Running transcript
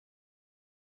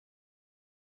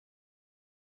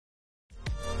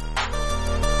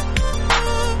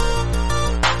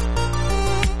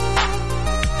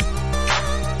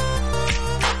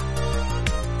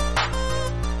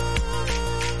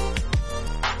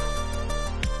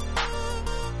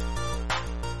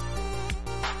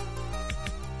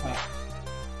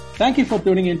Thank you for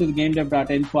tuning into the Game Dev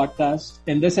Data In podcast.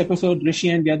 In this episode, Rishi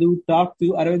and Yadu talk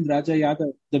to Aravind Raja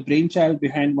Yadav, the brainchild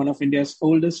behind one of India's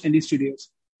oldest indie studios,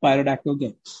 Pyrodactyl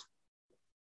Games.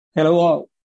 Hello all.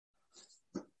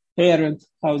 Hey Aravind,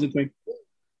 how's it going?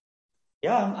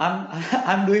 Yeah,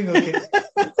 I'm doing okay.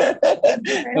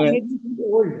 Okay.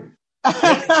 Old.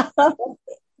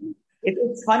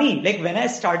 It's funny. Like when I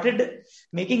started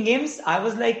making games, I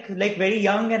was like very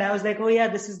young, and I was like, oh yeah,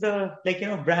 this is the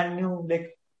brand new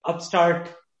upstart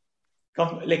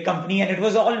company, and it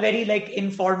was all very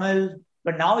informal.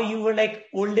 But now you were like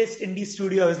oldest indie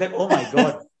studio. I was like, oh my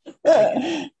god.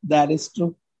 That is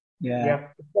true. Yeah.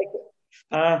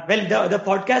 Yeah. Well, the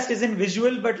podcast isn't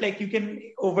visual, but you can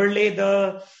overlay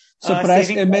the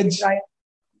Suppressed image.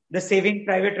 The Saving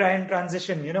Private Ryan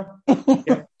transition,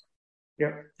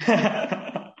 Yeah.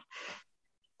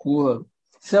 Cool.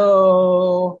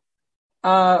 So,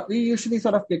 we usually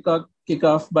sort of kick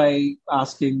off by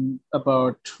asking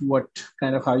about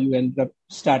how you ended up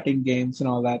starting games and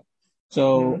all that.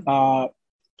 So,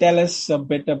 tell us a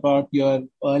bit about your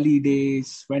early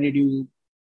days. When did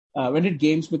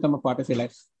games become a part of your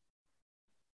life?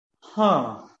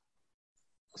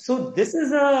 So this is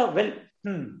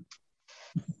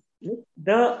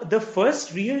the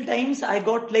first real times I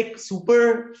got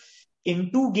super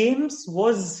into games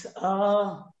was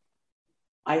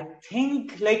I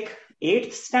think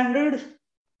 8th standard,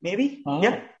 maybe.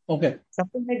 Yeah. Okay.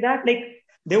 Something like that.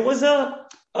 There was a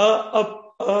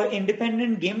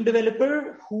independent game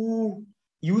developer who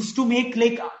used to make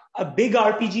a big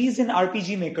RPGs in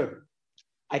RPG Maker.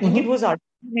 I think it was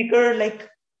RPG Maker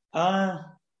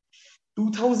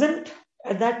 2000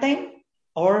 at that time,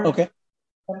 or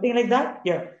something like that.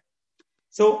 Yeah.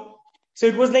 So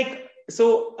it was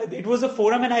it was a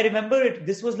forum, and I remember it.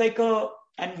 This was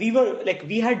and we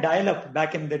had dial-up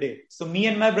back in the day. So me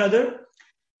and my brother,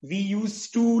 we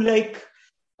used to it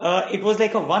was a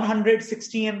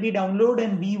 160 MB download,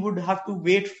 and we would have to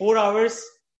wait 4 hours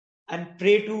and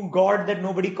pray to God that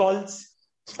nobody calls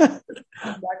at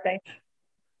that time.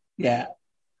 Yeah.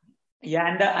 Yeah,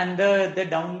 and the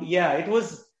down. Yeah, it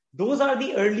was. Those are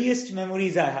the earliest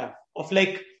memories I have of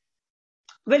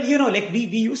we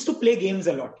used to play games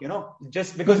a lot,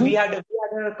 just because we had a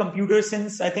computer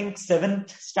since I think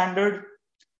 7th standard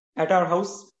at our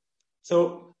house.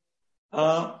 So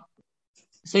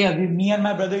yeah, me and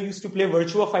my brother used to play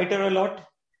Virtua Fighter a lot.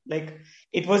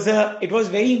 It was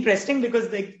very interesting because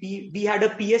we had a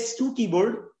PS2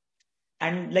 keyboard,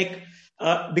 and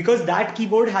because that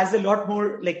keyboard has a lot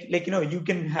more you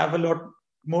can have a lot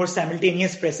more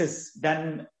simultaneous presses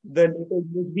than the little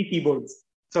USB keyboards.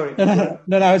 Sorry. No,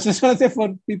 I was just going to say,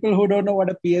 for people who don't know what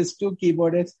a PS2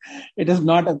 keyboard is, it is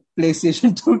not a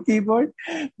PlayStation 2 keyboard,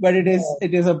 but it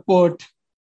is a port.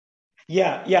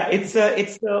 Yeah, it's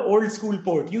the old school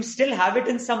port. You still have it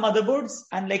in some motherboards,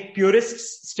 and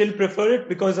purists still prefer it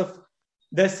because of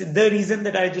the reason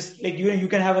that I just you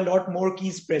can have a lot more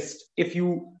keys pressed if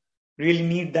you really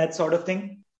need that sort of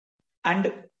thing.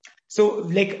 And so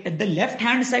the left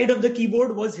hand side of the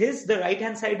keyboard was his, the right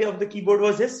hand side of the keyboard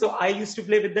was his. So I used to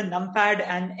play with the numpad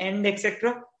and end,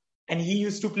 etc. And he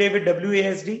used to play with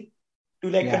WASD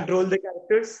to control the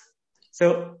characters.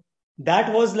 So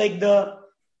that was the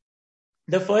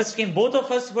first game. Both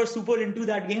of us were super into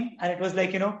that game, and it was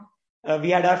we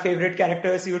had our favorite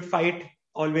characters. You would fight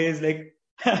always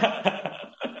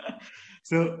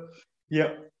so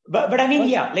yeah. But I mean,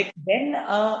 yeah, then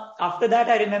after that,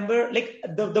 I remember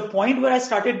the point where I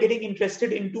started getting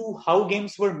interested into how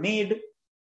games were made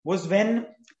was when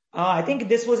I think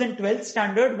this was in 12th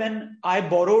standard, when I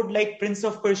borrowed Prince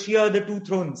of Persia, The Two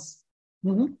Thrones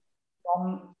from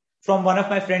one of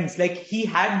my friends. He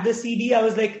had the CD. I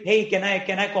was like, hey, can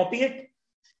I copy it?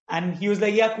 And he was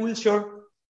like, yeah, cool, sure.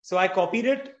 So I copied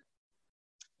it.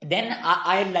 Then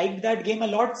I liked that game a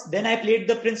lot. Then I played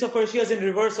the Prince of Persia's in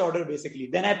reverse order, basically.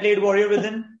 Then I played Warrior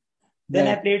Within. Then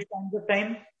I played Sands of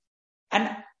Time.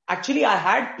 And actually, I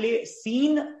had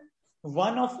seen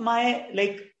one of my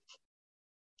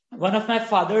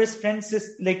father's friends'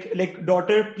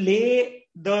 daughter play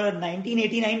the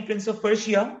 1989 Prince of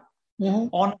Persia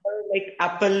on her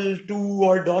Apple II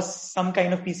or DOS, some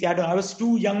kind of PC. I don't know. I was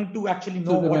too young to actually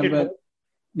know what it was.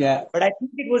 Yeah. But I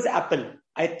think it was Apple.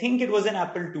 I think it was an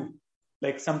Apple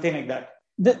II, something like that.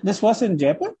 This was in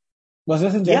Jaipur? Was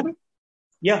this in Jaipur?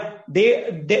 Yeah.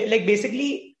 They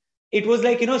basically, it was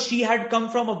she had come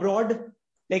from abroad,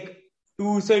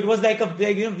 so it was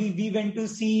we went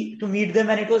to meet them,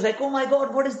 and it was oh my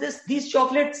God, what is this? These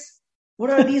chocolates? What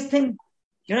are these things?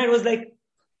 It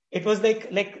was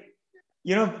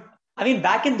I mean,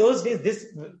 back in those days,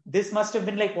 this must have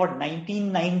been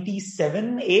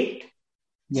 1997, 8.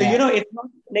 So, Yeah.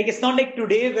 it's not like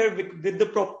today where with the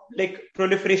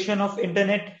proliferation of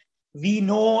internet, we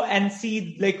know and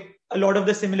see like a lot of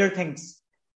the similar things.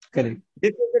 Correct.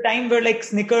 This was the time where like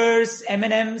Snickers,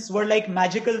 M&Ms were like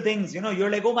magical things. You're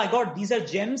like, oh my God, these are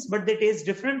gems, but they taste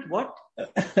different. What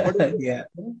is this? Yeah.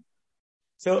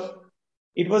 So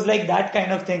it was like that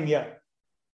kind of thing. Yeah.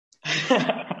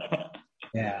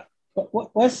 Yeah.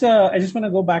 I just want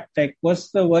to go back. Like,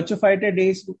 was the Virtua Fighter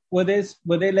days, were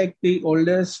they like the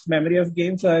oldest memory of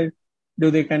games, or do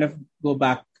they kind of go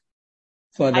back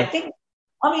further?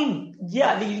 Random,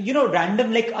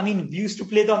 we used to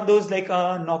play on those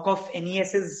knockoff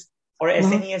NESs or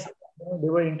SNES. They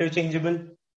were interchangeable.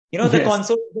 The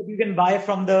consoles that you can buy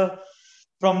from the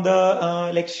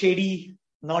shady,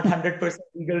 not 100%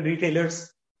 legal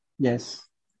retailers. Yes.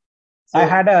 So, I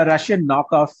had a Russian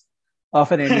knockoff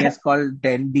of an NES called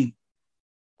Dendy.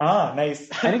 Ah,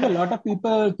 nice. I think a lot of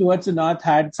people towards the north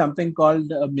had something called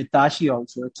Mitashi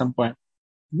also at some point.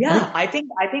 Yeah, I think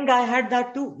I had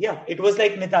that too. Yeah, it was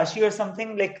like Mitashi or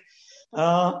something.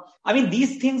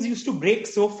 These things used to break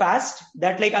so fast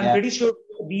that I'm pretty sure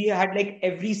we had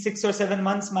every 6 or 7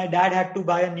 months, my dad had to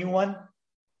buy a new one.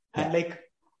 And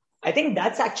I think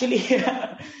that's actually,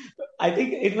 I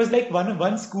think it was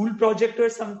one school project or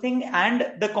something.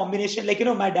 And the combination,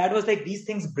 my dad was like, these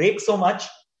things break so much.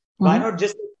 Why not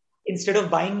just, instead of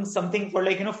buying something for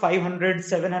 500,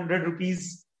 700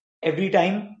 rupees every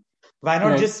time, why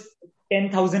not just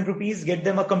 10,000 rupees, get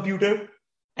them a computer,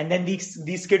 and then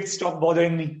these kids stop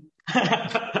bothering me.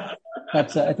 I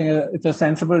think it's a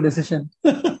sensible decision.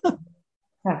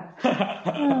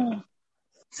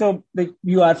 So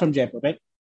you are from Jaipur, right?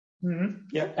 Mm-hmm.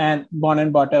 Yeah. And born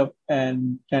and brought up,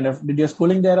 and kind of did your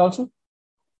schooling there also?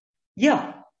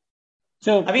 Yeah.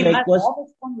 So my mom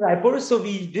is from Raipur, so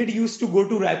we did used to go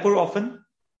to Raipur often.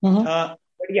 But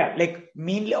yeah,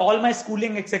 mainly all my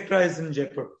schooling, etc., is in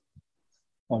Jaipur.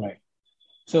 All right.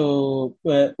 So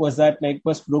was that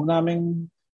was programming?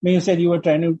 You said you were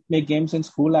trying to make games in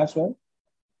school as well?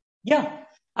 Yeah.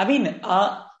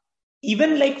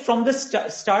 Even from the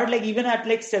start, even at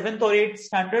 7th or 8th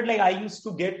standard, I used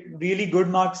to get really good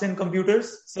marks in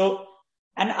computers. So,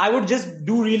 and I would just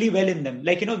do really well in them.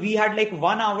 We had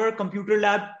 1 hour computer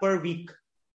lab per week.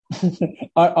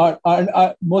 or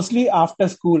mostly after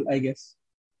school, I guess.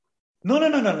 No.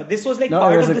 This was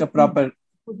part it was of a proper.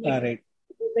 Right.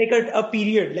 A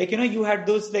period, you had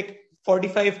those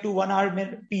 45 to 1 hour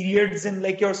periods in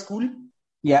your school.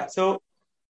 Yeah.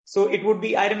 So it would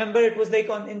be, I remember it was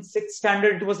in 6th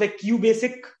standard, it was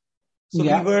QBasic. So we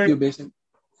were QBasic.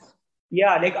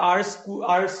 Yeah, our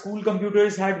school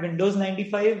computers had Windows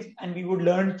 95 and we would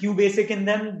learn QBasic in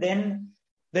them. Then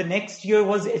the next year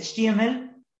was HTML.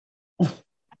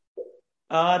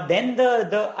 Then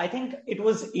I think it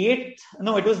was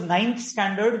 9th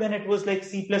standard when it was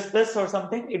C++ or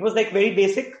something. It was very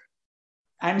basic.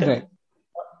 And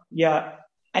yeah.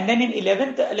 And then in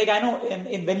 11th, I know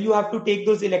when you have to take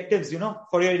those electives,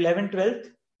 for your 11th,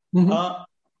 12th,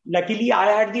 luckily I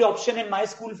had the option in my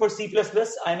school for C++.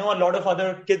 I know a lot of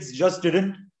other kids just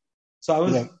didn't. So I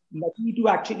was lucky to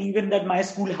actually, even that my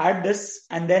school had this.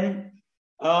 And then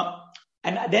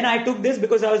I took this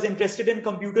because I was interested in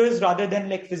computers rather than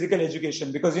physical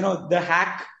education, because the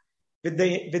hack with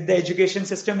the education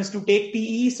system is to take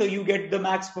PE, so you get the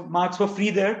marks for free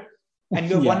there, and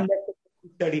you have one left to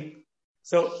study.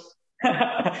 So,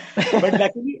 but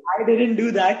luckily I didn't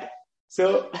do that.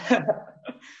 So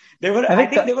I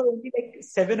think there were only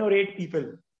 7 or 8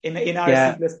 people in our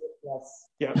C++ class.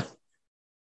 Yeah.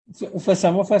 So for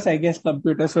some of us, I guess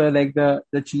computers were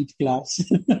the cheat class.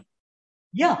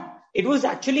 Yeah. It was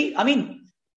actually,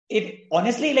 it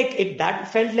honestly, that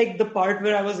felt like the part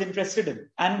where I was interested in.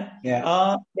 And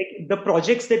the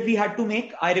projects that we had to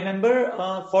make, I remember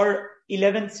for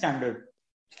 11th standard.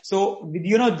 So,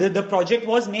 the project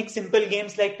was make simple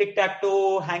games like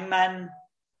Tic-Tac-Toe, Hangman,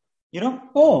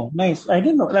 Oh, nice. I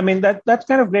didn't know. That's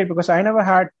kind of great, because I never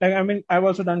had, I've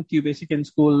also done QBasic in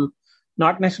school,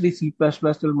 not necessarily C++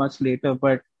 till much later,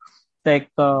 but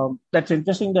that's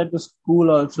interesting that the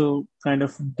school also kind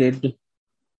of did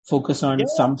focus on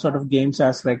some sort of games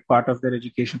as part of their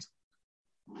education.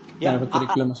 Kind of a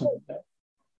curriculum or something like that.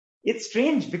 It's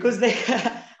strange because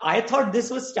I thought this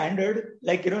was standard,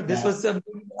 this was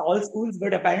all schools,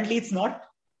 but apparently it's not.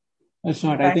 It's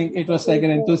not. I think it was an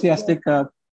enthusiastic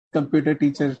computer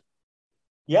teacher.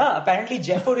 Yeah, apparently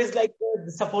Jaipur is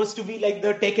supposed to be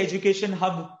the tech education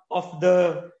hub of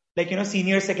the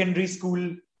senior secondary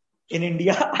school in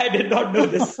India. I did not know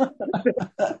this.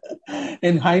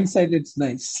 In hindsight, it's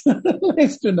nice.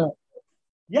 Nice to know.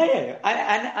 Yeah.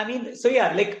 I mean, so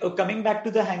yeah, like coming back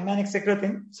to the Hangman etc.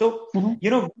 thing. So,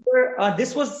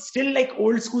 this was still like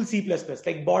old school C++,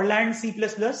 like Borland C++.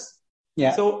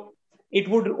 Yeah. So it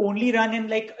would only run in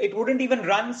it wouldn't even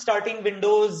run starting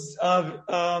Windows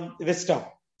Vista.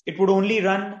 It would only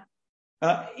run,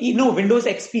 Windows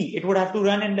XP. It would have to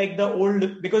run in like the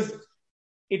old, because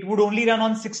it would only run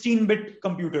on 16-bit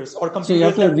computers or computers. So you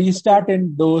have to restart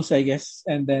in those, I guess,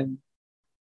 and then.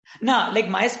 Nah, like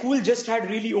my school just had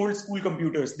really old school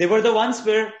computers. They were the ones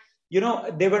where,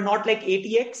 they were not like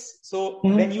ATX. So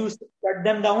when you shut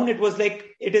them down, it was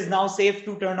like, it is now safe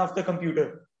to turn off the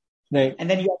computer. Right. And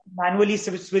then you have to manually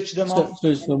switch them off.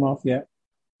 Switch them off, yeah.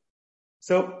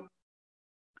 So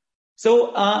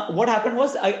what happened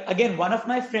was, again, one of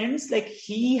my friends, like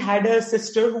he had a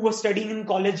sister who was studying in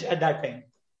college at that time.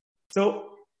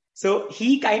 So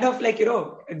he kind of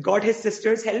got his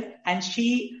sister's help, and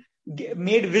she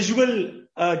made visual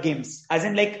games, as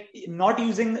in like not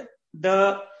using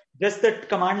just the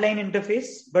command line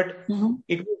interface, but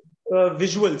it was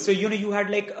visual. So, you had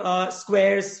like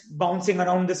squares bouncing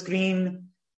around the screen.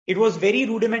 It was very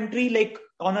rudimentary, like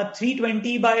on a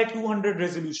 320 by 200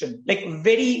 resolution, like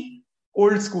very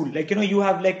old school. Like, you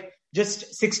have like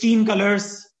just 16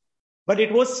 colors, but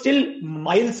it was still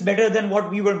miles better than what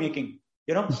we were making,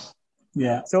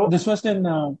 Yeah. So this was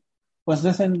was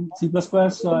this in C++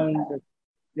 or?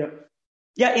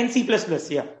 Yeah, in C++,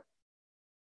 yeah.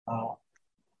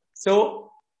 So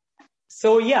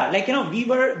yeah, like,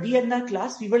 we in that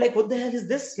class, we were like, what the hell is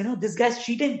this? This guy's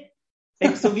cheating.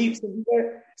 Like, so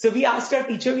we asked our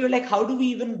teacher, we were like, how do we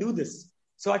even do this?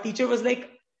 So our teacher was like,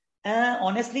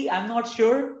 honestly, I'm not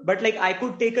sure, but like I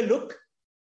could take a look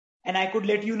and I could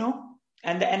let you know.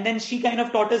 And then she kind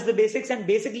of taught us the basics, and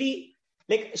basically,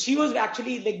 like, she was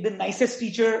actually like the nicest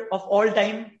teacher of all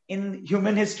time in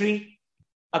human history,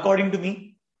 according to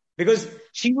me, because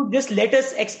she would just let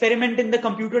us experiment in the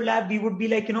computer lab. We would be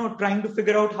like, trying to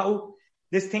figure out how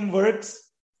this thing works.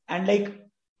 And like,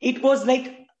 it was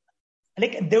like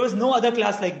there was no other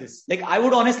class like this. Like, I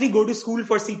would honestly go to school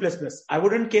for C++. I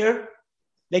wouldn't care,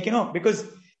 like, because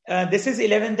this is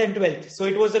 11th and 12th. So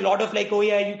it was a lot of like, oh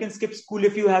yeah, you can skip school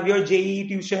if you have your JEE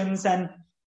tuitions. And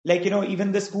like,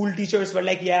 even the school teachers were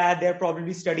like, yeah, they're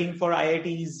probably studying for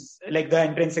IITs, like the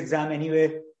entrance exam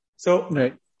anyway. So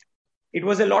right. It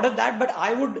was a lot of that, but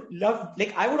I would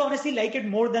honestly like it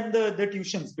more than the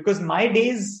tuitions, because my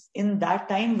days in that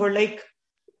time were like,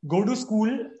 go to school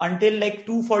until like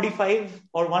 2:45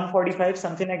 or 1:45,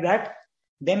 something like that.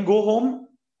 Then go home,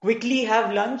 quickly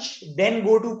have lunch, then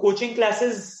go to coaching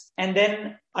classes, and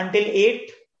then until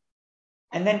 8,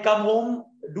 and then come home,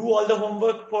 do all the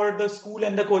homework for the school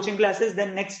and the coaching classes,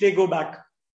 then next day go back.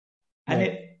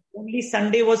 And only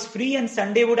Sunday was free, and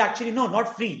Sunday would actually, no,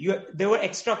 not free. There were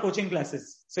extra coaching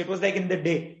classes. So it was like in the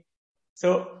day.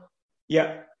 So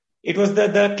yeah, it was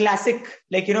the classic,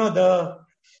 like,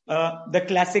 the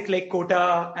classic like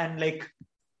Kota and like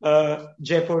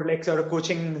Jaipur, like sort of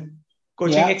coaching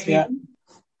experience.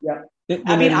 Yeah.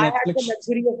 I mean, I had the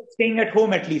luxury of staying at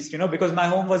home at least, because my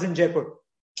home was in Jaipur.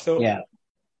 So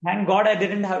thank God I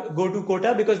didn't go to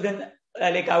Kota, because then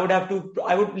like I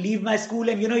would leave my school,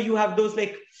 and you have those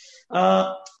like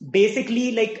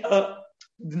basically like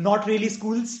not really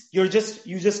schools. You just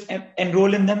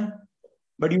enroll in them,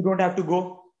 but you don't have to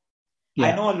go.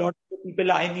 I know a lot of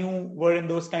people I knew were in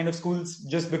those kind of schools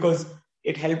just because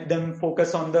it helped them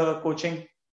focus on the coaching.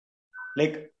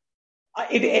 Like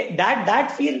that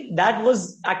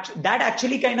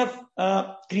actually kind of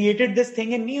created this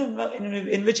thing in me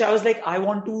in which I was like, I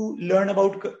want to learn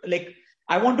about, like,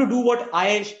 I want to do what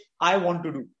I want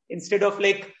to do instead of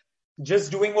like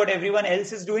just doing what everyone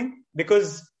else is doing.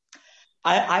 Because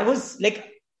I was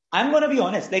like, I'm going to be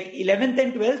honest, like 11th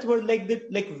and 12th were like the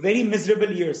very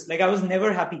miserable years. Like I was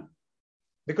never happy,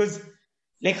 because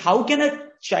like how can a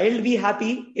child be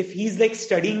happy if he's like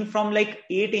studying from like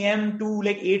 8 a.m. to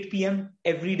like 8 p.m.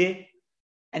 every day,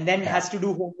 and then has to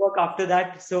do homework after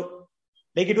that. So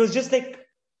like it was just like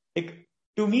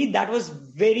to me that was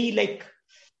very like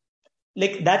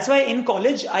that's why in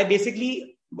college I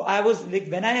was like,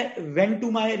 when I went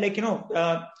to my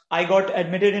I got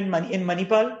admitted in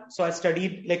Manipal, so I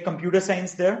studied like computer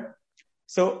science there.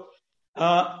 So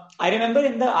I remember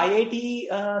in the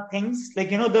IIT things, like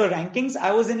the rankings,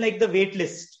 I was in like the wait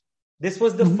list. This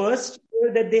was the first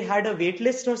year that they had a wait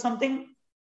list or something.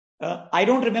 I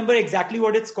don't remember exactly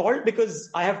what it's called, because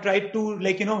I have tried to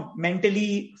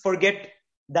mentally forget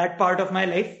that part of my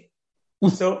life.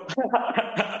 So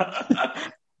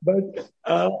but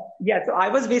so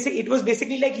it was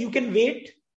basically like you can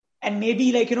wait, and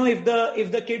maybe like if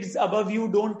the kids above you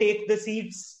don't take the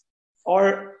seats,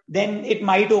 or then it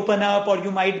might open up, or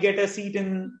you might get a seat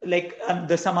in like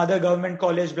some other government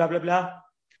college, blah, blah, blah.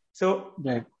 So,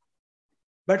 right.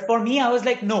 But for me, I was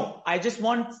like, no, I just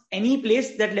want any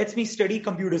place that lets me study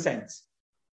computer science.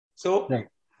 So right.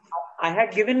 I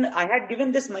had given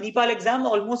this Manipal exam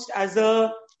almost as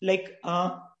a like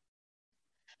a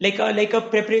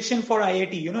preparation for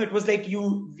IIT. It was like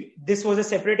this was a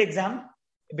separate exam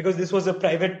because this was a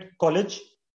private college.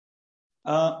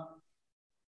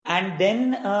 And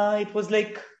then it was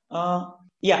like,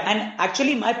 and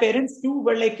actually my parents too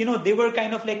were like, they were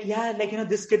kind of like,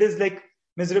 this kid is like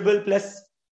miserable. Plus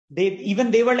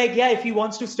they were like, if he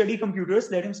wants to study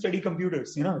computers, let him study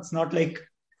computers. It's not like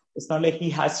he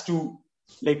has to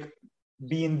like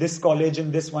be in this college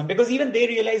in this one, because even they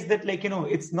realized that like,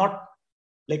 it's not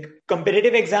like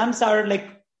competitive exams are like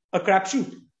a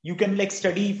crapshoot. You can like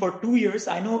study for 2 years.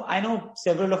 I know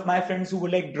several of my friends who were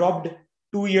like dropped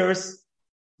 2 years,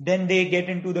 then they get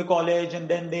into the college, and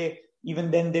then they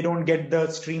don't get the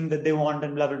stream that they want,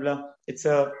 and blah blah blah.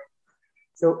 So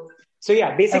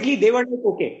yeah, basically they were like,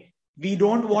 okay, we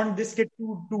don't want this kid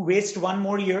to waste one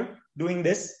more year doing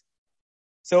this.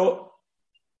 So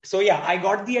yeah, I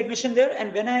got the admission there,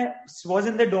 and when I was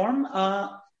in the dorm,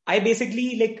 I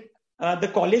basically like the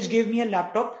college gave me a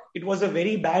laptop. It was a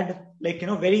very bad, like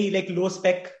very like low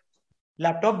spec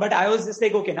laptop, but I was just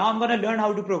like, okay, now I'm gonna learn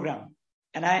how to program.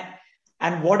 I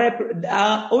kind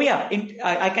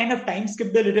of time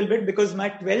skipped a little bit because my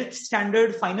 12th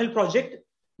standard final project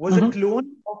was a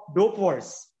clone of Dope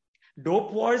Wars.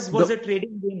 Dope Wars was a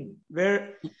trading game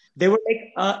where there were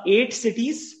like 8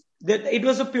 cities. It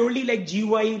was a purely like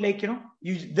GUI, like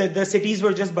the cities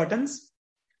were just buttons.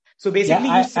 So basically,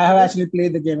 I have actually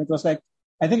played the game. It was like,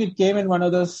 I think it came in one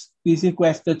of those PC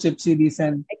Quest, the chip CDs,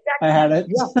 and exactly. I had it.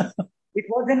 Yeah. It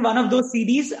was in one of those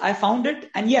CDs. I found it.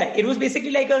 And yeah, it was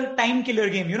basically like a time killer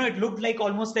game. It looked like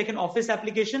almost like an Office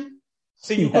application.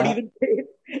 So you could even play it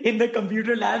in the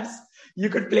computer labs. You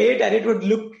could play it and it would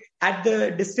look at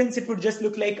the distance. It would just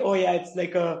look like, oh yeah, it's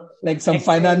like some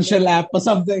financial app or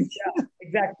something. Yeah,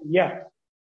 exactly. Yeah.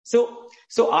 So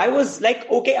I was like,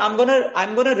 okay, I'm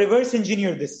gonna reverse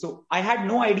engineer this. So I had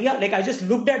no idea. Like I just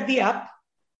looked at the app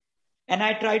and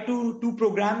I tried to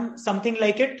program something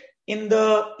like it in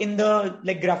the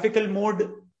like graphical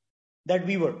mode that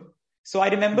we were. So I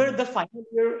remember the final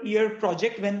year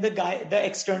project when the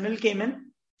external came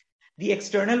in. The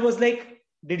external was like,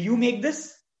 "Did you make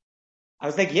this?" I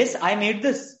was like, "Yes, I made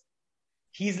this."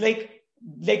 He's like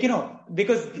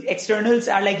because the externals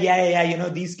are like, yeah,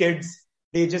 these kids,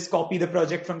 they just copy the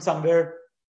project from somewhere.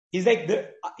 He's like,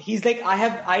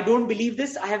 I don't believe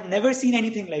this. I have never seen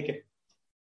anything like it.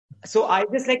 So I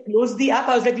just like closed the app.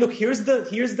 I was like, look, here's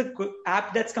the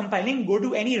app that's compiling. Go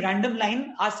to any random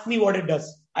line, ask me what it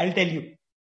does. I'll tell you.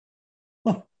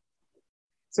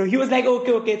 So he was like,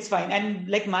 okay, it's fine. And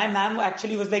like my mom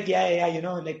actually was like, yeah,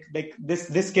 like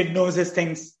this kid knows his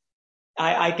things.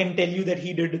 I can tell you that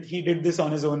he did this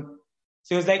on his own.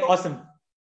 So he was like, awesome,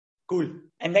 cool.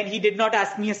 And then he did not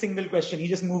ask me a single question. He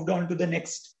just moved on to the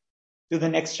next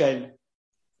child.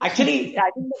 Actually,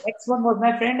 I think the next one was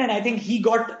my friend, and I think he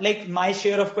got like my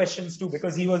share of questions too,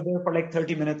 because he was there for like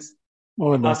 30 minutes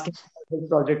asking about his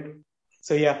project.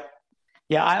 So yeah,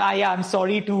 I'm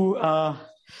sorry to.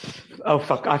 Oh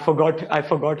fuck! I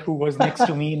forgot who was next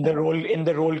to me in the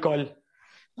roll call.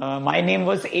 My name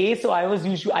was A, so I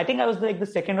think I was like the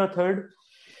second or third.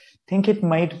 I think it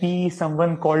might be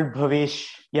someone called Bhavesh.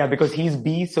 Yeah, because he's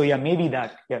B, so yeah, maybe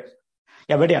that. Yeah,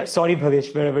 but yeah, sorry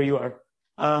Bhavesh, wherever you are.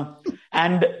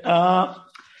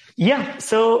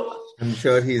 So I'm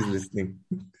sure he's listening.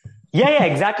 Yeah,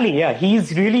 exactly. Yeah,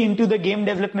 he's really into the game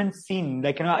development scene.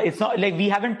 Like, it's not like we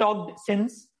haven't talked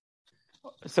since.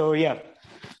 So yeah,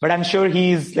 but I'm sure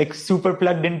he's like super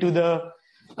plugged into the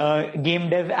game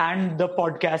dev and the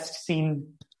podcast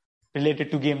scene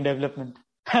related to game development.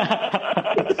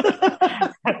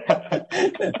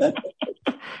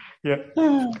 Yeah.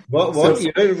 What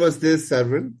year was this,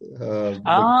 Sarvan?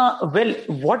 Well,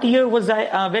 what year was I?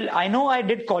 I know I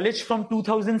did college from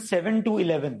 2007 to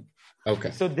 11.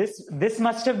 Okay. So this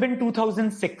must have been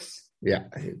 2006. Yeah,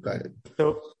 got it.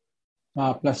 So,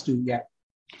 +2, yeah.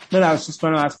 No, I was just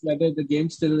going to ask whether the game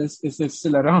is it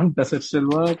still around? Does it still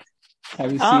work?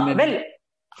 Have you seen it? Well,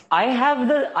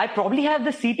 I probably have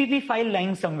the CPP file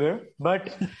lying somewhere,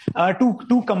 but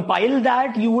to compile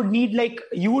that, you would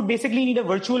basically need a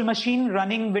virtual machine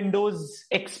running Windows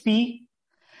XP.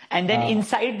 And then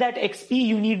inside that XP,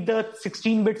 you need the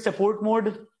 16-bit support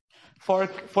mode for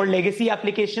legacy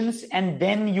applications. And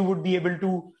then you would be able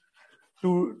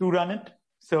to run it.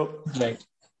 So, right.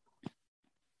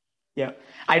 Yeah.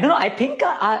 I don't know. I think,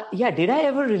 did I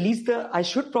ever release I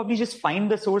should probably just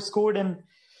find the source code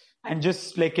and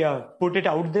just put it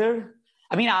out there.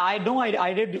 I mean, I know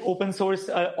I did open source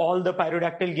all the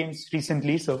Pyrodactyl games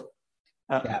recently. So,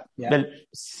 well,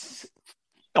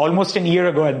 almost a year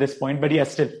ago at this point, but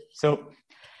still. So,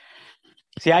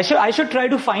 see, I should try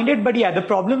to find it, but the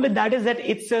problem with that is that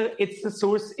it's a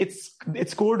source,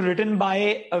 it's code written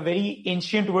by a very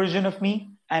ancient version of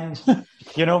me, and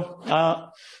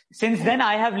since then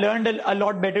I have learned a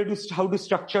lot better how to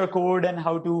structure code and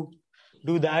how to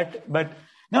do that. But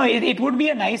no, it would be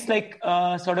a nice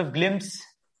sort of glimpse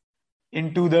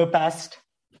into the past.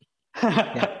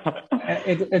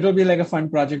 It would be like a fun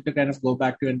project to kind of go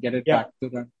back to and get it back to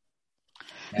run.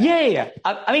 Yeah.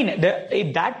 I mean,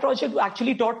 that project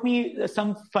actually taught me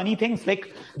some funny things.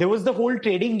 Like there was the whole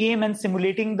trading game and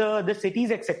simulating the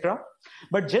cities, etc.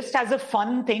 But just as a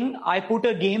fun thing, I put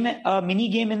a mini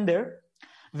game in there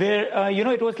where,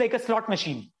 it was like a slot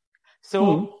machine.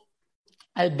 So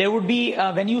there would be,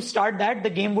 when you start that, the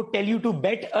game would tell you to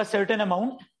bet a certain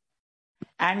amount.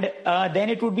 And then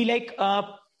it would be like,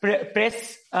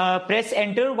 press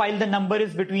enter while the number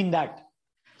is between that.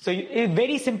 So a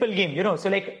very simple game,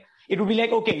 so it would be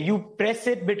like, okay, you press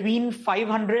it between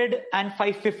 500 and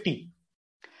 550.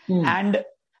 And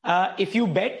if you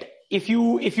bet, if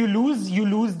you lose, you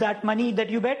lose that money that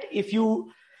you bet. If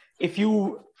you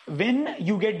win,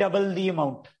 you get double the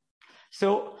amount.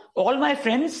 So all my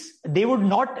friends, they would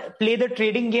not play the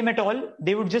trading game at all.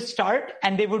 They would just start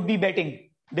and they would be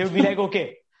betting. They would be like,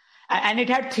 okay. And it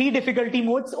had 3 difficulty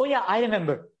modes. Oh yeah, I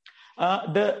remember.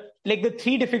 The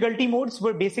 3 difficulty modes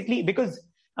were basically because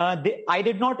I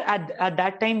did not at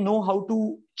that time know how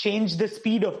to change the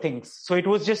speed of things. So it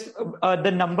was just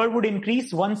the number would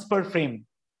increase once per frame.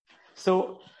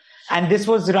 So, and this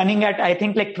was running at, I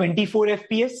think 24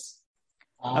 FPS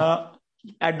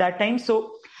at that time.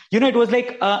 So, it was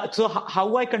so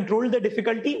how I controlled the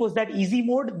difficulty was that easy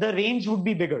mode, the range would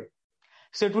be bigger.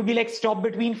 So it would be stop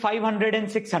between 500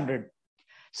 and 600.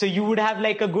 So you would have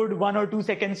a good 1 or 2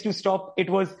 seconds to stop.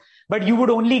 But you would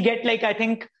only get I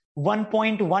think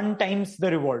 1.1 times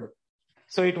the reward.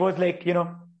 So it was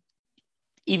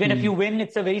even if you win,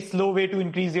 it's a very slow way to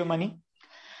increase your money.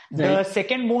 Right. The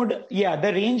second mode,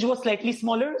 the range was slightly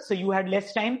smaller. So you had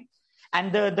less time.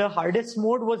 And the hardest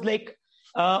mode was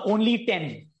only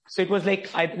 10. So it was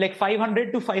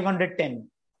 500 to 510.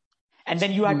 And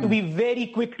then you had to be very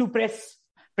quick to press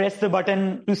the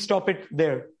button to stop it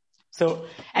there. So,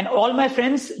 and all my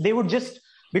friends, they would just,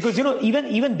 because,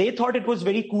 even they thought it was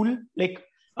very cool,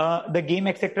 the game,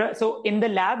 etc. So in the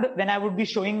lab, when I would be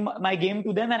showing my game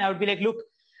to them and I would be like, look,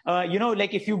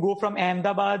 if you go from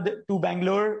Ahmedabad to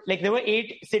Bangalore, there were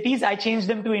 8 cities, I changed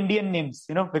them to Indian names,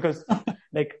 because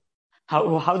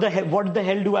how the hell, what the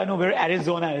hell do I know where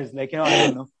Arizona is? I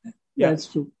don't know. Yeah, that's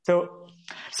true. So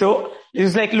it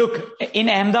was look, in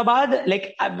Ahmedabad,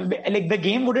 the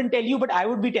game wouldn't tell you, but I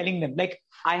would be telling them,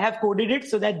 I have coded it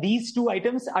so that these 2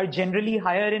 items are generally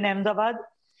higher in Ahmedabad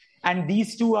and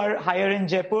these 2 are higher in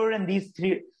Jaipur and these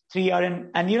three are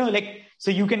in, and so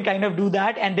you can kind of do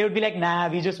that. And they would be like, nah,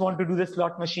 we just want to do the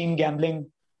slot machine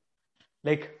gambling.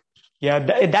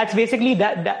 That's basically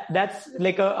that's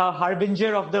a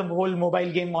harbinger of the whole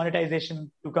mobile game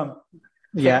monetization to come.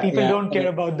 People don't care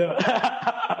about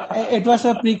it was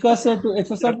a precursor to, it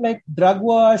was something like drug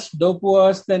wash, dope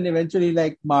wash, then eventually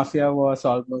mafia wash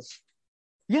almost.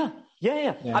 Yeah.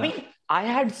 I mean, I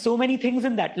had so many things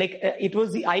in that.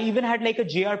 I even had a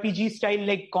JRPG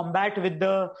style combat with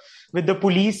the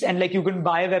police, and you can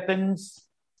buy weapons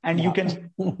and you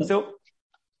can. So,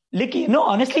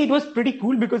 honestly, it was pretty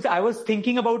cool because I was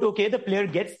thinking about, okay, the player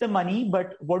gets the money,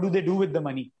 but what do they do with the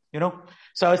money?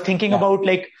 So I was thinking about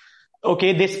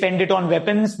okay, they spend it on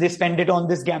weapons, they spend it on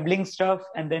this gambling stuff,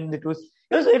 and then it was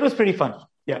pretty fun.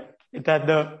 Yeah, it had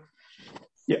but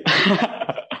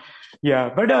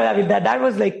I mean that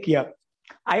was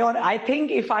I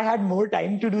think if I had more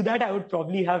time to do that, I would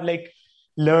probably have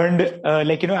learned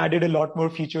added a lot more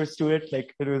features to it.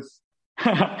 It was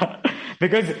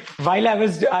because while I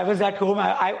was at home,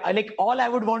 I all I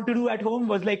would want to do at home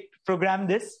was program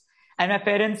this. And my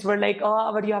parents were like,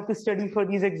 oh, but you have to study for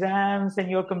these exams and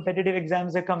your competitive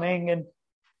exams are coming. And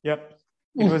it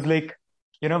was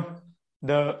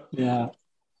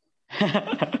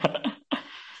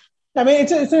I mean,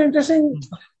 it's an interesting,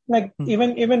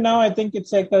 even now, I think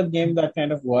it's a game that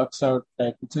kind of works out.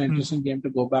 It's an interesting game to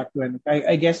go back to. And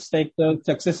I guess the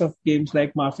success of games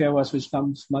like Mafia Wars, which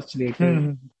comes much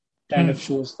later, kind of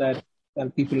shows that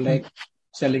people like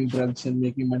selling drugs and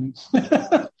making money.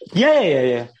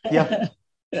 Yeah.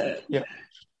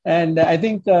 And I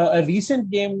think a recent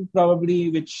game probably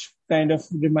which kind of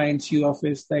reminds you of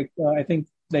is like I think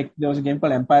like there was a game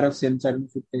called Empire of Sins. I don't know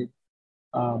if you played,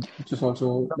 which is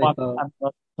also like I'm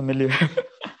not familiar.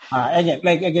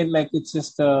 again like it's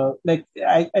just like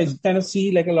I kind of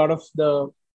see like a lot of the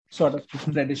sort of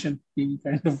tradition being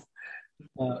kind of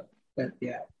but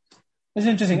yeah. It's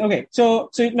interesting. Okay, so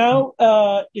now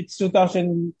it's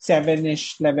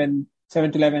 2007-ish, 7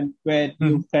 to 11, where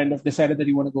you kind of decided that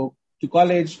you want to go to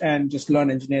college and just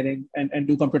learn engineering and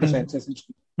do computer science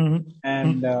essentially.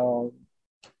 And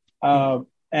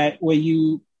were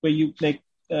you like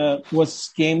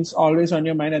was games always on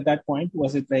your mind at that point?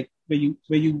 Was it like were you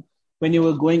when you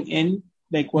were going in,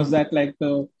 like was that like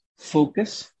the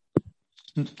focus?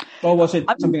 Or was it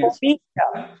something else?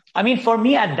 For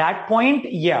me at that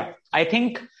point, yeah. I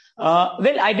think,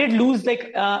 I did lose,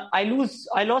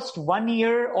 I lost 1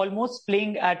 year almost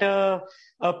playing at a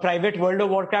private World of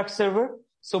Warcraft server.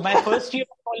 So my first year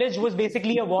of college was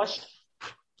basically a wash.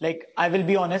 Like, I will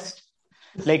be honest.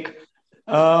 Like,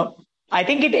 I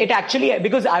think it actually,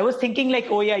 because I was thinking like,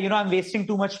 oh yeah, I'm wasting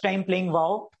too much time playing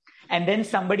WoW. And then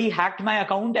somebody hacked my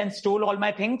account and stole all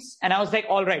my things. And I was like,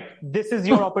 all right, this is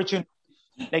your opportunity.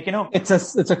 Like, it's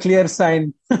a clear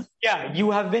sign. Yeah,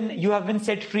 you have been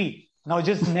set free. Now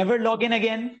just never log in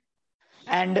again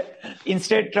and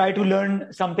instead try to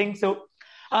learn something. So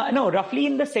roughly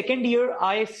in the second year,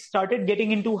 I started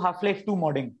getting into Half-Life 2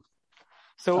 modding.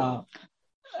 So,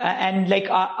 and like,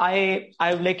 I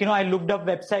looked up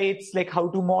websites, like how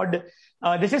to mod.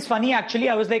 This is funny, actually.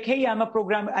 I was like, hey, I'm a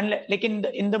programmer. And like in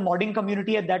the modding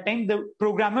community at that time, the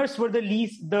programmers were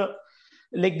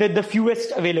the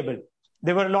fewest available.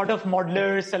 There were a lot of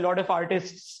modelers, a lot of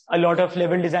artists, a lot of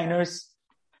level designers.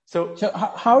 So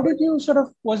how did you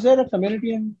was there a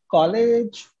community in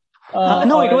college?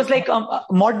 No, it was like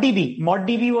ModDB.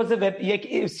 ModDB was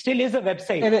it still is a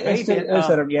website.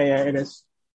 It is.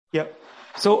 Yeah.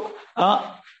 So,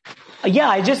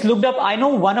 I just looked up. I know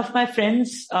one of my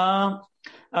friends,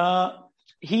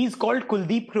 he's called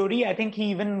Kuldeep Crori. I think he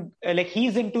even,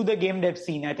 he's into the game dev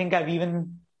scene. I think I've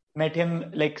even met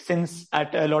him since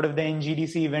at a lot of the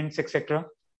NGDC events, etc.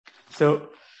 So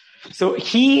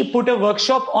he put a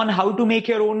workshop on how to make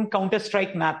your own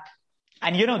Counter-Strike map.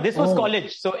 And this was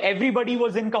college. So everybody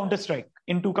was into Counter-Strike.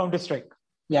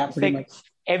 Yeah, pretty much.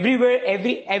 Everywhere,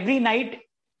 every night,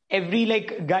 every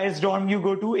guy's dorm you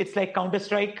go to, it's like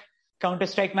Counter-Strike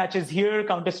matches here,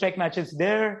 Counter-Strike matches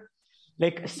there.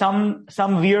 Like some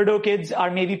weirdo kids are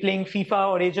maybe playing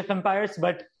FIFA or Age of Empires,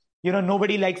 but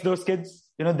nobody likes those kids.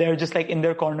 They're just in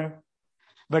their corner.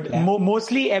 But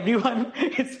mostly everyone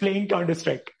is playing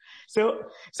Counter-Strike. So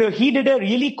he did a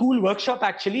really cool workshop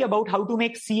actually about how to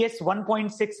make CS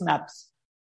 1.6 maps.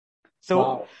 So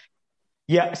wow.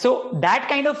 Yeah, so that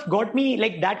kind of got me,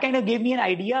 that kind of gave me an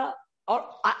idea. Or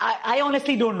I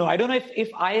honestly don't know. I don't know if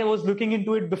I was looking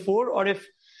into it before or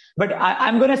but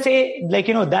I'm going to say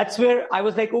that's where I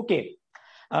was like, okay,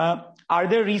 are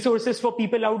there resources for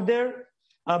people out there?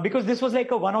 Because this was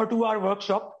like a 1 or 2 hour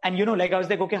workshop and I was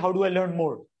like, okay, how do I learn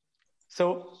more?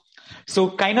 So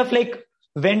kind of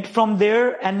went from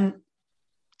there and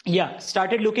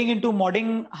started looking into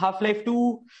modding Half-Life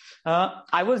 2.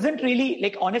 I wasn't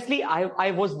really honestly,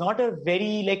 I was not a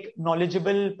very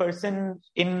knowledgeable person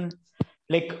in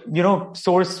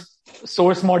source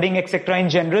modding, etc. in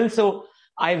general. So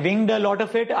I winged a lot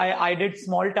of it. I did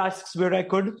small tasks where I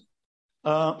could.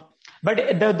 But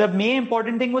the main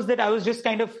important thing was that I was just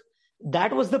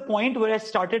that was the point where I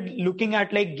started looking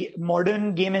at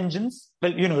modern game engines,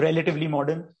 relatively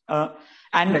modern,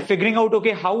 and figuring out,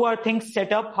 okay, how are things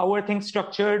set up? How are things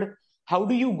structured? How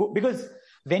do you go? Because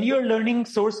when you're learning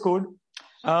source code,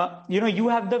 you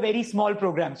have the very small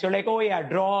programs. You're like, oh yeah,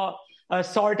 draw,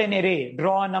 sort an array,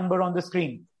 draw a number on the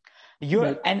screen.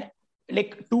 And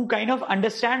to kind of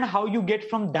understand how you get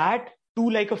from that to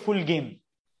a full game.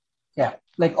 Yeah,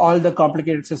 all the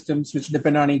complicated systems which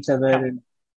depend on each other.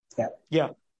 Yeah.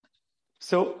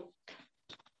 So,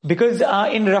 because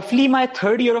in roughly my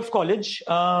third year of college,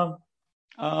 first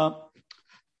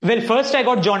I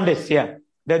got jaundice. Yeah,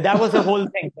 that was the whole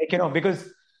thing. Because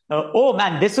oh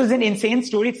man, this was an insane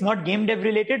story. It's not game dev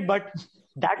related, but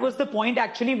that was the point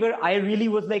actually where I really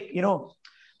was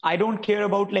I don't care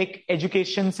about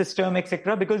education system,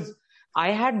 etc. Because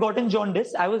I had gotten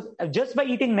jaundice. I was just by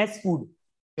eating mess food.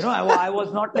 I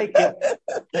was not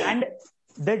and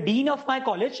the dean of my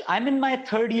college, I'm in my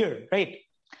third year, right?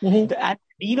 Mm-hmm. The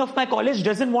dean of my college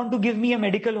doesn't want to give me a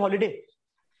medical holiday.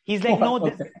 He's like, no,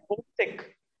 this is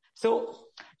sick. So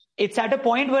it's at a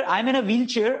point where I'm in a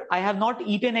wheelchair. I have not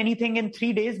eaten anything in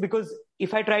 3 days because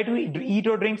if I try to eat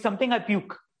or drink something, I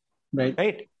puke.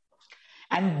 Right.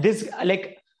 And this,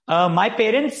 my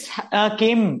parents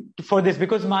came for this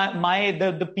because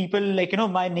the people,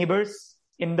 my neighbors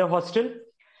in the hostel,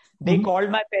 they called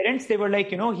my parents. They were like,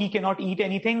 he cannot eat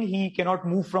anything. He cannot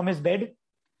move from his bed.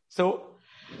 So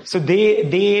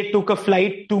they took a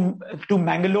flight to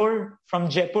Mangalore from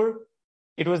Jaipur.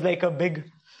 It was like a big,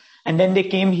 and then they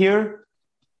came here.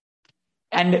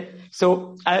 And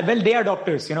so, they are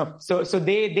doctors, So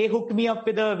they hooked me up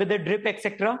with a drip,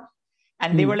 etc.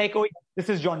 And they were like, oh, this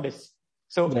is jaundice.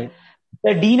 So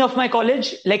the dean of my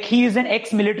college, he is an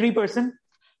ex-military person.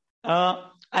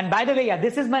 And by the way,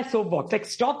 this is my soapbox.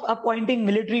 Stop appointing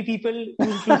military people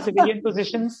to civilian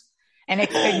positions and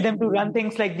expect them to run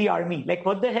things like the army.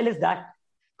 What the hell is that?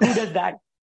 Who does that?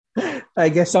 I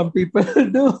guess some people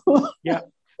do.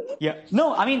 Yeah.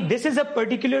 No, I mean, this is a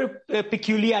particular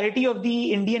peculiarity of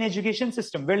the Indian education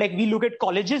system where we look at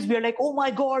colleges, we are like, oh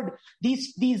my God,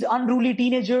 these unruly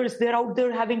teenagers, they're out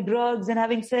there having drugs and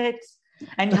having sex.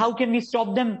 And how can we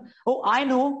stop them? Oh, I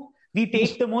know. We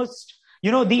take the most,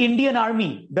 the Indian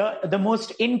army, the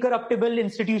most incorruptible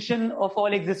institution of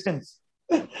all existence,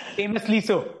 famously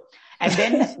so. And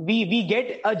then we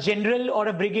get a general or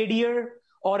a brigadier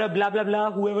or a blah, blah,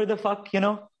 blah, whoever the fuck,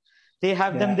 they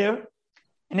have them there.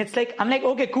 And it's I'm like,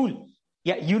 okay, cool.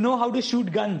 Yeah, you know how to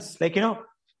shoot guns,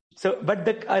 So, but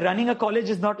running a college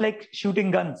is not like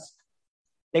shooting guns.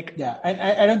 Yeah, and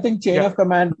I don't think chain of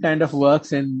command kind of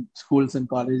works in schools and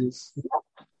colleges.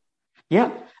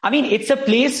 Yeah, I mean, it's a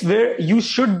place where you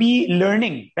should be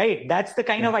learning, right? That's the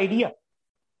kind of idea.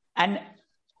 And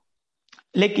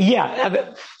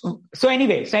so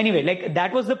anyway,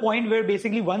 that was the point where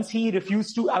basically once he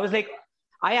refused to, I was like,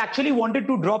 I actually wanted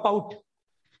to drop out.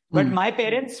 But my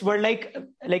parents were like,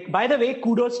 by the way,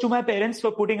 kudos to my parents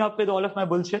for putting up with all of my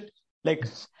bullshit.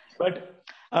 But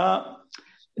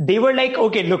they were like,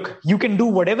 okay, look, you can do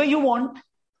whatever you want,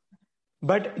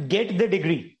 but get the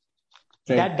degree.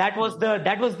 Right. That was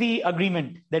the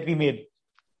agreement that we made.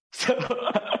 So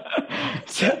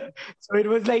it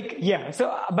was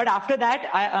So, but after that,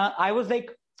 I was like,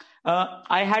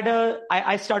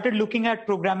 I started looking at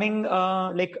programming,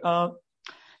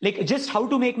 just how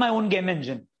to make my own game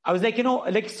engine. I was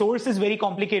like, Source is very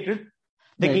complicated.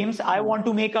 The games I want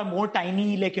to make are more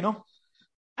tiny,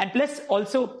 and plus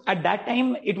also at that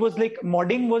time, it was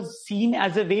modding was seen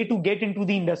as a way to get into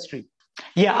the industry.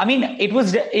 Yeah. I mean, it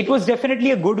was definitely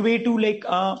a good way to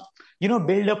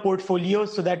build a portfolio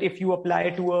so that if you apply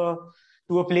to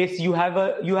a place, you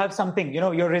have something,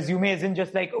 your resume isn't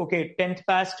just okay, 10th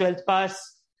pass, 12th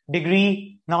pass,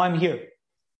 degree. Now I'm here,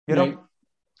 know?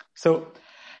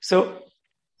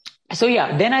 So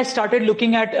yeah, then I started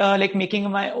looking at making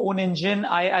my own engine.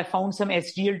 I found some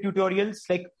SDL tutorials.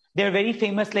 They're very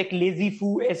famous, Lazy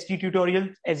Foo SDL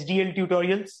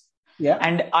tutorials. Yeah.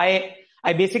 And I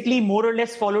basically more or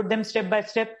less followed them step by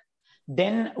step.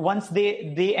 Then once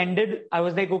they ended, I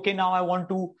was like, okay, now I want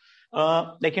to,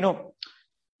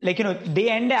 they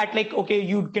end at okay,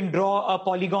 you can draw a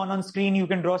polygon on screen, you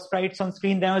can draw sprites on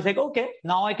screen. Then I was like, okay,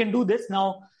 now I can do this.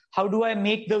 Now, how do I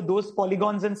make those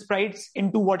polygons and sprites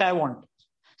into what I want?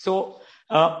 So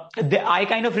I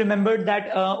kind of remembered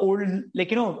that old,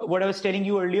 what I was telling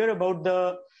you earlier about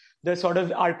the sort of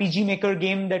RPG Maker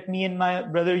game that me and my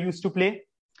brother used to play.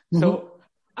 Mm-hmm. So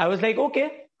I was like,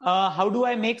 okay, how do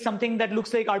I make something that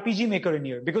looks like RPG Maker in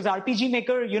here? Because RPG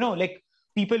Maker,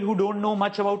 people who don't know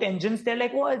much about engines, they're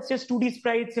like, well, it's just 2D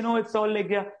sprites, it's all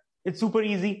it's super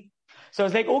easy. So I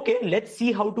was like, okay, let's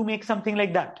see how to make something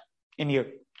like that in here.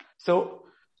 So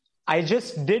I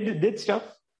just did stuff.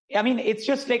 I mean, it's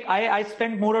just I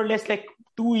spent more or less the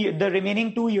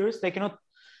remaining 2 years,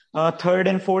 third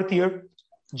and fourth year,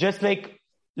 just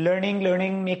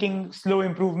learning, making slow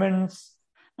improvements,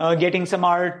 getting some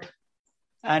art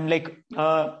and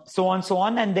so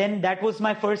on. And then that was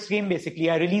my first game,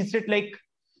 basically. I released it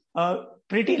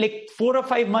pretty 4 or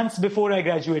 5 months before I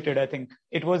graduated, I think.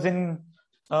 It was in,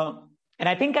 and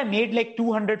I think I made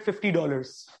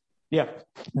 $250. Yeah,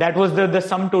 that was the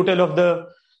sum total of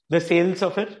the sales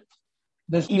of it.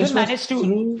 This was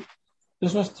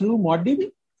through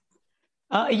ModDB?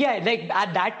 Yeah,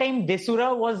 at that time,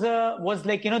 Desura was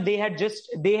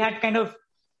they had kind of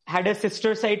had a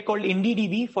sister site called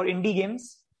IndieDB for indie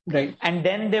games. Right. And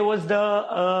then there was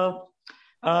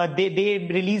they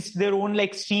released their own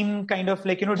Steam kind of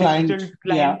digital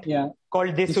client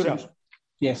called Desura.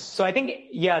 Yes. So I think,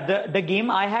 the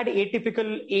game I had, Typical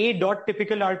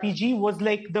RPG was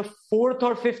the 4th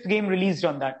or 5th game released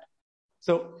on that.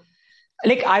 So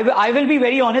I will be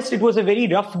very honest, it was a very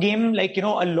rough game.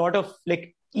 A lot of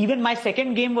even my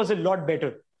second game was a lot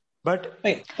better. But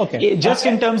okay. Just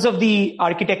in terms of the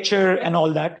architecture and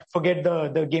all that, forget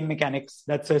the game mechanics.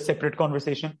 That's a separate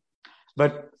conversation.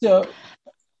 But so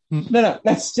no,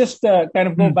 let's just kind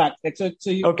of go back. Like, so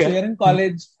you're in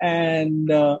college, and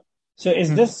so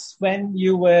is this when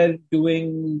you were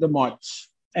doing the mods?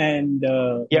 And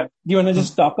do you want to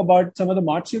just talk about some of the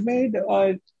mods you made,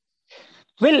 or?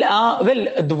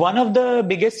 One of the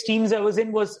biggest teams I was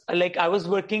in was like I was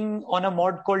working on a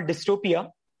mod called Dystopia.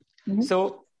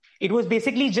 So it was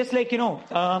basically just like,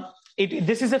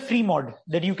 this is a free mod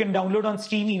that you can download on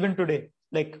Steam even today.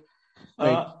 Like,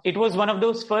 it was one of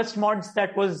those first mods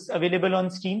that was available on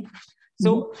Steam.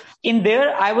 So in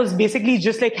there, I was basically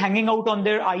just like hanging out on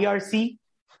their IRC,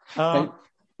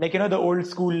 like, the old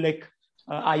school, like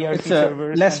IRC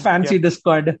servers. Less fancy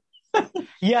Discord.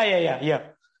 Yeah.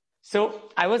 So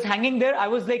I was hanging there. I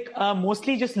was like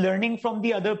mostly just learning from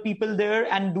the other people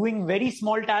there and doing very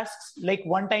small tasks. Like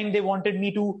one time they wanted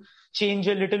me to change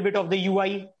a little bit of the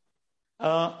UI.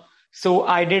 So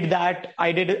I did that.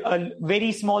 I did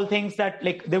very small things that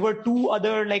like there were two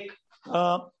other like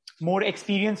more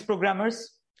experienced programmers.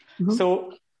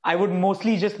 So I would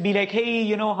mostly just be like, hey,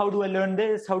 how do I learn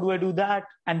this? How do I do that?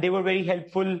 And they were very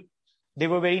helpful. They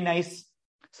were very nice.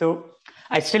 So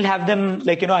I still have them,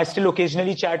 like, I still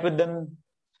occasionally chat with them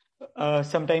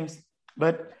sometimes.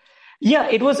 But yeah,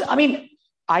 it was,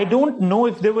 I don't know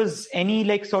if there was any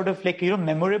like sort of like,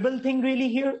 memorable thing really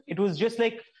here. It was just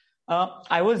like,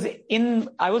 I was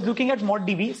looking at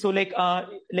ModDB. So like,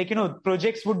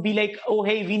 projects would be like, oh,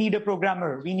 hey, we need a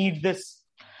programmer. We need this.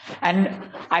 And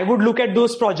I would look at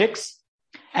those projects.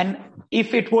 And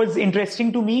if it was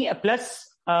interesting to me, plus,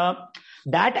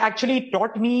 that actually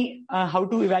taught me how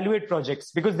to evaluate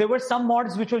projects, because there were some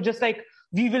mods which were just like,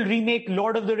 we will remake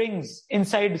Lord of the Rings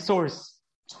inside Source.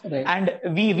 Right.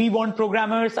 And we want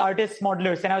programmers, artists,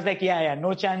 modelers. And I was like, yeah,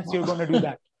 no chance you're going to do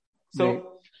that.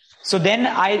 So then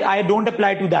I don't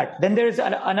apply to that. Then there's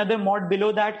another mod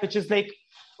below that, which is like,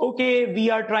 okay, we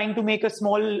are trying to make a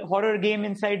small horror game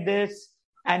inside this.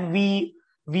 And we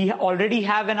already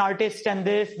have an artist and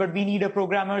this, but we need a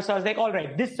programmer. So I was like, all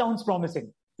right, this sounds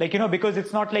promising. Like, because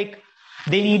it's not like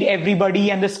they need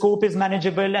everybody and the scope is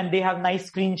manageable and they have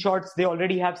nice screenshots. They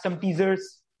already have some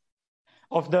teasers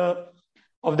of the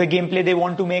gameplay they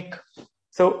want to make.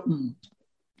 So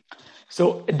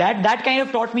that kind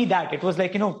of taught me that. It was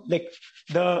like, like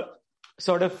the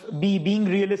sort of being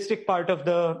realistic part of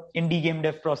the indie game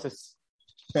dev process.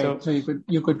 Right. So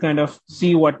you could kind of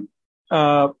see what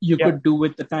you could do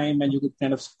with the time, and you could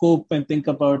kind of scope and think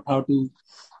about how to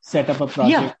set up a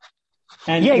project. Yeah.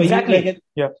 And exactly.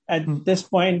 At this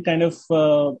point, kind of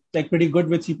like pretty good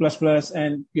with C++,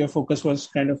 and your focus was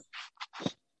kind of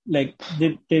like,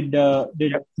 did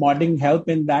modding help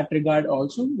in that regard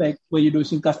also? Like, were you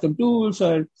using custom tools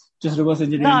or just reverse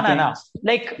engineering? No.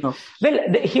 Like,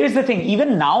 here's the thing.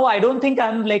 Even now, I don't think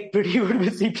I'm like pretty good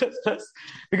with C++,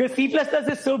 because C++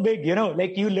 is so big,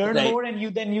 like you learn more and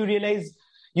you realize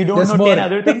you don't know 10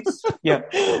 other things. Yeah.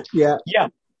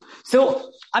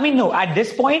 So, no, at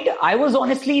this point, I was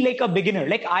honestly like a beginner.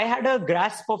 Like I had a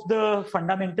grasp of the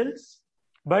fundamentals,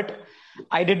 but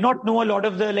I did not know a lot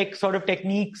of the like sort of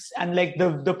techniques and like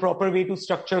the proper way to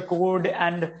structure code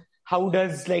and how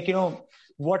does like,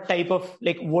 what type of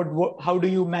like, how do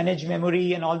you manage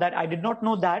memory and all that. I did not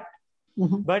know that,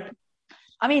 but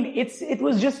it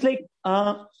was just like,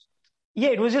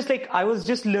 it was just like, I was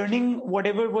just learning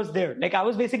whatever was there. Like I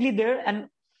was basically there and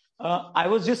I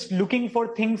was just looking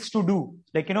for things to do,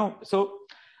 like, so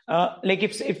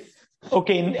like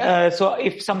so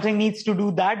if something needs to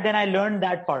do that, then I learned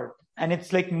that part. And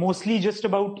it's like mostly just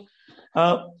about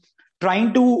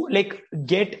trying to like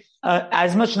get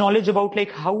as much knowledge about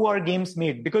like how are games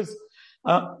made, because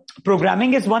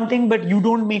programming is one thing, but you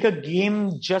don't make a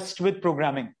game just with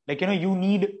programming. Like, you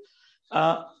need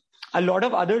a lot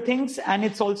of other things, and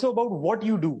it's also about what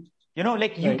you do.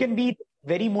 Like you can be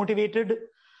very motivated,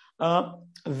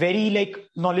 very like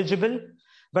knowledgeable,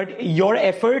 but your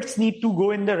efforts need to go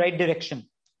in the right direction.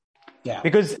 Yeah.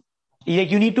 Because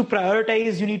like you need to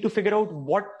prioritize, you need to figure out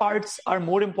what parts are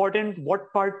more important,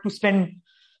 what part to spend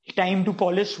time to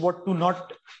polish, what to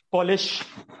not polish.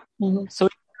 So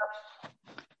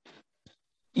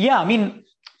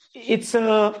it's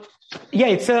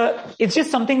just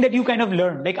something that you kind of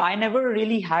learn. Like I never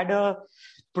really had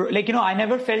I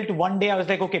never felt one day I was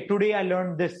like, okay, today I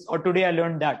learned this or today I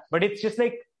learned that. But it's just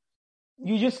like,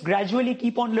 you just gradually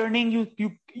keep on learning.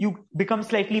 You become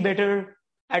slightly better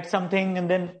at something. And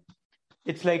then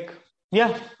it's like,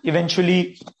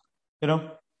 eventually,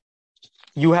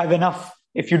 you have enough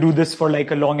if you do this for like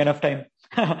a long enough time.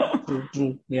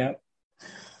 True. Yeah.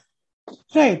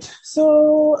 Right.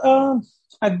 So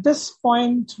at this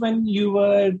point, when you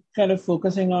were kind of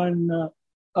focusing on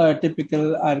a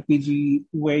typical RPG,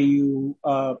 were you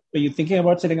thinking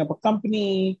about setting up a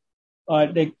company, or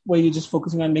like were you just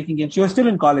focusing on making games? You were still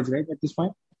in college, right, at this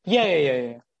point?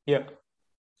 Yeah.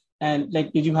 And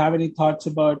like, did you have any thoughts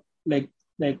about like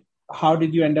how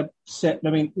did you end up I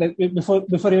mean, like before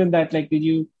even that, like, did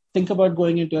you think about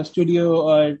going into a studio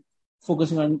or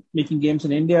focusing on making games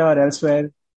in India or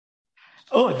elsewhere?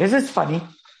 Oh, this is funny.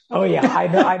 Oh yeah,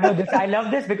 I know this. I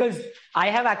love this because I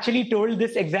have actually told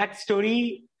this exact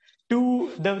story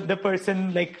to the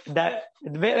person like that.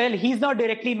 Well, he's not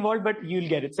directly involved, but you'll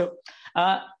get it. So,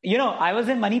 I was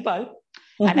in Manipal,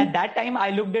 and at that time I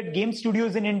looked at game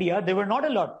studios in India. There were not a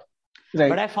lot, Right.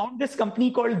 but I found this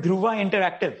company called Dhruva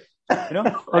Interactive. I don't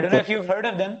know if you've heard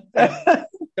of them.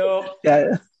 So,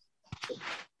 Yeah.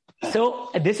 So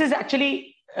this is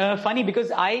actually funny because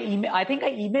I think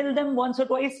I emailed them once or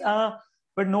twice,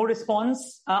 but no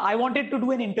response. I wanted to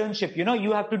do an internship.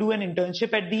 You have to do an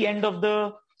internship at the end of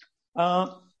the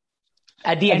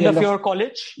end of your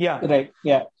college. Yeah. Right.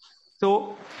 Yeah.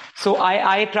 So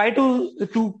I try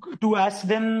to ask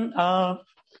them,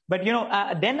 but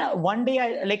then one day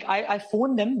I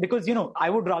phoned them because I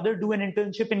would rather do an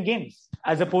internship in games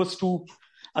as opposed to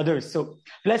others. So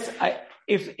plus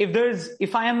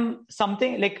if I am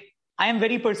something like I am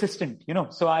very persistent,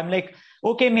 so I'm like,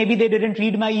 okay, maybe they didn't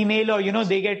read my email, or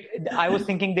I was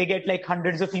thinking they get like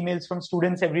hundreds of emails from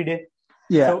students every day.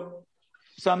 Yeah.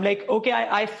 So I'm like, okay,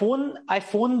 I phone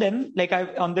them like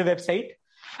on the website,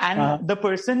 and the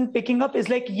person picking up is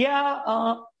like,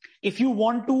 yeah, if you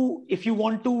want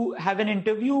to have an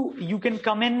interview, you can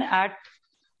come in at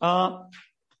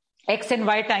X and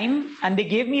Y time, and they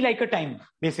gave me like a time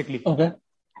basically. Okay.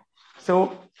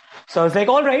 So I was like,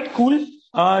 all right, cool.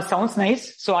 Sounds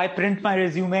nice. So I print my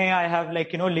resume. I have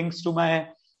links to my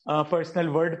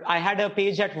personal Word. I had a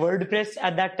page at WordPress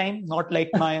at that time, not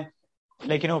like my,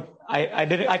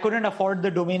 I couldn't afford the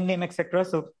domain name, etc.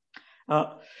 So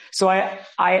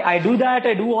I do that.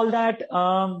 I do all that.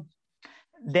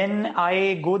 Then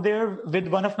I go there with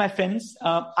one of my friends.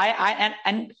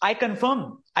 I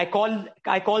confirm. I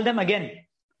call them again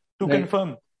to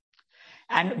confirm.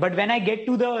 But when I get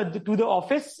to the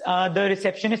office, the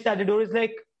receptionist at the door is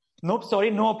like, nope, sorry,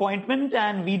 no appointment,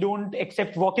 and we don't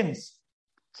accept walk-ins.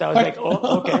 So I was like,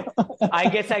 oh, okay. I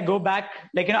guess I go back.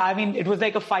 It was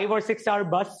like a 5 or 6 hour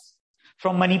bus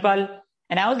from Manipal,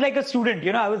 and I was like a student.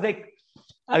 I was like,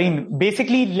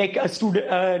 basically like a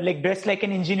student, like dressed like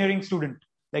an engineering student.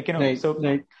 Right.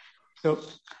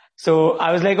 So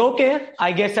I was like, okay,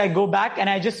 I guess I go back, and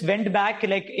I just went back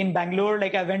like in Bangalore,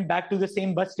 I went back to the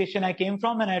same bus station I came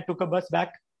from, and I took a bus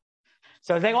back.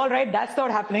 So I was like, all right, that's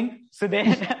not happening. So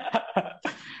then,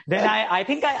 I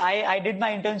think I did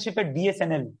my internship at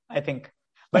BSNL, I think,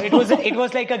 but it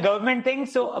was like a government thing.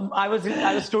 So I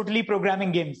was totally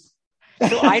programming games.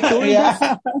 So I told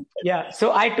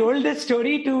So I told this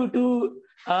story to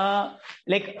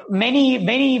like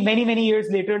many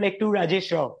years later, like to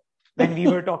Rajesh Rao, when we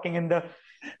were talking in the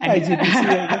IGDC,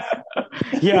 I guess.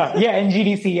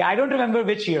 NGDC. I don't remember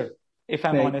which year, if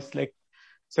I'm honest.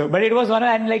 But it was one,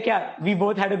 and we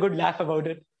both had a good laugh about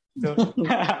it. So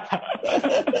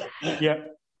yeah.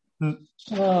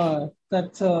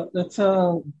 That's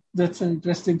an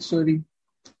interesting story.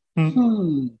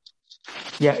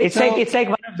 Yeah, it's like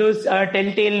one of those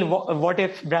telltale what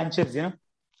if branches,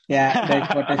 Yeah,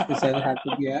 like what if this ever had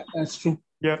to be? Yeah, that's true.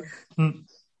 Yeah.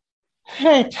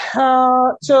 Right.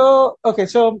 So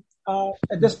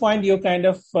at this point, you kind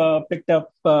of picked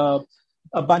up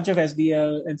a bunch of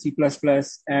SDL and C++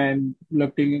 and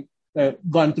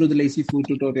gone through the Lazy Food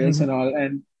tutorials and all,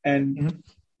 and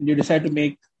you decided to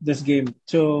make this game.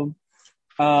 So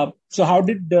how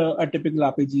did a typical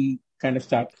RPG kind of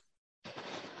start?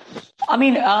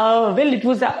 It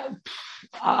was,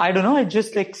 I don't know. It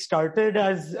just started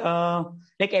as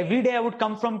every day I would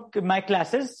come from my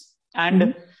classes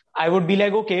and I would be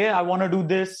like, okay, I want to do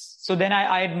this. So then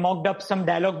I had mocked up some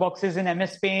dialog boxes in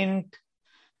MS Paint.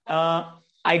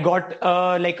 I got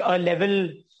a level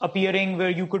appearing where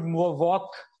you could walk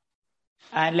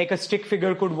and a stick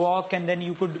figure could walk, and then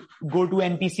you could go to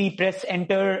NPC, press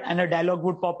enter, and a dialogue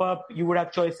would pop up. You would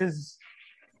have choices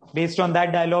based on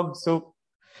that dialogue. So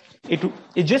it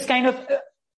just kind of,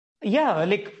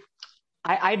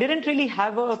 I didn't really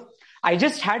have I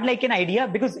just had an idea,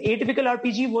 because Atypical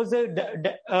RPG was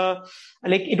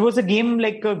it was a game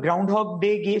like a Groundhog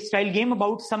Day style game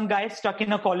about some guy stuck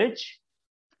in a college.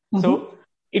 So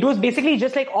it was basically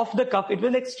just off the cuff. It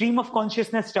was stream of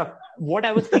consciousness stuff. What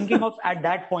I was thinking of at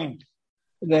that point.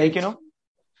 Right.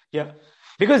 Yeah.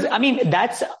 Because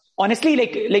that's honestly,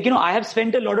 like, I have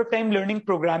spent a lot of time learning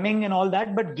programming and all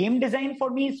that, but game design for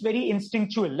me is very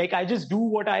instinctual. Like, I just do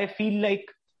what I feel like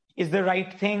is the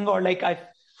right thing, or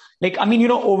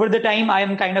over the time, I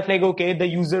am kind of like, okay, the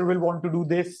user will want to do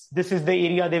this. This is the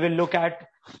area they will look at.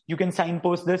 You can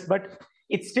signpost this, but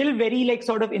it's still very like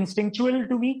sort of instinctual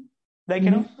to me. Like,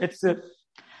 it's,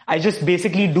 I just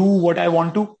basically do what I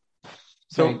want to.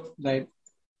 So, right.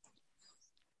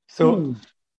 So,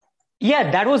 yeah,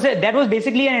 that was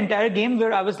basically an entire game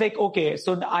where I was like, okay,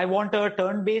 so I want a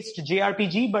turn-based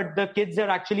JRPG, but the kids are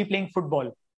actually playing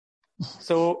football.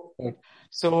 So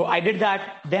I did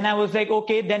that. Then I was like,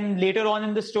 okay, then later on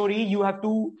in the story, you have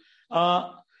to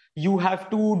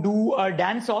do a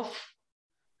dance-off,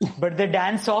 but the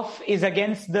dance-off is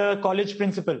against the college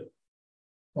principal.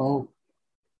 Oh.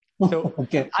 So,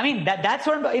 okay. I mean, that's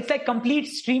what it's like, complete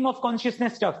stream of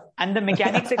consciousness stuff, and the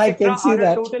mechanics, I can etc. see are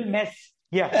that. a total mess.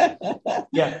 Yeah.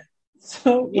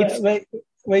 So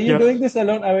were you doing this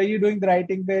alone? Or were you doing the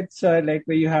writing bits? Like,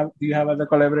 do you have other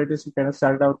collaborators you kind of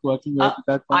started out working with?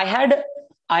 I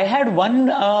had one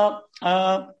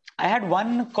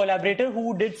collaborator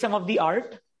who did some of the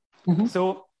art. Mm-hmm.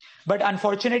 So, but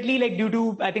unfortunately, like due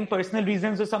to, I think, personal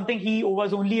reasons or something, he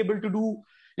was only able to do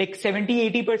like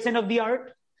 70-80% of the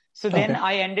art. So then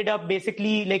I ended up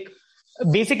basically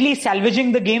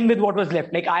salvaging the game with what was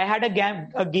left. Like, I had a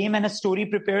game and a story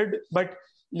prepared, but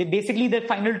basically the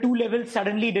final 2 levels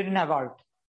suddenly didn't have art.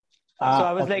 So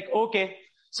I was like, okay.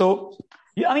 So,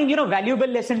 I mean, valuable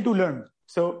lesson to learn.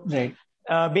 So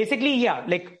basically, yeah,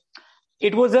 like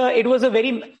it was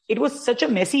such a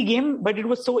messy game, but it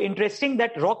was so interesting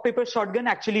that Rock Paper Shotgun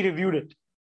actually reviewed it.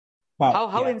 Wow.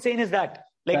 How insane is that?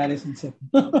 Like, that is insane.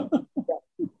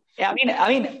 I mean,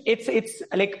 it's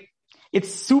like,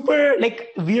 it's super like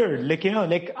weird. Like,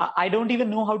 like I don't even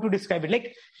know how to describe it.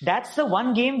 Like, that's the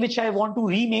one game which I want to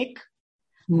remake,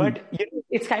 but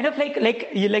it's kind of like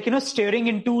staring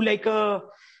into like a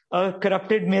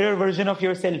corrupted mirror version of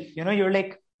yourself. You're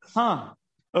like,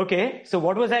 okay, so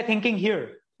what was I thinking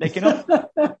here? Like,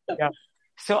 yeah.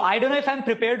 So I don't know if I'm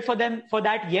prepared for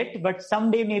that yet, but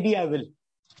someday maybe I will.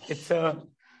 It's Did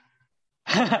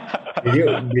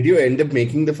you end up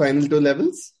making the final 2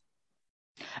 levels?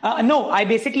 No, I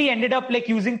basically ended up like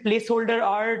using placeholder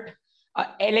art,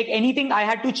 like anything. I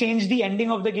had to change the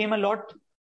ending of the game a lot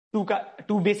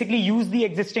to basically use the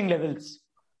existing levels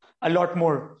a lot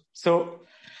more. So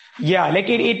yeah, like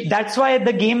that's why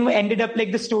the game ended up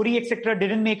like the story, etc.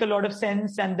 didn't make a lot of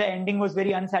sense, and the ending was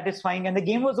very unsatisfying, and the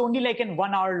game was only like in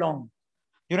 1 hour long.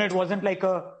 It wasn't like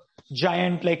a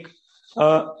giant like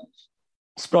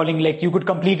sprawling, like you could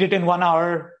complete it in 1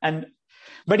 hour.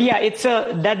 But yeah, it's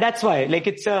that's why, like,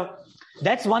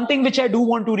 that's one thing which I do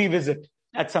want to revisit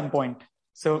at some point.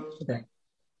 So,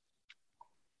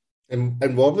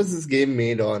 and what was this game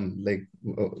made on? Like,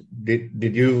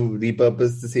 did you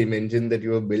repurpose the same engine that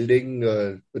you were building,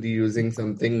 or were you using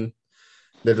something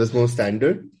that was more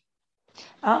standard?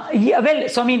 Yeah, well,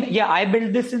 so I mean, yeah, I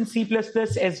built this in C++,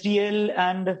 SDL,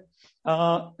 and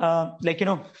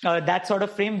that sort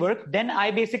of framework. Then I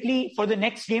basically, for the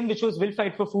next game, which was Will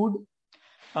Fight for Food,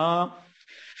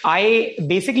 I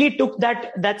basically took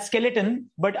that skeleton,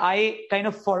 but I kind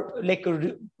of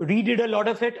redid a lot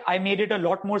of it. I made it a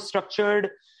lot more structured.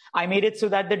 I made it so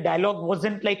that the dialogue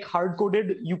wasn't like hard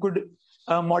coded. You could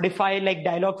modify like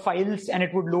dialogue files, and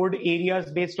it would load areas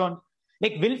based on,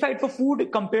 like, Will Fight for Food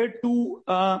compared to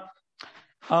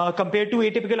Atypical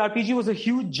RPG was a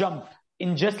huge jump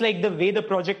in just like the way the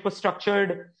project was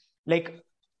structured, like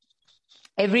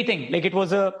everything. Like, it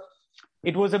was a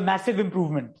massive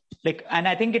improvement. Like, and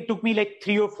I think it took me like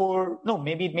 3 or 4, no,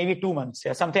 maybe 2 months,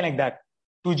 yeah, something like that,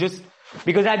 because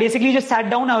I basically just sat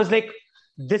down. I was like,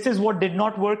 this is what did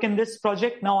not work in this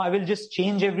project. Now I will just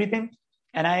change everything,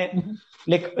 and I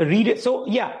like read it. So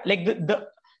yeah, like the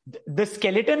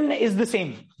skeleton is the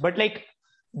same, but like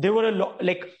there were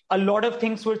a lot of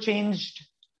things were changed,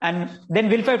 and then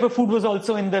Will Fight for Food was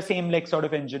also in the same like sort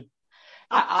of engine.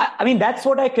 I mean, that's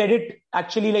what I credit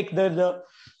actually, like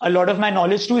a lot of my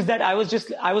knowledge to, is that I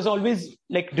was always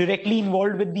like directly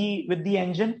involved with the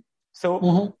engine.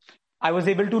 So I was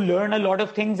able to learn a lot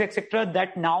of things, etc.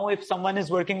 that now if someone is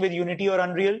working with Unity or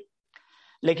Unreal,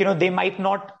 like, they might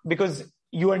not, because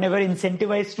you are never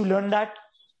incentivized to learn that.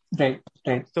 Right.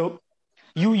 So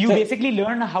you basically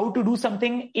learn how to do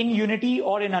something in Unity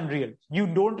or in Unreal. You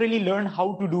don't really learn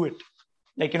how to do it.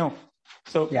 Like,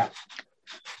 so yeah.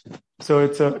 So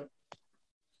it's a...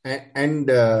 And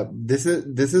this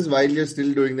is while you're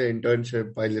still doing the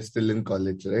internship, while you're still in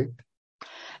college, right?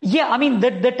 Yeah, I mean,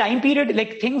 the time period,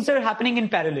 like, things are happening in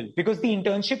parallel, because the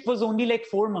internship was only like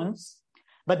 4 months.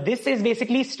 But this is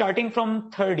basically starting from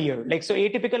third year. Like, so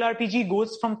Atypical RPG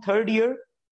goes from third year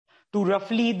to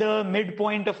roughly the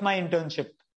midpoint of my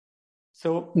internship.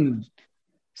 So,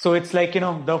 so it's like,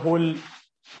 the whole,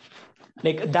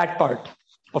 like that part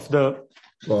of the,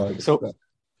 so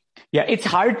yeah, it's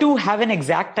hard to have an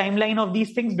exact timeline of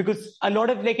these things because a lot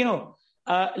of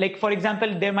like, for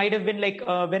example, there might have been like,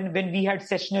 when we had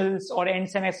sessionals or end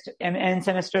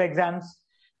semester exams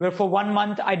where for 1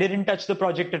 month, I didn't touch the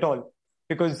project at all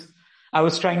because I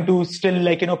was trying to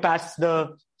still pass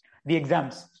the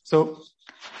exams. So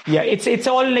yeah, it's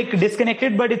all like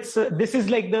disconnected, but this is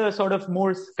like the sort of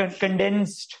more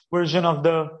condensed version of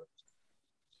the.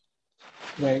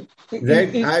 Right.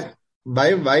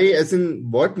 Why, as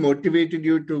in, what motivated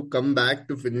you to come back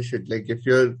to finish it? Like,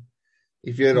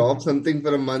 if you're off something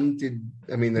for a month,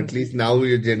 at least now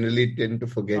you generally tend to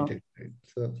forget it. Right?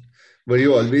 So, were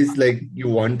you always like you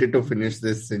wanted to finish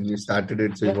this and you started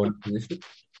it, so you want to finish it?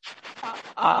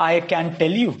 I can't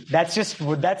tell you. That's just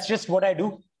what I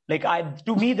do. Like,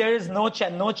 to me, there is no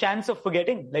chance of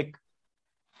forgetting. Like,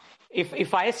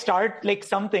 if I start like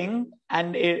something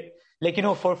and it, like,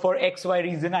 for X, Y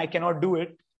reason, I cannot do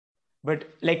it. But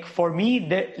like for me,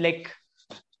 I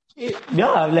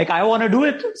want to do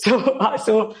it.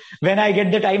 So when I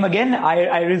get the time again,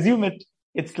 I resume it.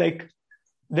 It's like,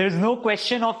 there's no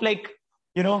question of like,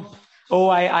 oh,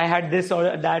 I had this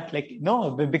or that. Like,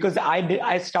 no, because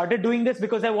I started doing this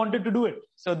because I wanted to do it.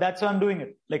 So that's why I'm doing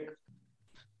it. Like,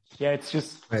 yeah, it's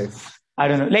just, nice. I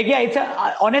don't know. Like,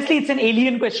 yeah, honestly, it's an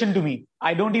alien question to me.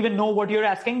 I don't even know what you're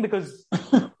asking because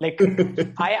like,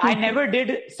 I never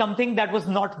did something that was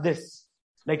not this.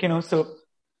 Like, so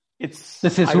it's...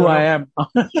 This is who I am.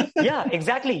 Yeah,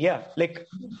 exactly. Yeah. Like,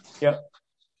 yeah.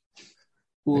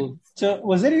 Cool. So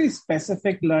was there any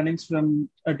specific learnings from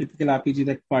a typical RPG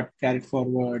that got carried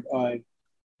forward, or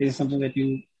is it something that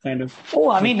you kind of... Oh,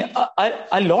 I mean,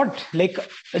 a lot. Like,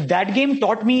 that game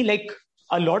taught me like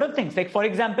a lot of things. Like, for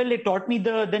example, it taught me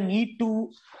the need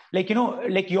to, like,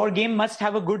 like your game must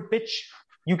have a good pitch.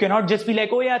 You cannot just be like,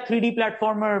 oh yeah, 3D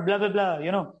platformer, blah, blah, blah,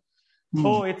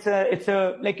 Oh, it's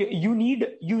a, like, you need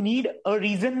a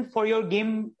reason for your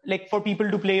game, like for people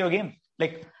to play your game.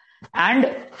 Like,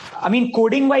 and I mean,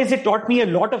 coding wise, it taught me a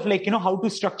lot of like, how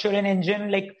to structure an engine.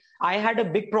 Like, I had a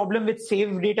big problem with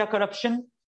save data corruption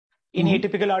in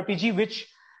Atypical RPG, which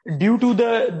due to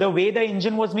the way the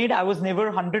engine was made, I was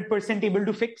never 100% able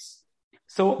to fix.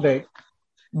 So, right.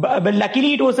 But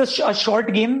luckily it was a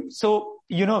short game. So,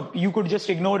 you could just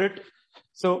ignore it.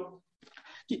 So,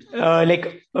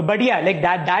 but yeah, like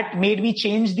that made me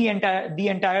change the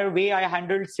entire way I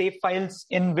handled save files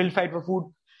in Will Fight for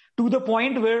Food, to the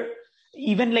point where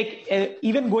even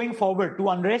going forward to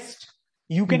Unrest,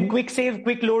 you can quick save,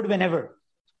 quick load whenever,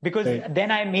 because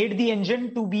then I made the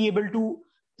engine to be able to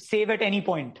save at any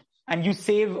point, and you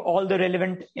save all the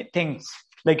relevant things,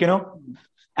 like,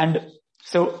 and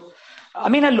so, I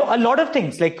mean, a lot of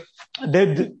things, like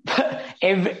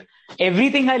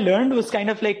everything I learned was kind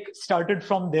of like started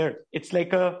from there. It's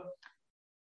like it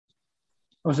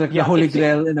was like the Holy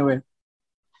Grail in a way.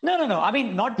 No. I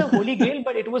mean, not the Holy Grail,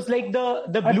 but it was like the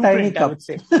blueprint, I would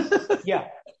say. Yeah.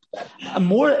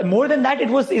 More than that, it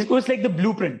was like the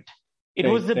blueprint. It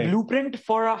was the blueprint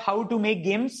for how to make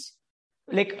games.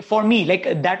 Like, for me,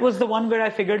 like, that was the one where I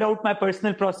figured out my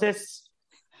personal process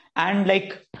and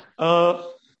like,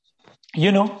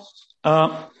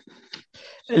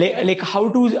 like how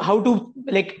to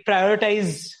like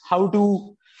prioritize, how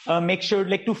to make sure,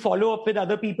 like, to follow up with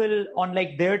other people on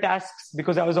like their tasks,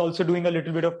 because I was also doing a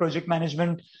little bit of project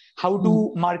management, how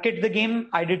to market the game.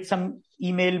 I did some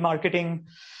email marketing,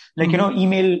 like,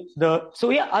 email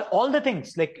so yeah, all the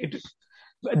things, like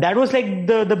that was like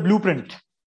the blueprint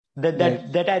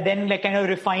that I then like kind of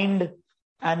refined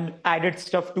and added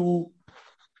stuff to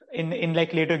in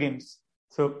like later games.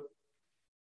 So.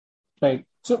 Right.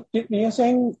 So you're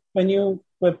saying when you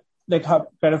were like kind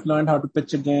of learned how to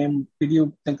pitch a game, did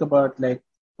you think about like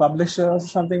publishers or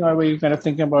something, or were you kind of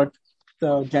thinking about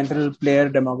the general player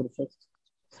demographic?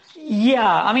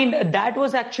 Yeah, I mean, that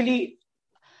was actually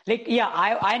like, yeah,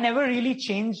 I never really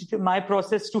changed my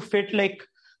process to fit like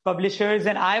publishers,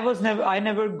 and I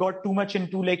never got too much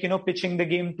into like, pitching the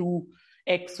game to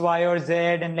X, Y, or Z,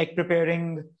 and like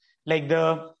preparing like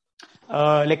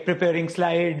preparing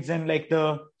slides and like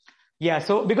yeah.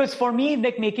 So because for me,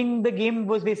 like making the game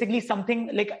was basically something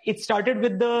like, it started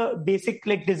with the basic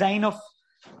like design of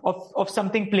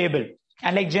something playable.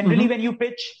 And like generally when you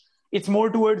pitch, it's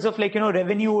more towards of like,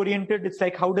 revenue oriented. It's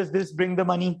like, how does this bring the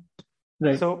money?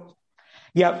 Right. So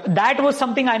yeah, that was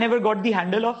something I never got the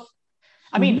handle of.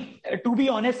 I mean, to be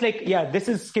honest, like, yeah, this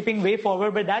is skipping way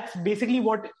forward, but that's basically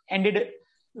what ended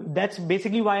that's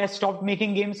basically why I stopped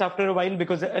making games after a while,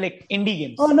 because like indie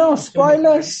games. Oh no,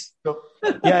 spoilers. So,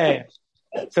 yeah.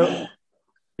 So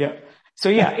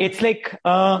it's like,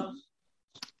 I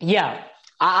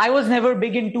was never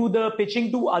big into the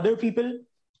pitching to other people.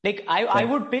 Like I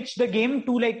would pitch the game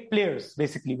to like players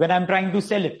basically when I'm trying to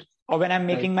sell it or when I'm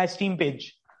making my Steam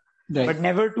page, but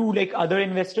never to like other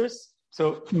investors.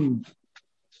 So.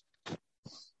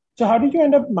 So how did you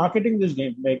end up marketing this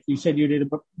game? Like you said, you did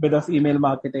a bit of email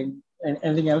marketing, and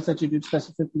anything else that you did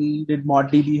specifically? Did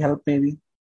ModDB help maybe?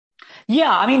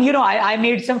 Yeah, I mean, I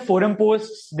made some forum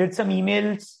posts, did some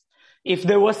emails. If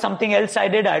there was something else I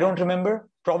did, I don't remember.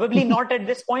 Probably not at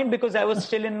this point because I was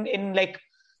still in like,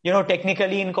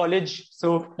 technically in college.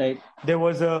 So there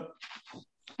was a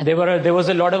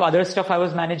lot of other stuff I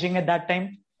was managing at that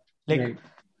time. Like,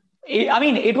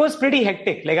 it was pretty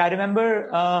hectic. Like I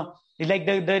remember, like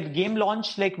the game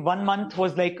launch, like 1 month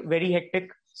was like very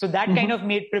hectic. So that kind of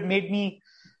made me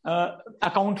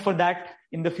account for that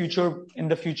in the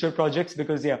future projects,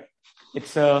 because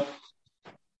it's like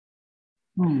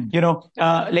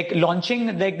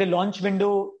launching, like the launch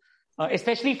window,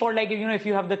 especially for like, if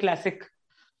you have the classic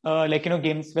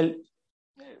games, well,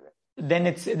 then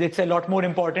it's a lot more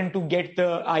important to get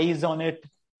the eyes on it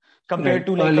compared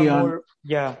to like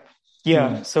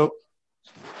so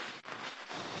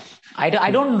I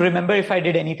don't remember if I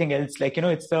did anything else. Like,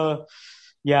 it's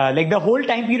like the whole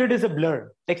time period is a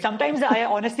blur. Like sometimes I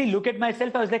honestly look at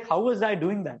myself, I was like, how was I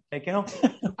doing that? Like,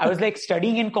 I was like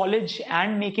studying in college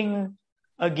and making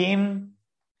a game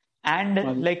and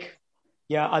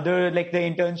other like the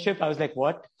internship. I was like,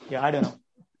 what? Yeah, I don't know.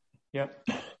 Yeah.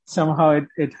 Somehow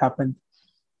it happened.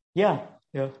 Yeah.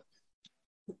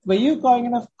 Were you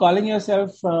calling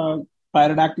yourself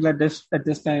Pyrodactyl at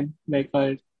this time? Like,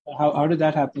 how did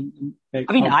that happen? Like,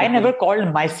 I mean, I never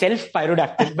called myself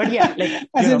Pyrodactyl, but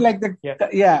you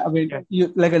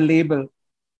like a label.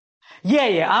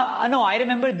 Yeah. No, I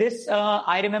remember this.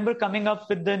 I remember coming up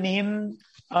with the name.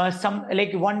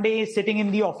 One day sitting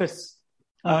in the office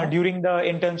during the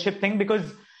internship thing, because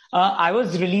I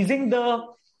was releasing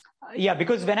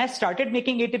because when I started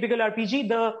making Atypical RPG,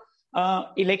 the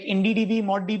like IndieDB,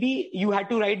 ModDB, you had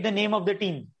to write the name of the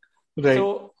team. Right.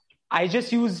 So I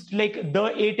just used like the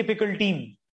Atypical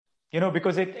team,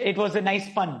 because it was a nice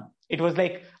pun. It was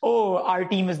like, oh, our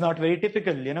team is not very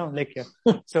typical,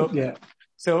 So,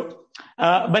 So,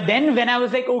 but then when I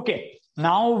was like, okay,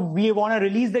 now we want to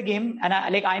release the game, and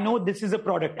I know this is a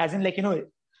product, as in like,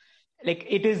 like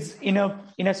it is in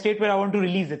a state where I want to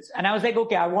release it. And I was like,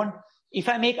 okay, if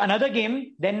I make another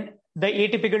game, then the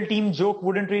Atypical team joke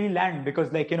wouldn't really land,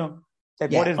 because like,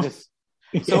 what is this?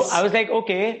 Yes. So I was like,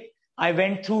 okay, I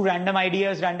went through random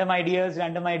ideas. And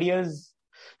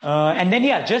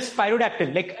then, just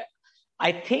Pyrodactyl. Like,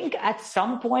 I think at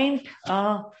some point,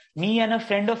 me and a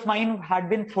friend of mine had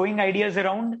been throwing ideas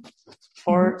around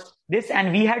for this,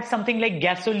 and we had something like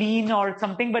gasoline or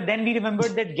something, but then we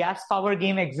remembered that gas power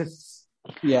game exists.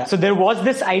 Yeah. So there was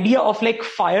this idea of like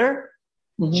fire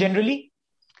generally.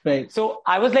 Right. So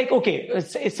I was like, okay,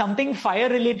 it's something fire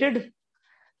related,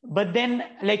 but then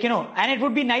like, and it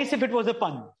would be nice if it was a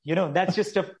pun, that's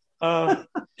just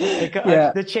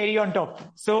the cherry on top.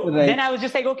 So then I was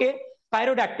just like, okay,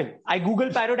 Pyrodactyl. I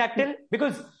Googled Pyrodactyl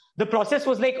because the process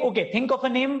was like, okay, think of a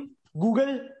name,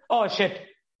 Google, oh shit.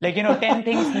 Like, 10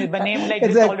 things, the name like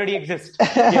this already exists.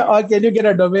 Yeah. Or can you get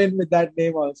a domain with that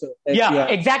name also?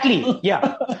 Exactly.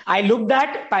 Yeah. I looked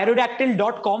at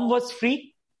pyrodactyl.com was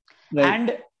free. Right.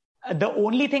 And the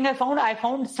only thing I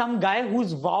found some guy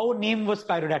whose WoW name was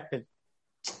Pyrodactyl. Right.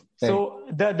 So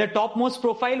the topmost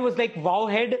profile was like WoW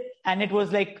head, and it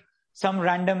was like some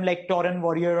random like Tauren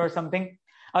warrior or something.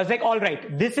 I was like, all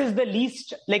right, this is the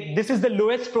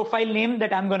lowest profile name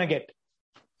that I'm going to get.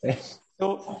 Right.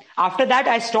 So after that,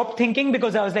 I stopped thinking,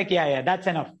 because I was like, yeah, that's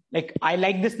enough. Like, I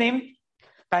like this name,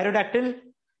 Pyrodactyl.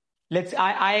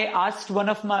 I asked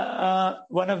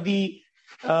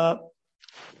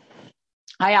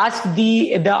I asked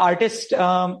the artist,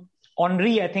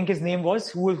 Henri, I think his name was,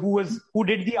 who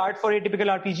did the art for Atypical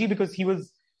RPG, because he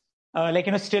was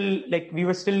still like, we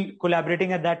were still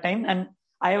collaborating at that time. And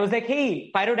I was like,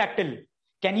 hey, Pyrodactyl,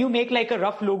 can you make like a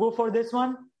rough logo for this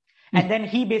one? And then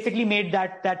he basically made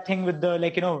that thing with the,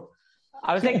 like,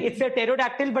 I was like, it's a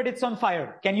pterodactyl, but it's on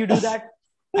fire. Can you do that?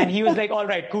 And he was like, all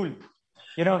right, cool.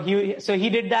 So he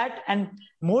did that, and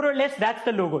more or less that's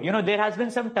the logo. There has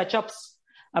been some touch-ups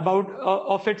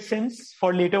of it since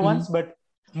for later ones, but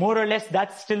more or less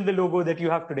that's still the logo that you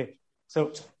have today.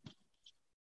 So.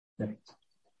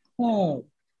 Oh,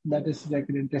 that is like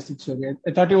an interesting story.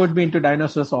 I thought you would be into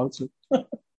dinosaurs also.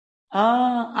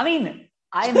 I mean,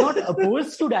 I'm not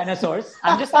opposed to dinosaurs.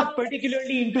 I'm just not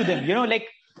particularly into them. Like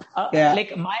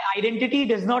my identity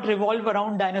does not revolve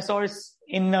around dinosaurs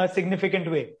in a significant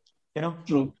way.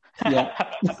 True. Yeah.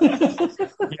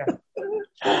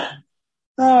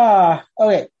 Yeah.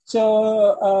 Okay.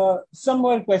 So some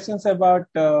more questions about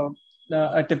a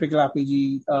typical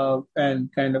RPG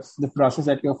and kind of the process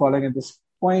that you're following at this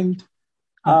point.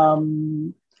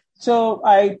 So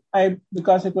I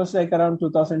because it was like around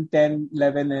 2010,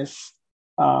 11ish.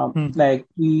 Like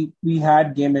we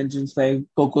had game engines like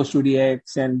Coco Studio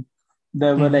X, and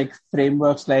there were like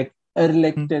frameworks like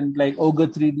Erlich and like Ogre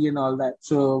 3D and all that.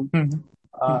 So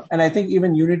and I think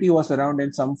even Unity was around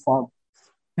in some form.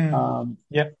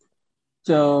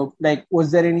 So like,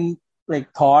 was there any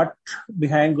like thought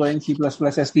behind going C++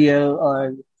 STL,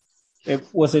 or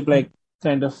was it like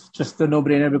kind of just a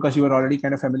no-brainer because you were already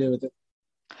kind of familiar with it?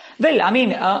 Well, I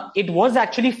mean, it was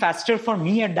actually faster for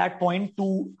me at that point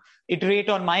to iterate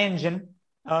on my engine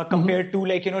compared to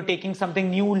like, taking something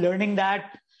new, learning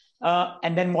that,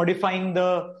 and then modifying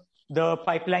the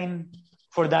pipeline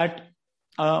for that.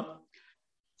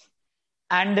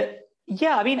 And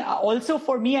yeah, I mean, also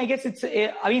for me, I guess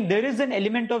there is an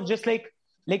element of just like,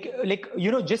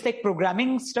 just like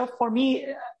programming stuff for me,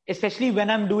 especially when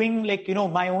I'm doing like,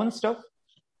 my own stuff.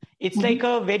 It's like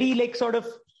a very like sort of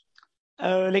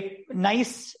like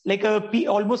nice, like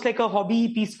almost like a hobby,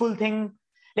 peaceful thing.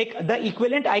 Like the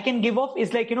equivalent I can give off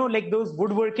is like, like those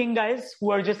woodworking guys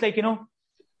who are just like,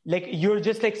 like you're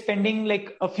just like spending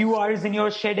like a few hours in your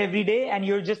shed every day, and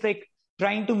you're just like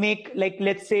trying to make like,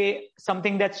 let's say,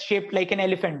 something that's shaped like an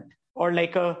elephant or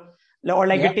like a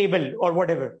table or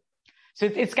whatever. So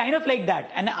it's kind of like that.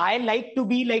 And I like to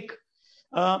be like,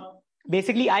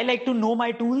 basically I like to know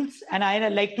my tools, and I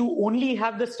like to only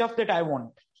have the stuff that I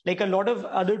want. Like a lot of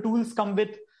other tools come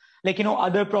with like,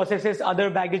 other processes,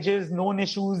 other baggages, known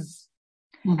issues.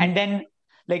 And then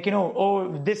like,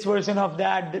 this version of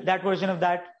that version of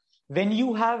that. When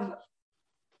you have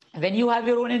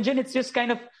your own engine, it's just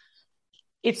kind of,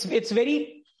 it's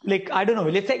very like, I don't know,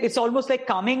 it's almost like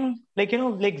calming, like,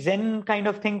 like Zen kind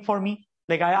of thing for me.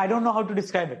 Like, I don't know how to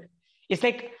describe it. It's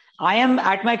like, I am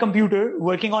at my computer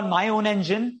working on my own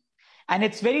engine, and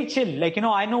it's very chill. Like,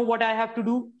 I know what I have to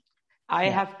do. I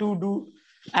have to do,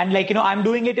 and like, I'm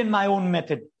doing it in my own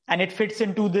method, and it fits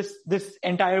into this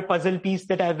entire puzzle piece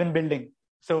that I've been building.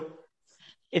 So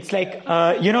it's like,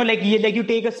 like you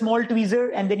take a small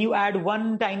tweezer and then you add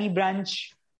one tiny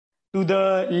branch to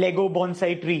the Lego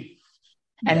bonsai tree.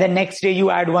 And then next day you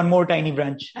add one more tiny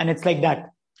branch, and it's like that.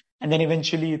 And then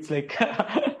eventually it's like,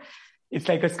 it's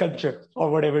like a sculpture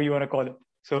or whatever you want to call it.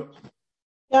 So.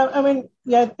 Yeah, I mean,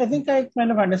 I think I kind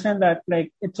of understand that.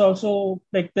 Like, it's also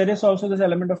like there is also this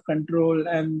element of control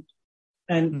and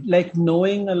like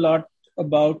knowing a lot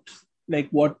about like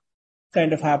what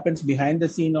kind of happens behind the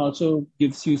scene also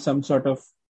gives you some sort of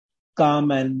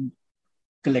calm and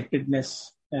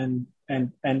collectedness and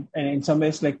in some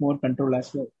ways like more control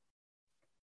as well.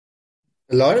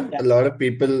 A lot of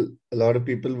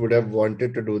people would have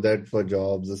wanted to do that for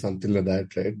jobs or something like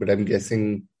that, right? But I'm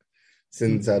guessing,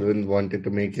 since Arvind wanted to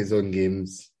make his own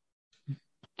games.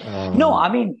 No, I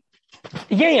mean,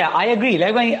 I agree.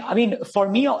 Like, I mean, for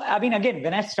me, I mean, again,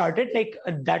 when I started, like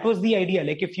that was the idea.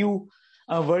 Like, if you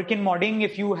work in modding,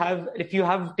 if you have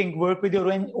to work with your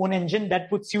own engine, that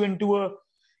puts you into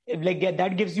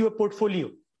that gives you a portfolio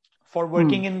for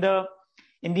working in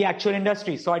the actual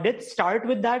industry. So I did start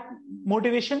with that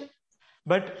motivation,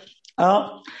 but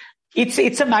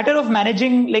it's a matter of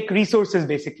managing like resources,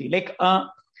 basically. Like,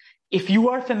 if you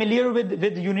are familiar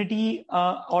with Unity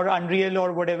or Unreal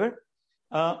or whatever,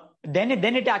 then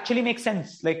it actually makes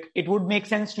sense. Like, it would make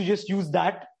sense to just use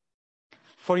that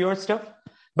for your stuff.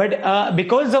 But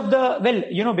because of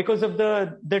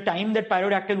the time that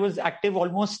Pyrodactyl was active,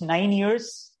 almost 9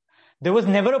 years, there was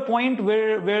never a point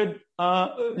where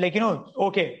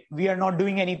okay, we are not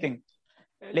doing anything.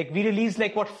 Like, we released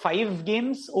 5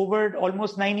 games over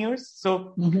almost 9 years.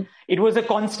 So it was a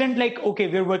constant okay,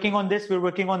 we're working on this, we're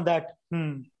working on that.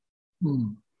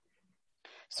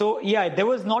 So there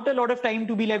was not a lot of time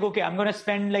to be okay, I'm going to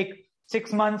spend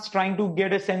 6 months trying to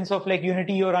get a sense of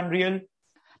Unity or Unreal,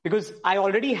 because I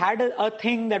already had a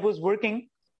thing that was working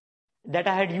that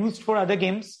I had used for other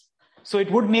games. So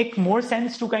it would make more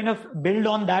sense to kind of build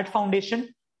on that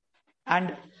foundation.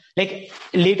 And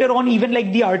later on, even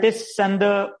the artists and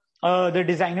the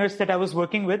designers that I was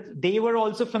working with, they were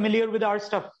also familiar with our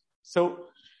stuff. So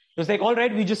it was all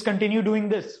right, we just continue doing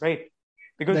this, right?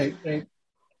 Because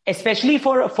especially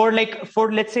for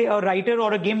let's say a writer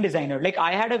or a game designer,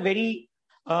 I had a very,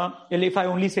 if I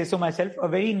only say so myself, a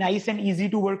very nice and easy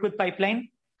to work with pipeline,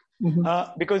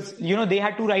 because, they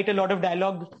had to write a lot of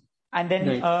dialogue, and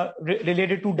then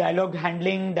related to dialogue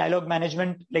handling, dialogue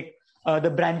management, like the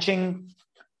branching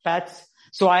paths.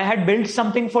 So I had built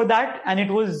something for that, and it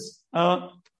was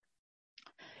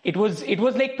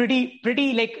like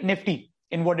pretty like nifty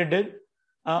in what it did.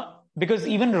 Because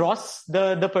even Ross,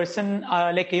 the person,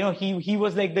 he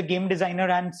was like the game designer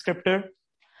and scripter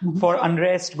for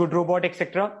Unrest, Good Robot,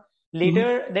 etc.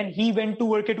 Later, then he went to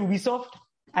work at Ubisoft,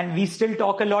 and we still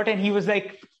talk a lot. And he was still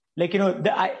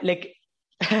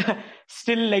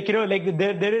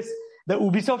there is the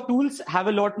Ubisoft tools have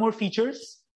a lot more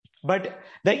features, but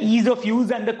the ease of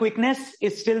use and the quickness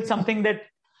is still something that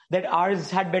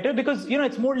ours had better, because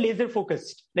it's more laser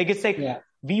focused. Like it's like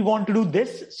we want to do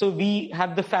this, so we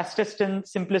have the fastest and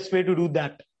simplest way to do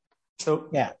that. So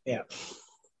kind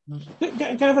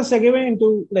of a segue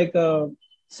into like a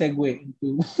segue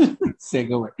into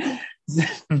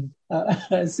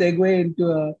segue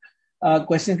into a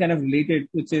question kind of related,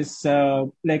 which is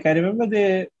like I remember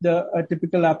a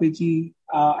typical RPG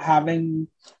having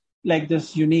like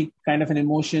this unique kind of an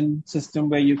emotion system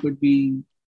where you could be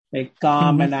like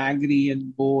calm and angry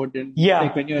and bored and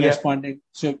like when you're responding.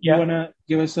 So you want to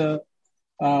give us a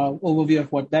overview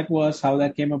of what that was, how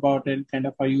that came about, and kind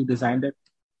of how you designed it?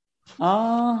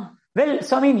 Well,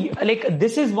 so I mean, like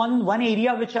this is one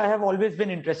area which I have always been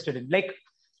interested in. Like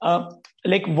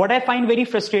what I find very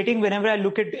frustrating whenever I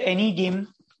look at any game,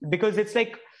 because it's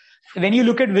like when you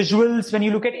look at visuals, when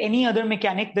you look at any other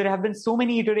mechanic, there have been so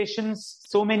many iterations,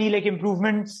 so many like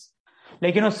improvements,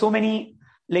 like so many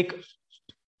like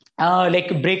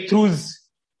breakthroughs,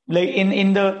 like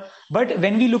but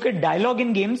when we look at dialogue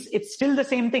in games, it's still the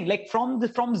same thing. Like from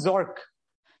Zork,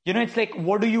 it's like,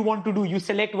 what do you want to do? You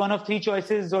select one of 3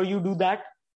 choices, or you do that.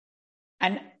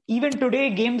 And even today,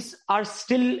 games are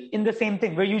still in the same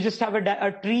thing, where you just have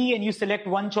a tree and you select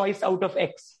one choice out of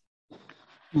X.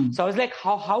 So I was like,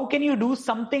 how can you do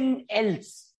something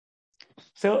else?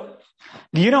 So,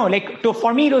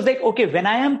 for me, it was like, okay, when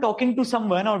I am talking to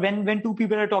someone, or when 2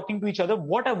 people are talking to each other,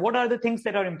 what are the things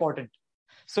that are important?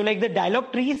 So like the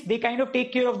dialogue trees, they kind of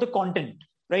take care of the content,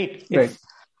 right?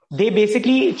 They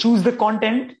basically choose the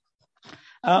content.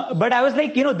 But I was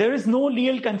like, there is no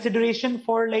real consideration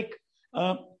for like,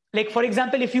 for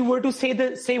example, if you were to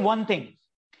say one thing,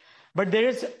 but there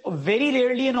is very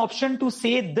rarely an option to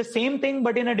say the same thing,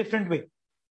 but in a different way.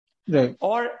 Right.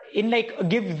 Or in like,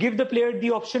 give the player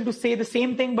the option to say the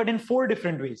same thing, but in 4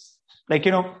 different ways. Like,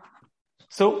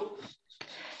 so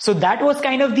that was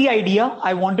kind of the idea.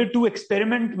 I wanted to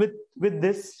experiment with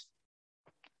this.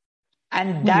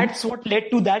 And that's what led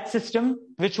to that system,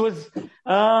 which was,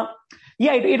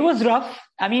 it was rough.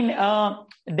 I mean,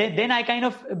 then I kind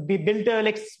of built a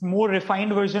like more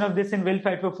refined version of this in Will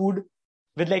Fight for Food,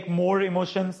 with like more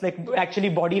emotions, like actually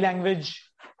body language,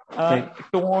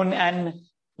 tone, and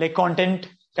like content,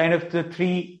 kind of the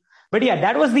 3. But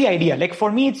that was the idea. Like for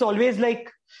me, it's always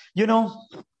like,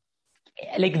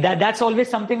 like that's always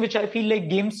something which I feel like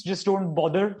games just don't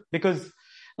bother, because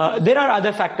there are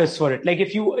other factors for it. Like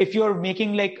if you're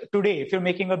making like today, if you're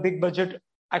making a big budget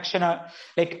action,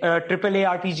 like AAA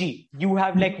RPG, you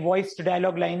have like voiced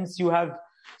dialogue lines, you have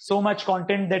so much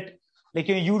content that like,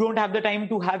 you don't have the time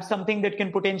to have something that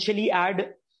can potentially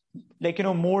add like,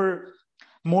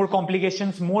 more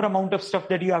complications, more amount of stuff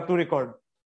that you have to record.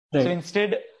 Right. So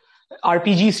instead,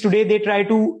 RPGs today, they try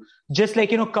to just like,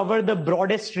 cover the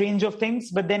broadest range of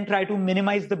things, but then try to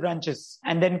minimize the branches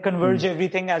and then converge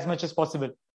everything as much as possible.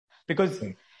 Because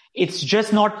it's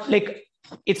just not like,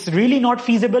 it's really not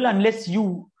feasible unless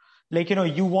you like,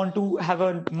 you want to have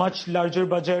a much larger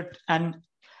budget and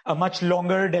a much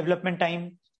longer development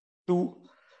time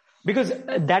because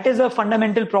that is a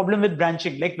fundamental problem with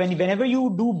branching. Like whenever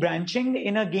you do branching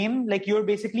in a game, like you are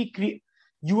basically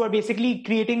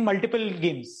creating multiple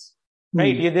games,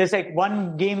 right? There's like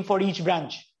one game for each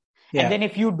branch. Yeah. And then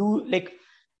if you do like,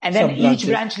 and then each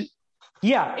branch,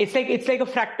 it's like a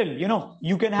fractal,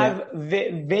 you can have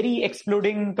very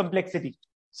exploding complexity.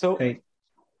 So,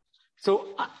 so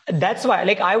that's why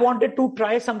like I wanted to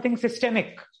try something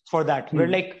systemic for that, where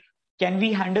like, can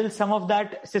we handle some of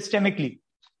that systemically?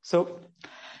 So,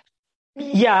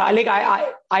 like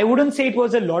I wouldn't say it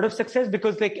was a lot of success,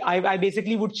 because like I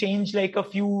basically would change like a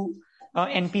few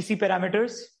NPC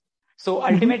parameters. So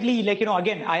ultimately, like,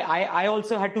 again, I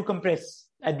also had to compress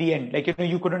at the end. Like,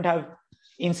 you couldn't have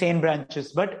insane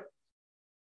branches, but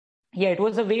it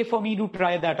was a way for me to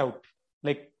try that out,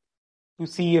 like to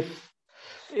see if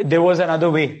there was another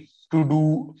way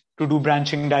to do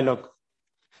branching dialogue.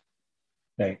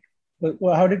 Right.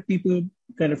 Well, how did people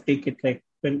kind of take it, like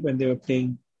when they were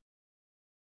playing?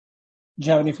 Did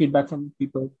you have any feedback from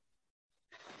people?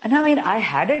 And I mean, I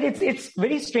had it. It's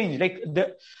very strange. Like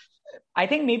I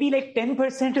think maybe like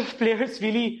 10% of players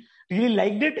really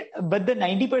liked it, but the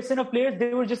 90% of players,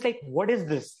 they were just like, what is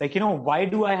this? Like, why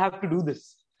do I have to do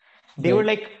this? They were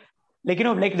like,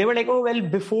 they were like, oh, well,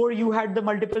 before you had the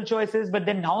multiple choices, but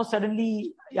then now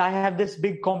suddenly I have this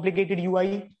big complicated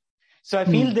UI. So I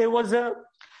feel there was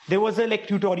a like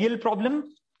tutorial problem,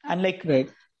 and like,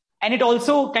 and it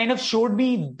also kind of showed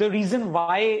me the reason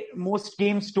why most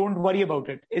games don't worry about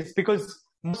it is because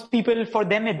most people, for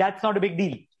them, that's not a big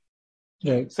deal.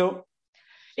 Right. So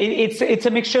it's a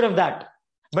mixture of that.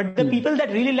 But the people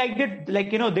that really liked it,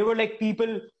 like, they were like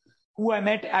people who I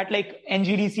met at like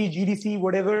NGDC, GDC,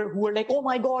 whatever, who were like, oh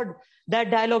my God,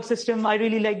 that dialogue system, I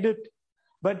really liked it.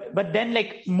 But then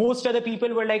like most other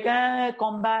people were like,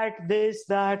 combat, this,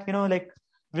 that, like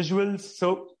visuals.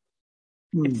 So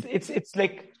it's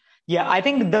like, yeah, I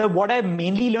think what I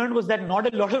mainly learned was that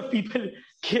not a lot of people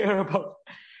care about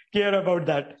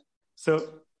that.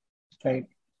 So, right.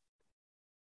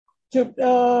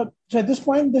 So at this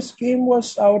point, this game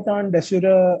was out on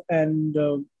Desura, and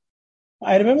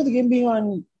I remember the game being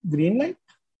on Greenlight.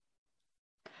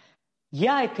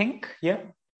 Yeah, I think. Yeah.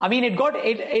 I mean,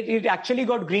 it actually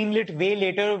got greenlit way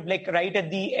later, like right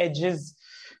at the edges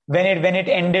when it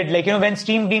ended. Like, when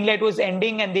Steam Greenlight was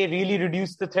ending and they really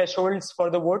reduced the thresholds for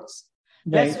the votes.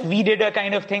 Right. Plus, we did a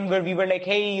kind of thing where we were like,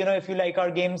 hey, if you like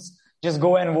our games, just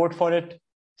go and vote for it.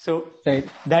 So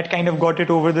that kind of got it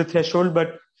over the threshold.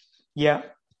 But yeah.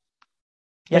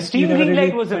 Yeah, Steam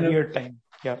Greenlight was a weird time.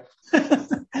 Yeah.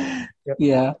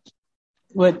 Yeah.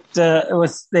 But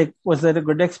was that a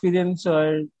good experience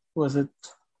or was it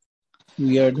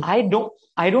weird? I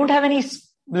don't have any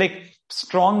like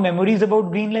strong memories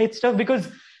about Greenlight stuff, because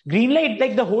Greenlight,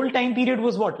 like the whole time period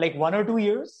was what, like 1 or 2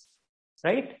 years,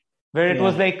 right? Where it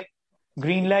was like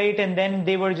Greenlight, and then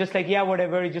they were just like, yeah,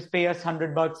 whatever, you just pay us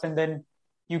 $100 and then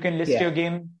you can list your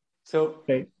game. So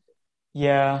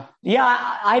yeah,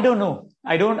 I don't know.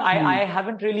 I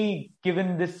haven't really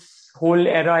given this whole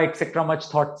era, etc., much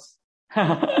thoughts.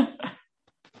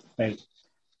 Right.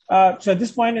 So at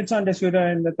this point, it's on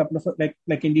Desura and a couple of like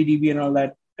IndieDB and all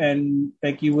that, and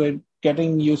like you were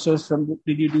getting users from.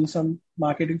 Did you do some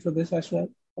marketing for this as well,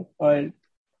 or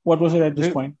what was it at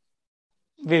this point?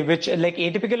 Which, like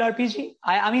Atypical RPG?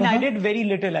 I mean, I did very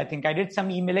little. I think I did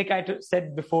some email, like I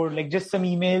said before, like just some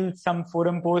emails, some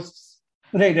forum posts.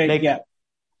 Right. Like,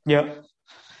 yeah.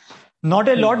 Not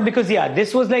a lot, because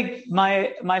this was like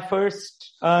my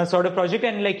first sort of project,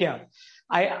 and like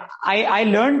I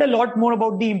learned a lot more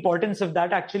about the importance of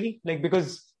that, actually, like,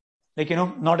 because like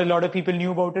not a lot of people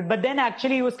knew about it. But then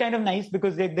actually it was kind of nice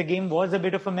because the game was a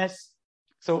bit of a mess.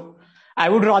 So I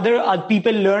would rather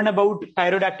people learn about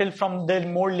Pyrodactyl from the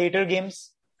more later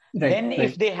games. Then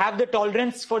if they have the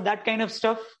tolerance for that kind of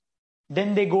stuff,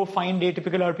 then they go find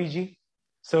Atypical RPG.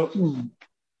 So.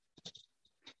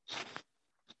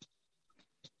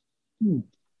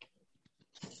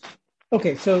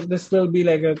 Okay, so this will be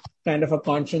like a kind of a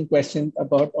constant question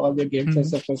about all the games, I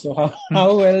suppose. So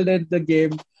how well did the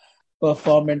game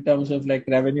perform in terms of like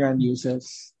revenue and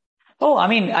users? Oh, I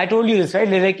mean, I told you this, right?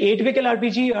 Like Atypical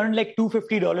RPG earned like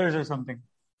 $250 or something.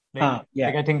 Like,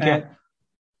 like I think,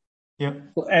 yeah.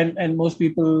 And most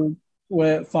people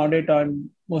found it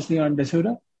mostly on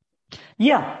Desura?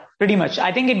 Yeah, pretty much.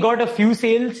 I think it got a few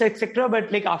sales, etc.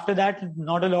 But like after that,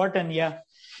 not a lot. And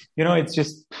it's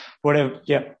just whatever.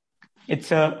 Yeah.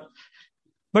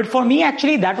 But for me,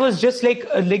 actually, that was just like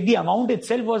the amount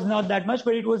itself was not that much,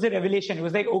 but it was a revelation. It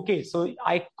was like, okay, so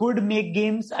I could make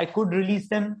games, I could release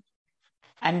them,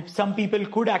 and some people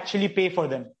could actually pay for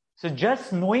them. So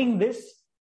just knowing this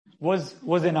was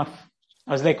enough.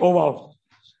 I was like, oh wow,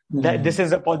 that this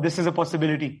is a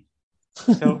possibility.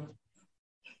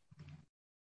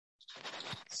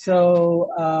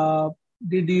 So,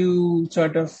 did you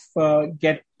sort of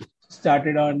get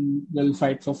started on Will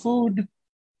Fight for Food?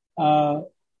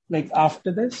 Like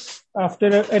after this,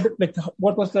 like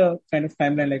what was the kind of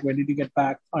timeline? Like when did you get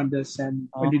back on this, and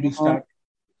when did you start?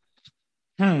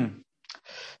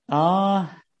 My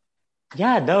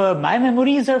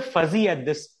memories are fuzzy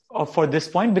for this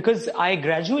point, because I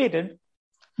graduated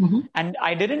and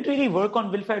I didn't really work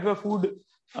on Will Fight for Food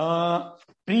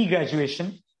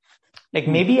pre-graduation. Like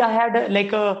maybe I had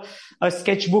a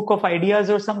sketchbook of ideas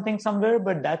or something somewhere,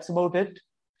 but that's about it.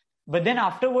 But then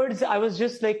afterwards, I was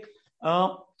just like,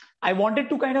 I wanted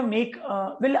to kind of make,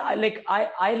 I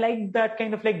like that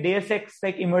kind of like Deus Ex,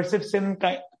 like immersive sim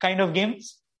kind of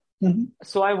games.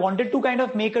 So I wanted to kind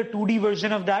of make a 2D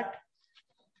version of that.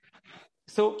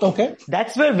 So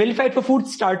that's where Will Fight for Food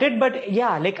started. But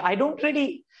yeah, like I don't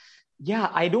really,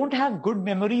 I don't have good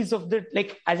memories of the,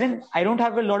 like, as in, I don't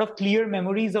have a lot of clear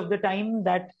memories of the time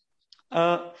that,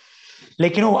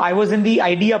 I was in the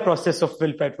idea process of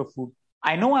Will Fight for Food.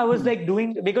 I know I was like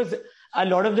doing, because a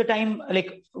lot of the time,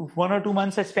 like 1 or 2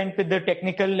 months I spent with the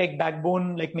technical, like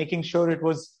backbone, like making sure it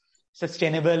was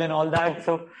sustainable and all that.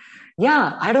 So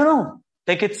yeah, I don't know.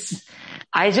 Like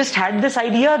I just had this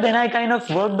idea, then I kind of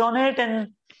worked on it, and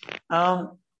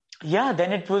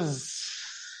then it was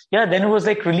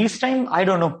like release time. I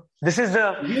don't know. This is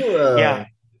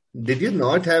Did you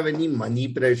not have any money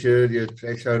pressure? You're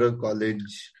fresh out of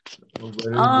college.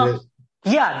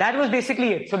 Yeah, that was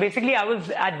basically it. So basically,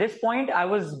 at this point, I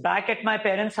was back at my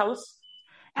parents' house,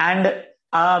 and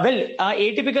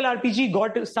Atypical RPG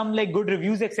got some like good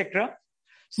reviews, etc.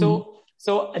 So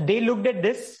they looked at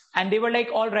this and they were like,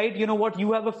 all right, you know what?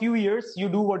 You have a few years, you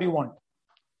do what you want.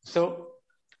 So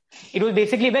it was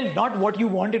basically, not what you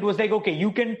want. It was like, okay,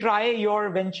 you can try your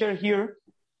venture here.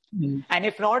 And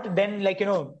if not, then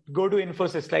go to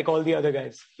Infosys like all the other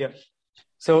guys. Yeah.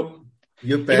 So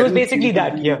it was basically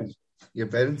that. Yeah. Your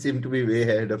parents seem to be way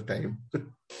ahead of time.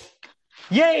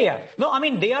 Yeah. No, I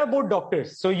mean, they are both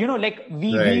doctors. So,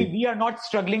 we are not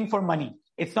struggling for money.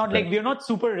 It's not like we're not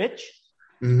super rich,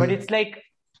 but it's like,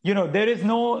 there's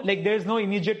no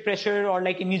immediate pressure or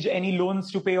like any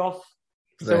loans to pay off.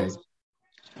 So,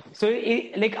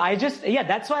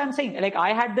 that's why I'm saying, like,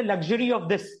 I had the luxury of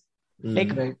this.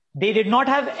 They did not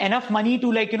have enough money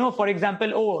to for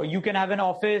example, you can have an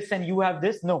office and you have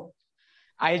this. No,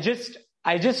 I just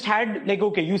had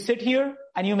okay, you sit here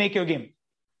and you make your game,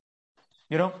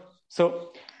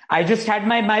 so I just had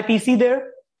my PC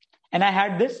there and I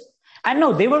had this, and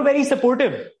no, they were very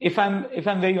supportive. If I'm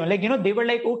very honest, they were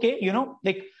like, okay,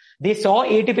 they saw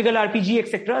Atypical RPG,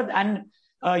 etc. And,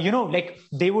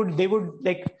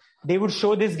 they would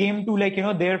show this game to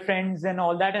their friends and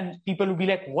all that. And people would be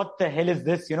like, what the hell is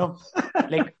this?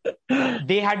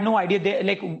 They had no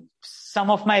idea. Some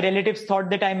of my relatives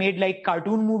thought that I made like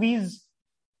cartoon movies,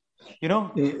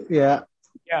 Yeah.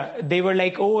 Yeah. They were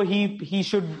like, oh, he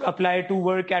should apply to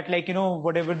work at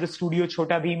whatever the studio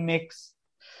Chhota Bheem makes.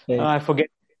 I forget.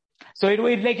 So it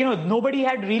nobody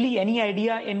had really any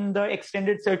idea in the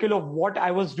extended circle of what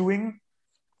I was doing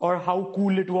or how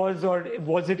cool it was, or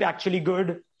was it actually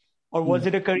good, or was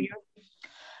it a career?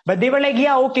 But they were like,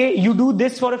 yeah, okay, you do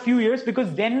this for a few years,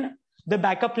 because then the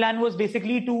backup plan was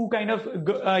basically to kind of,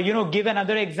 give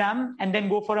another exam and then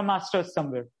go for a master's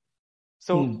somewhere.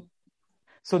 So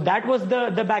that was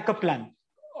the backup plan,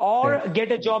 or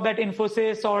get a job at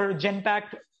Infosys or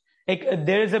Genpact. Like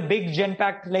there is a big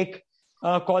Genpact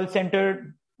call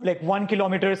center 1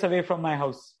 kilometer away from my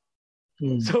house.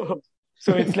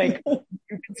 So it's like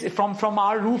from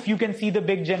our roof you can see the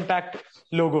big Genpact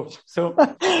logo. So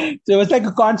it was like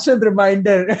a constant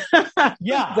reminder.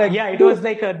 It was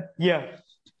like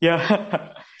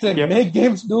So make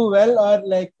games do well, or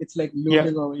it's like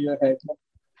looming over your head.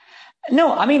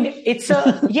 No, I mean this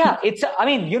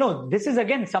is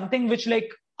again something which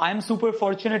I'm super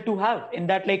fortunate to have, in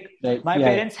that my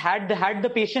parents had the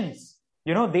patience.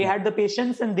 They had the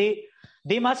patience, and they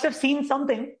must have seen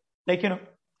something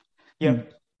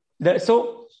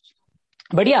So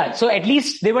at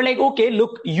least they were like, okay,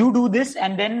 look, you do this,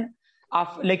 and then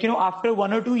after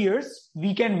 1 or 2 years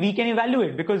we can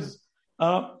evaluate, because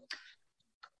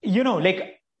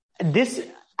this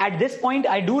at this point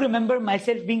I do remember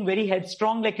myself being very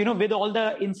headstrong, with all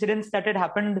the incidents that had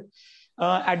happened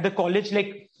at the college.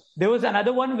 There was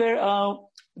another one where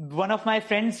one of my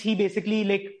friends, he basically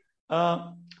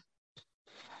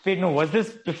was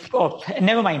this? Oh,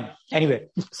 never mind. Anyway,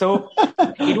 so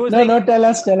it was tell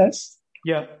us.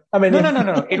 Yeah. I mean,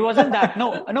 no. It wasn't that.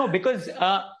 No, because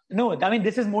I mean,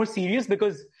 this is more serious,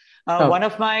 because one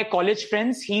of my college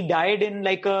friends, he died in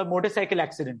a motorcycle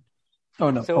accident.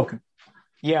 Oh no. So, okay.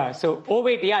 Yeah. So,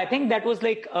 I think that was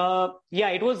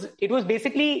it was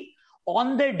basically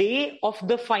on the day of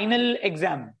the final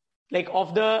exam,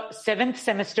 of the 7th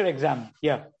semester exam.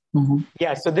 Yeah. Mm-hmm.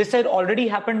 Yeah. So this had already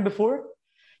happened before.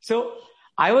 So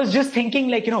I was just thinking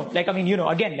that's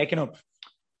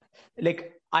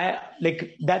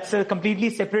a completely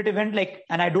separate event,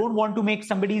 and I don't want to make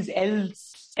somebody's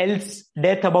else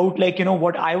death about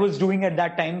what I was doing at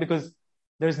that time, because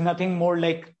there's nothing more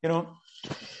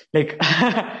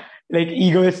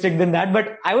egoistic than that.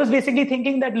 But I was basically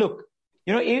thinking that, look,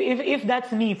 if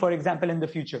that's me, for example, in the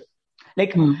future,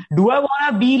 do I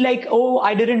want to be oh,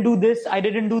 I didn't do this, I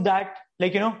didn't do that,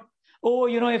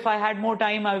 if I had more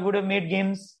time, I would have made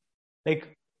games.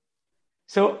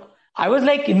 So I was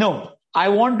like, no, I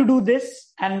want to do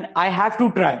this and I have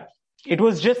to try. It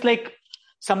was just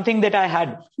something that I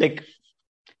had,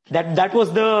 that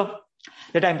was the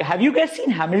that time. Have you guys seen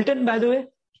Hamilton, by the way?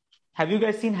 Have you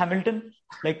guys seen Hamilton?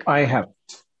 Like, I have.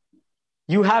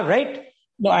 You have, right?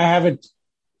 No, I haven't.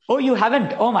 Oh, you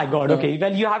haven't? Oh my God. Okay.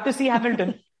 Well, you have to see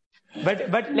Hamilton.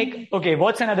 But like, okay,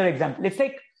 what's another example? It's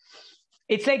like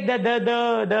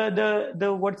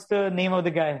the what's the name of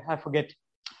the guy? I forget.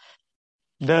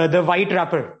 The white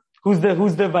rapper. Who's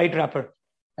the white rapper?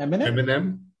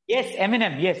 Eminem? Yes,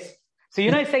 Eminem. Yes. So,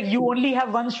 it's like you only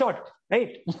have one shot,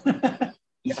 right?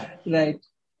 Right.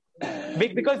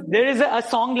 Because there is a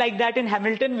song like that in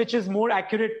Hamilton, which is more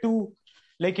accurate to,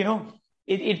 like,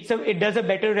 it does a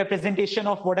better representation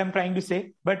of what I'm trying to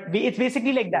say. But it's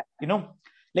basically like that,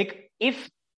 like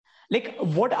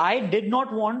what I did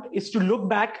not want is to look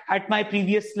back at my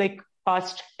previous, like,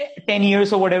 past 10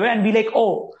 years or whatever and be like,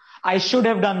 oh, I should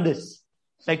have done this.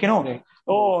 Like, Right.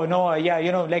 oh no, yeah,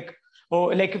 like, oh,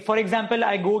 like, for example,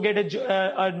 I go get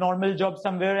a normal job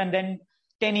somewhere, and then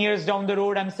 10 years down the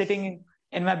road, I'm sitting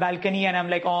in my balcony and I'm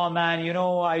like, oh man,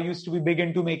 I used to be big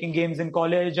into making games in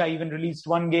college. I even released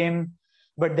one game,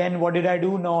 but then what did I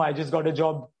do? No, I just got a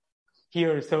job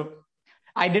here. So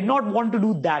I did not want to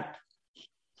do that.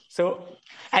 So,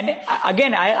 and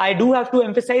again, I do have to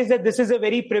emphasize that this is a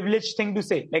very privileged thing to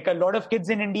say. Like, a lot of kids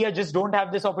in India just don't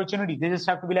have this opportunity. They just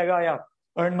have to be like, oh yeah,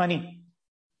 earn money.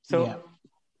 So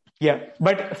yeah.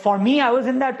 But for me, I was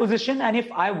in that position. And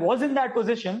if I was in that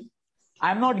position,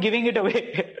 I'm not giving it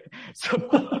away. So,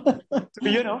 For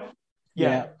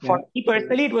me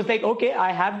personally, it was like, okay,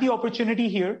 I have the opportunity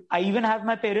here. I even have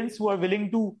my parents who are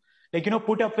willing to, like,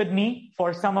 put up with me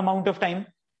for some amount of time.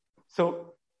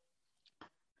 So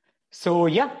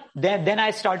yeah, then I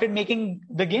started making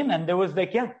the game, and there was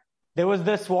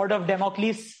the sword of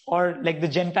Damocles, or like the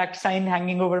Genpact sign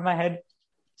hanging over my head.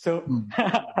 So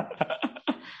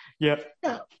yeah.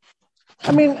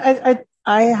 I mean,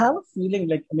 I have a feeling,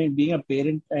 like, I mean, being a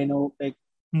parent, I know, like,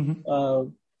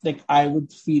 like I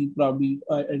would feel probably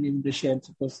in the sense,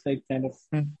 because, like, kind of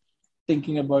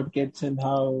thinking about kids and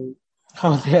how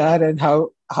they are, and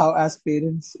how as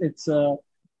parents, it's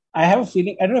I have a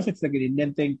feeling, I don't know if it's like an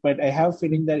Indian thing, but I have a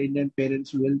feeling that Indian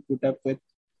parents will put up with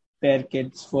their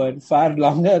kids for far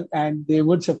longer, and they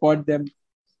would support them.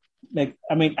 Like,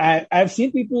 I mean, I've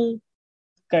seen people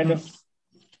kind of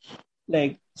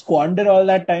like squander all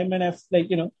that time and have, like,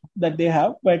 that they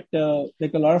have, but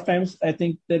like a lot of times I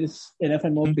think there is enough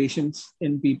and more patience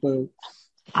in people.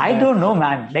 I don't know,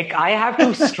 man. Like, I have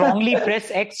to strongly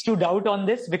press X to doubt on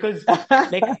this, because,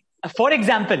 like, for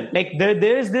example, like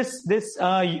there is this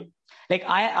like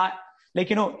I like,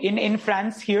 in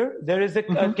France here, there is a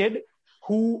kid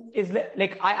who is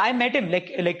like, I met him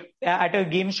like at a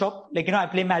game shop, like, I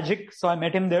play Magic. So I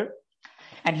met him there,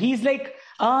 and he's like,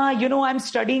 I'm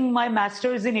studying my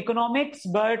master's in economics,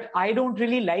 but I don't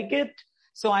really like it.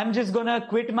 So I'm just going to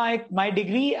quit my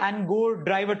degree and go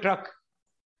drive a truck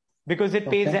because it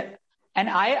pays. And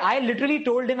I literally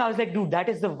told him, I was like, dude, that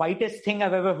is the whitest thing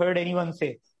I've ever heard anyone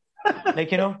say.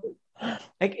 Like,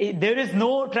 like there is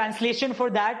no translation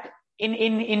for that in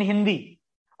Hindi,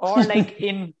 or like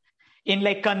in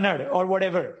like Kannada or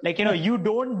whatever. Like, you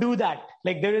don't do that.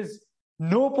 Like, there is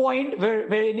no point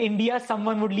where in India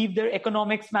someone would leave their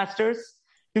economics masters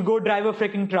to go drive a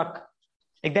freaking truck.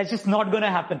 Like, that's just not going to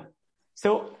happen.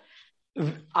 So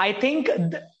I think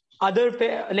other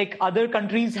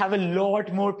countries have a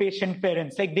lot more patient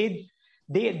parents. Like, they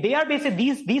are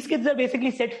basically, these kids are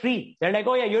basically set free. They're like,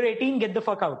 oh yeah, you're 18, get the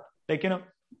fuck out. Like,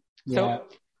 so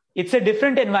it's a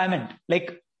different environment.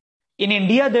 Like, in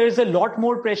India, there's a lot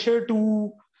more pressure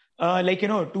to, like,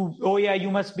 oh yeah, you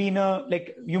must be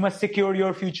you must secure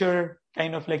your future,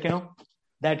 kind of, like,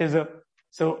 that is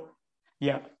so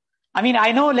yeah. I mean,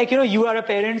 I know, like, you are a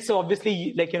parent, so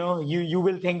obviously, like, you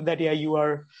will think that, yeah, you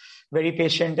are very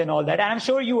patient and all that. And I'm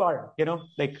sure you are,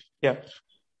 like, yeah.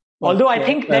 Although I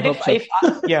think that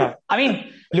I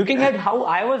mean, looking at how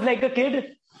I was like a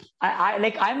kid,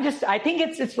 I think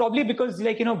it's probably because,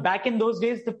 like, back in those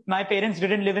days, my parents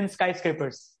didn't live in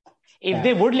skyscrapers. If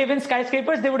they would live in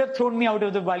skyscrapers, they would have thrown me out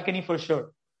of the balcony for sure.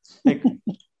 Like,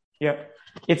 yeah,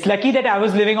 it's lucky that I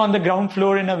was living on the ground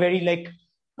floor in a very, like,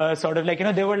 sort of, like,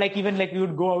 they were like, even like we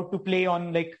would go out to play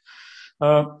on, like,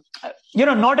 not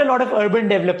a lot of urban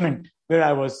development where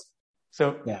I was.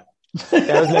 So yeah,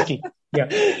 I was lucky.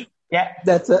 Yeah.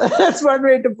 That's one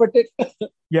way to put it.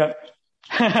 Yeah.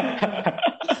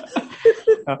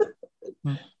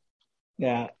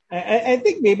 Yeah. I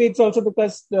think maybe it's also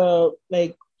because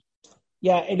like,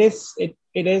 yeah, it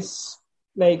is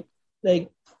like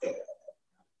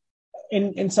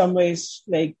in some ways,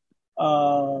 like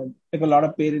a lot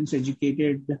of parents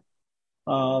educated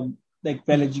like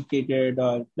well educated,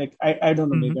 or like I don't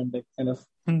know, maybe I'm like kind of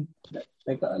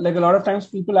like a lot of times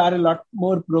people are a lot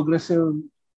more progressive.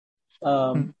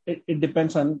 It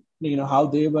depends on how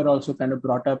they were also kind of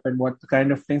brought up and what the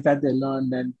kind of things that they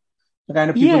learned and the kind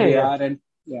of people they are, and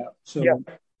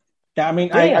I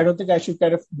mean, I don't think I should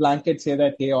kind of blanket say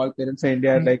that hey, all parents in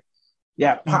India are like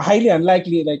highly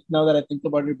unlikely. Like now that I think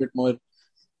about it a bit more.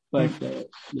 But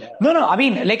No. I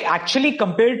mean, like actually,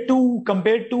 compared to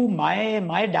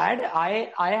my dad,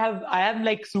 I am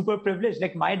like super privileged.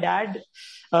 Like my dad,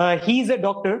 he's a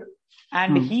doctor,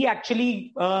 and he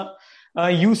actually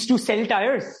used to sell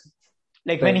tires,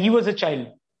 like when he was a child.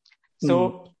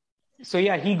 So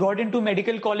yeah, he got into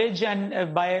medical college,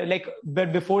 and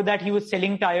but before that, he was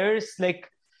selling tires. Like,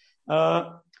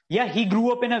 he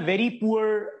grew up in a very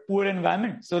poor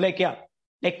environment. So like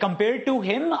compared to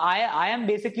him, I am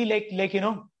basically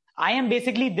I am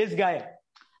basically this guy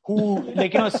who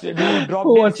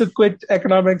who wants to quit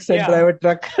economics and drive a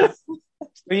truck. So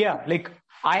like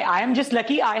I am just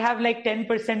lucky. I have like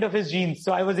 10% of his genes,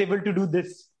 so I was able to do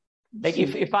this. Like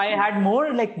if I had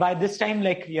more, like by this time,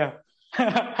 like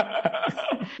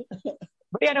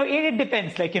But it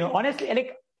depends. Like honestly,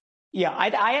 like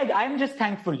I am just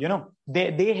thankful.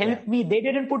 They helped me. They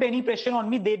didn't put any pressure on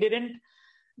me. They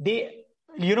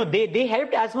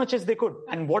helped as much as they could.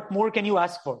 And what more can you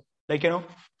ask for? Like,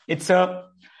 it's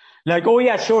like, oh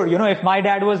yeah, sure. If my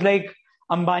dad was like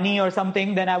Ambani or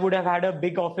something, then I would have had a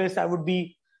big office. I would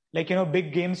be like,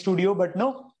 big game studio, but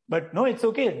no, it's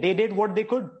okay. They did what they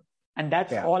could. And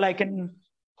that's all I can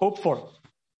hope for.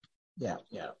 Yeah.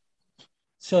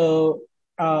 So,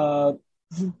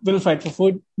 we'll fight for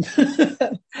food.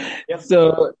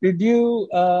 So did you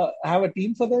have a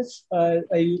team for this? Were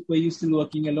you still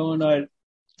working alone, or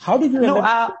how did you end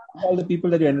up with all the people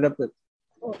that you ended up with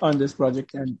on this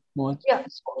project and more? Yeah,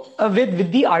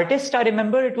 with the artist, I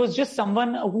remember it was just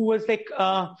someone who was like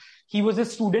he was a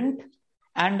student,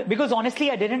 and because honestly,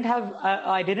 I didn't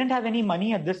have any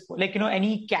money at this, like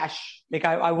any cash. Like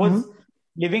I was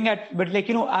living at, but like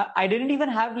I didn't even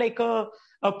have like a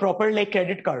proper like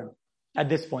credit card at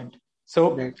this point.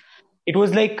 So it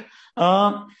was like.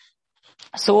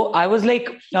 So I was like,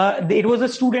 it was a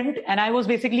student, and I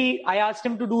asked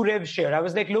him to do rev share. I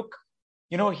was like, look,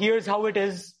 here's how it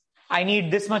is. I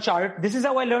need this much art. This is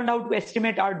how I learned how to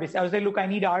estimate art base. I was like, look, I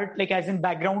need art, like as in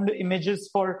background images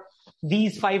for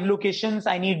these 5 locations.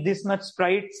 I need this much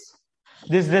sprites,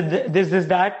 this,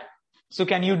 that. So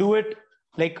can you do it?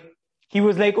 Like, he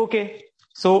was like, okay.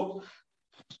 So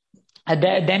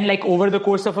then like over the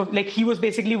course of he was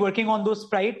basically working on those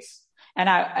sprites. And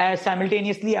I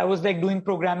simultaneously, I was like doing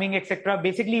programming, etc.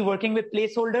 Basically working with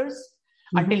placeholders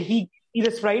until he gave me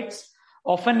the sprites.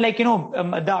 Often, like,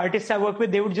 the artists I work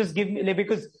with, they would just give me, like,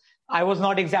 because I was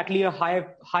not exactly a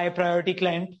high priority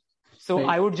client. So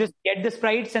I would just get the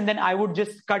sprites, and then I would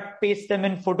just paste them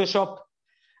in Photoshop,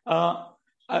 to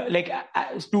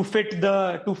fit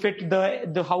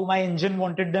the how my engine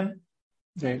wanted them.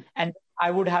 Right. And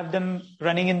I would have them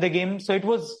running in the game. So it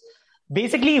was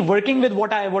basically working with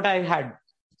what I had.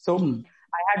 So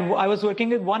I was working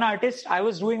with one artist. I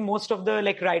was doing most of the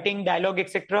like writing, dialogue,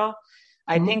 etc.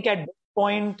 I think at this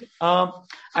point,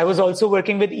 I was also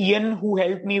working with Ian, who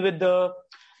helped me with the.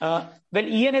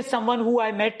 Ian is someone who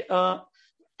I met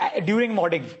during my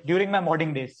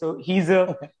modding days. So he's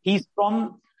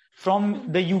from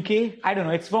the UK. I don't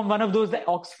know. It's from one of those like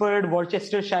Oxford,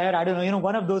 Worcestershire. I don't know.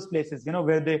 One of those places.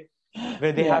 Where they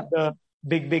have the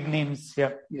big names.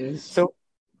 Yeah. Yes.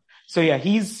 So yeah,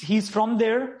 he's from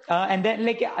there. And then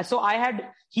so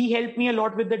he helped me a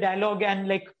lot with the dialogue and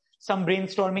like some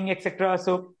brainstorming, etc.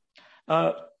 So,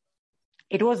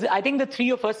 it was, I think, the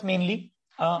 3 of us mainly.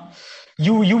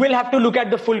 You will have to look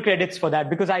at the full credits for that,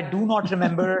 because I do not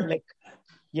remember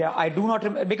I do not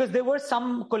remember, because there were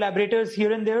some collaborators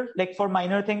here and there, like for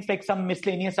minor things, like some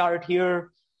miscellaneous art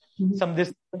here, some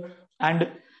this, and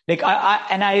like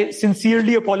I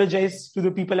sincerely apologize to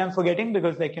the people I'm forgetting,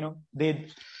 because they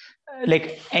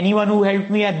anyone who helped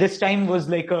me at this time was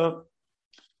the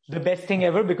best thing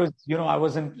ever, because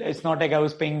it's not like I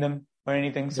was paying them or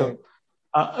anything. So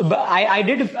but I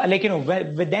did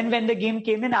when the game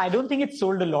came in, I don't think it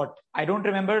sold a lot. I don't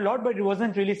remember a lot, but it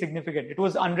wasn't really significant. It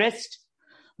was Unrest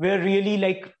where really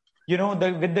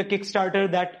with the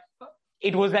Kickstarter, that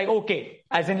it was like, okay,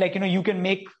 as in you can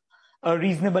make a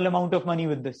reasonable amount of money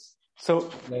with this.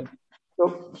 So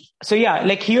yeah,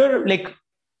 here,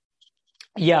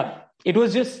 it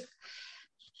was just,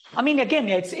 I mean, again,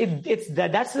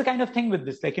 that's the kind of thing with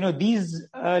this. These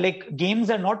games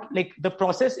are not the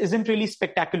process isn't really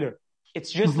spectacular.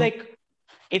 It's just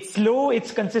It's slow,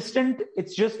 it's consistent.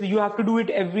 It's just you have to do it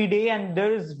every day, and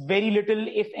there is very little,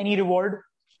 if any, reward.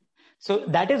 So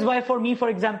that is why for me, for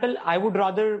example, I would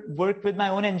rather work with my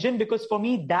own engine, because for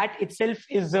me, that itself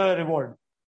is a reward.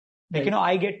 Like, Right.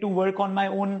 I get to work on my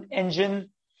own engine.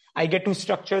 I get to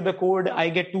structure the code. I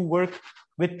get to work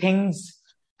with things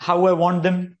how I want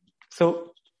them.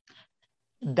 So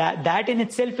that in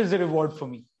itself is a reward for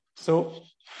me. So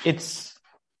it's,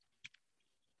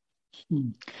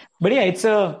 but yeah,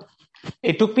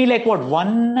 it took me like what,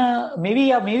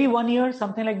 maybe 1 year,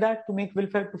 something like that, to make Will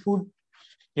Fight for Food.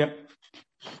 Yeah.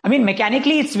 I mean,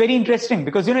 mechanically, it's very interesting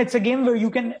because, it's a game where you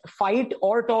can fight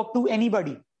or talk to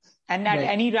anybody and at Right.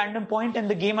 any random point, and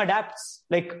the game adapts.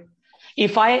 Like,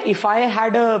 if I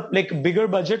had a like bigger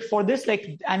budget for this,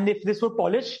 like, and if this were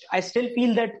polished, I still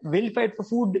feel that Will Fight for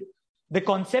Food, the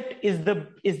concept is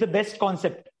the best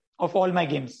concept of all my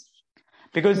games,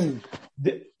 because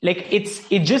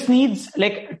it just needs,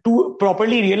 like, to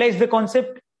properly realize the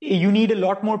concept, you need a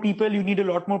lot more people, you need a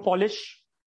lot more polish.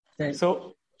 Right.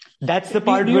 So that's the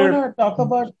part do you where want to talk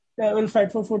about Will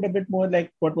Fight for Food a bit more?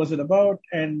 Like, what was it about,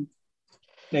 and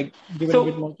like give it a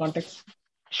bit more context?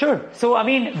 Sure. So, I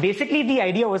mean, basically the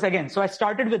idea was, again, so I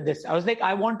started with this. I was like,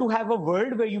 I want to have a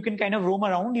world where you can kind of roam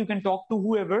around, you can talk to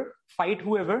whoever, fight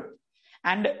whoever.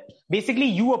 And basically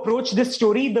you approach this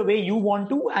story the way you want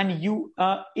to. And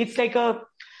it's like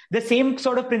the same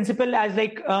sort of principle as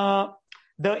like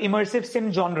the immersive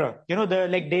sim genre. The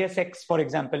like Deus Ex, for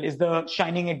example, is the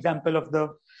shining example of the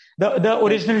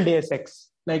original Deus Ex.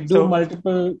 Like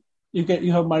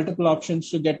you have multiple options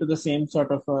to get to the same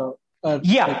sort of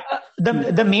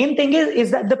the main thing is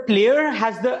that the player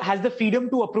has the freedom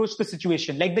to approach the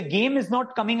situation. Like, the game is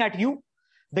not coming at you.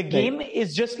 The game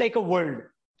is just like a world.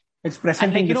 It's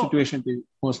presenting the situation to you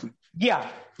mostly. Yeah.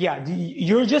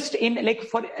 You're just in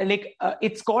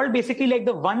it's called basically like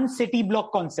the one city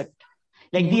block concept.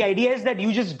 Like the idea is that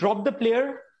you just drop the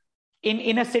player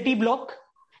in a city block,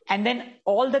 and then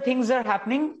all the things are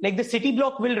happening. Like, the city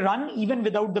block will run even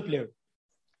without the player.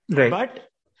 Right. But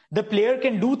the player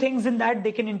can do things in that.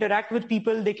 They can interact with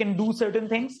people. They can do certain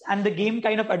things, and the game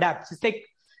kind of adapts. It's like,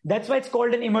 that's why it's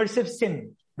called an immersive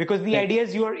sim, because the idea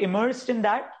is you are immersed in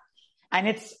that, and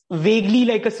it's vaguely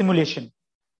like a simulation.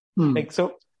 Like,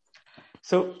 so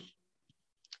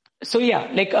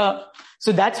yeah, like,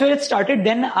 so that's where it started.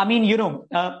 Then, I mean,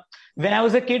 when I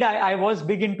was a kid, I was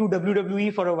big into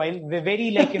WWE for a while.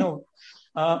 Very like,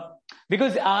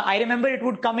 because I remember it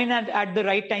would come in at the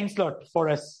right time slot for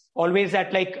us, always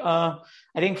at like, I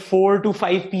think 4 to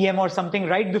 5 p.m. or something,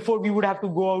 right before we would have to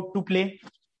go out to play.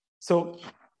 So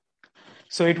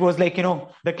it was like,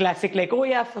 the classic, like, oh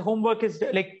yeah, homework is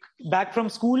like back from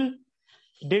school,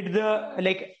 did the,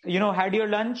 like, had your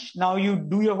lunch. Now you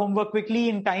do your homework quickly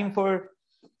in time for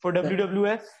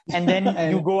WWF, and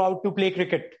then you go out to play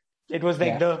cricket. It was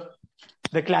like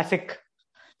the classic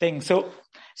thing. So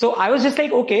I was just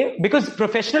like, okay, because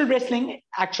professional wrestling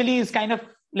actually is kind of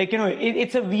like,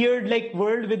 it's a weird like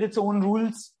world with its own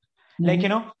rules. Like,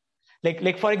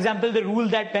 like for example, the rule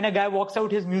that when a guy walks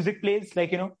out, his music plays,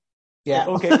 like, Yeah.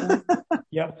 Okay. Cool.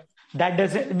 Yeah. That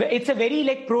doesn't, it's a very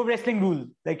like pro wrestling rule,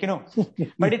 like,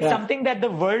 but it's something that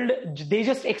the world, they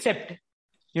just accept,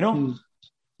 Yeah.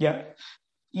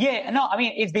 Yeah. No, I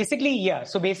mean, it's basically,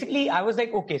 So basically I was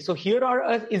like, okay, so here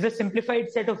is a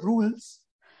simplified set of rules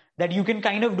that you can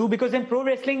kind of do, because in pro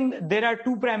wrestling, there are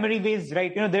two primary ways,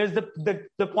 right? There's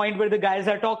the point where the guys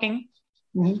are talking,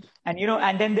 and,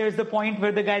 and then there's the point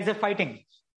where the guys are fighting.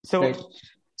 So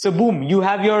boom, you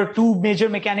have your two major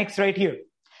mechanics right here.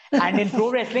 And in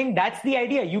pro wrestling, that's the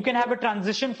idea. You can have a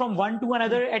transition from one to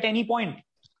another at any point.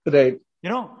 Right.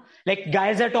 Like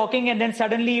guys are talking and then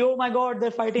suddenly, oh my God,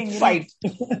 they're fighting. Fight.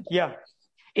 Yeah.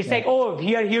 It's like, oh,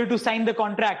 we are here to sign the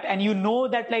contract. And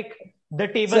that like the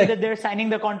table that they're signing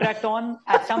the contract on,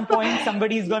 at some point,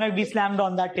 somebody is going to be slammed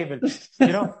on that table.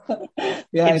 Yeah,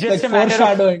 it's just like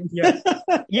foreshadowing.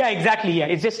 Yeah, exactly. Yeah.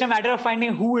 It's just a matter of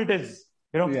finding who it is.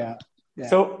 Yeah.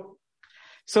 So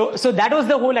that was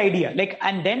the whole idea. Like,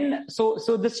 and then, so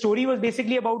the story was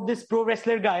basically about this pro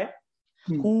wrestler guy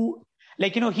who,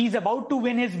 like, he's about to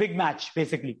win his big match,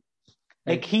 basically.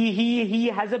 Like he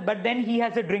has but then he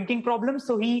has a drinking problem.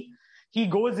 So he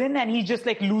goes in and he just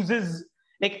like loses,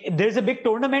 like there's a big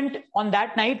tournament on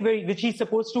that night which he's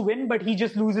supposed to win, but he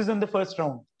just loses in the first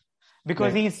round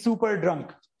because he's super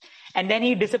drunk. And then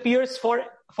he disappears for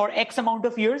X amount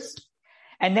of years.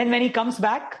 And then when he comes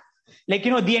back, like,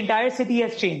 the entire city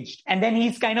has changed. And then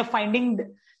he's kind of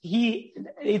finding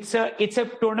it's a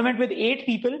tournament with 8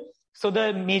 people. So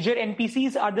the major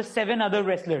NPCs are the 7 other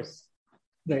wrestlers.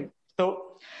 Right.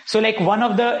 So like one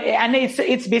of the, and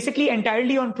it's basically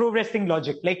entirely on pro wrestling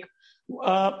logic.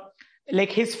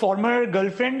 Like his former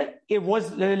girlfriend, it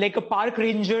was like a park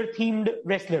ranger themed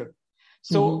wrestler.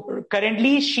 So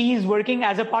currently she's working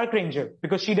as a park ranger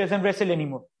because she doesn't wrestle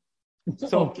anymore.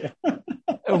 So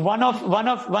one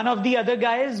of the other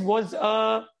guys was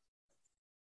a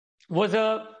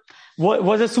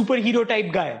superhero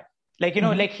type guy. Like, you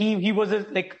know, like he was a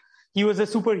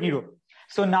superhero.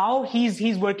 So now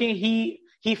he's working,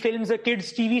 he films a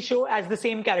kids TV show as the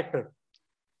same character.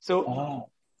 So,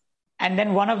 and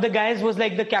then one of the guys was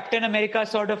like the Captain America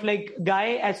sort of like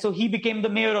guy. So he became the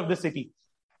mayor of the city.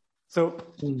 So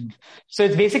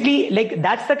it's basically like,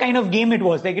 that's the kind of game it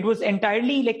was. Like it was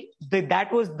entirely like the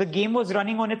game was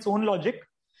running on its own logic.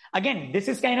 Again, this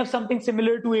is kind of something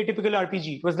similar to a typical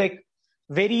RPG. It was like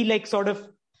very like sort of,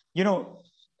 you know,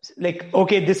 like,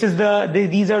 okay, this is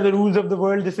these are the rules of the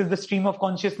world. This is the stream of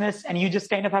consciousness. And you just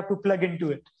kind of have to plug into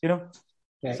it, you know?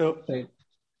 Right, so right.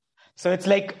 it's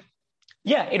like,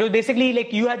 yeah, it was basically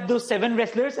like you had those 7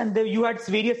 wrestlers and you had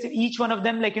various, each one of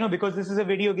them, like, you know, because this is a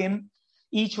video game,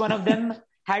 each one of them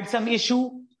had some issue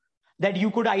that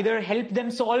you could either help them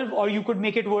solve or you could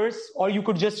make it worse, or you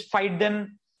could just fight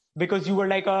them because you were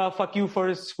like, fuck you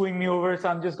for screwing me over. So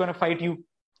I'm just going to fight you,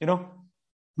 you know?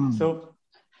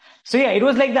 So yeah, it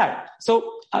was like that.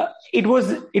 So it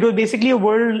was basically a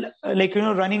world like, you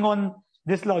know, running on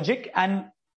this logic. And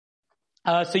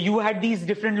so you had these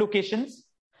different locations,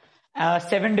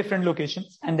 7 different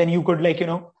locations. And then you could like, you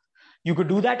know, you could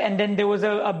do that. And then there was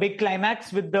a big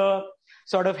climax with the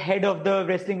sort of head of the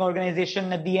wrestling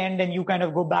organization at the end. And you kind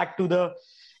of go back to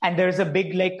and there's a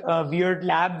big like weird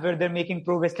lab where they're making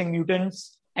pro wrestling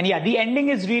mutants. And yeah, the ending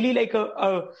is really like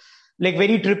like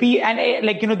very trippy, and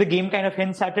like, you know, the game kind of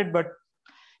hints at it, but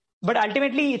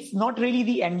ultimately it's not really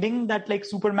the ending that like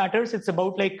super matters. It's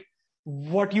about like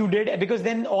what you did, because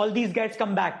then all these guys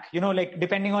come back, you know, like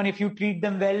depending on if you treat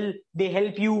them well, they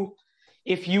help you.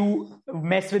 If you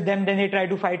mess with them, then they try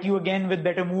to fight you again with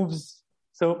better moves.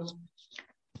 So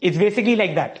it's basically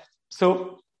like that.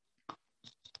 So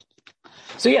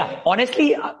yeah,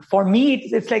 honestly, for me,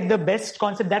 it's like the best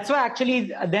concept. That's why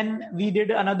actually then we did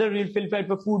another Real Film Fight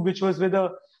for Food, which was with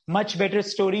a much better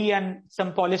story and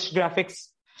some polished graphics,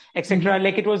 etc.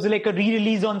 Like it was like a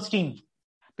re-release on Steam,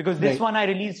 because this one I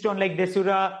released on like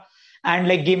Desura and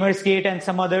like Gamersgate and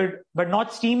some other, but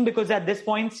not Steam, because at this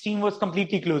point Steam was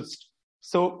completely closed.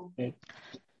 So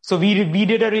we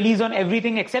did a release on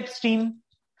everything except Steam.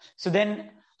 So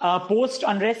then post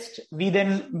Unrest, we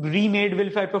then remade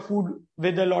Will Fight for Food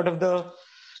with a lot of the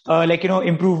like, you know,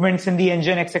 improvements in the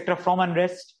engine, etc. from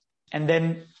Unrest, and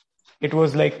then it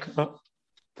was like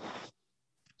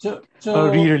so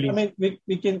re-release. I mean,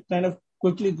 we can kind of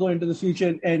quickly go into the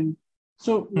future, and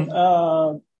so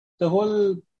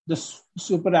the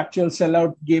super actual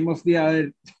sellout game of the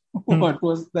hour, what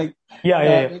was like?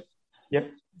 Yeah.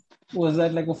 Was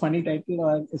that like a funny title,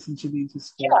 or essentially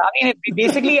just? Yeah, I mean,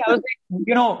 basically, I was like,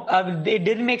 you know, it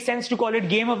didn't make sense to call it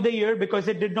Game of the Year because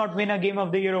it did not win a Game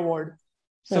of the Year award.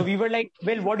 So we were like,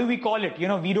 well, what do we call it? You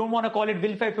know, we don't want to call it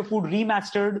Will Fight for Food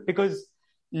Remastered because,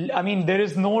 I mean, there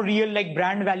is no real like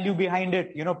brand value behind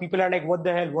it. You know, people are like, what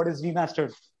the hell? What is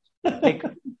remastered? Like,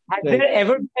 has there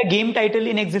ever been a game title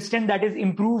in existence that is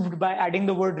improved by adding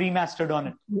the word remastered on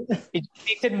it? It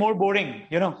makes it more boring,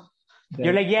 you know. Right.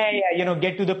 You're like, yeah, you know,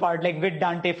 get to the part, like with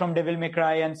Dante from Devil May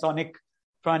Cry and Sonic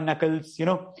from Knuckles, you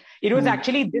know. It was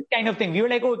actually this kind of thing. We were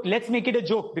like, oh, let's make it a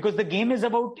joke, because the game is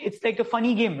about, it's like a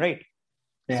funny game, right?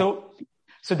 Yeah.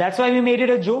 So that's why we made it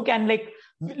a joke, and like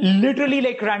literally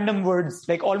like random words,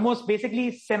 like almost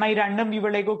basically semi-random. We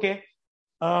were like, okay.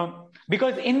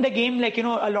 Because in the game, like, you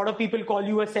know, a lot of people call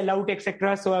you a sellout,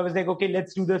 etc. So I was like, okay,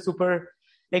 let's do the super.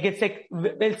 Like, it's like,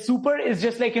 well, super is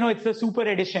just like, you know, it's the super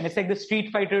edition. It's like the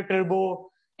Street Fighter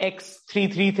Turbo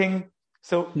X33 thing.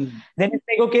 So then it's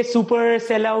like, okay, super,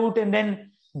 sellout, and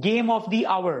then game of the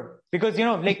hour. Because, you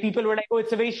know, like people were like, oh,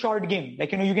 it's a very short game.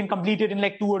 Like, you know, you can complete it in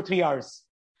like 2 or 3 hours.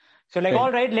 So like,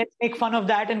 all right, let's make fun of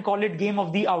that and call it game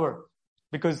of the hour.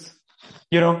 Because,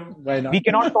 you know, we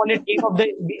cannot call it game of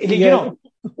the, you know,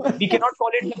 we cannot call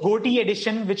it the GOTY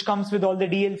edition, which comes with all the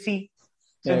DLC.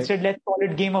 So instead, let's call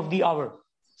it game of the hour.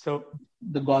 So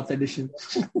the Goth edition.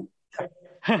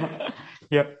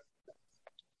 Yeah.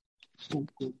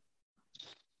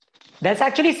 That's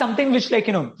actually something which, like,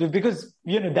 you know, because,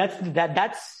 you know,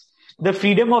 that's the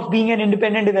freedom of being an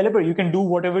independent developer. You can do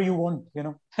whatever you want, you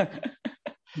know.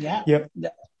 Yeah. Yeah.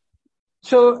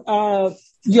 So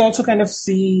you also kind of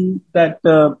see that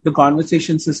the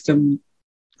conversation system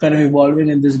kind of evolving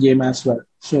in this game as well.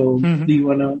 So do you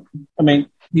want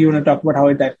to talk about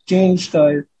how that changed,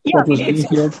 or what was being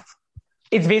here?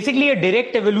 it's basically a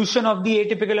direct evolution of the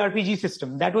atypical RPG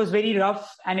system. That was very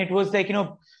rough, and it was like,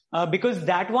 because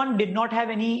that one did not have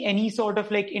any sort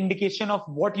of like indication of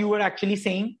what you were actually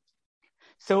saying.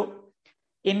 So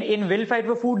in Will Fight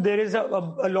for Food, there is a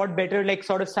lot better like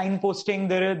sort of signposting.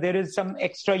 There is some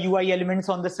extra UI elements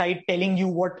on the site telling you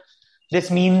what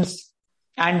this means,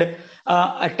 and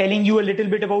telling you a little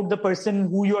bit about the person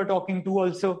who you are talking to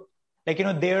also, like,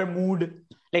 their mood.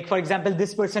 Like, for example,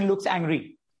 this person looks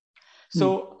angry.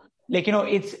 So, like,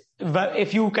 it's,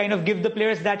 if you kind of give the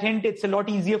players that hint, it's a lot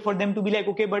easier for them to be like,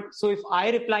 okay, but so if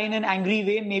I reply in an angry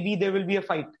way, maybe there will be a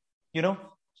fight,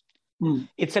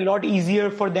 It's a lot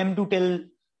easier for them to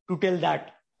tell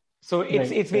that. So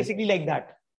it's basically like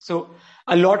that. So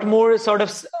a lot more sort of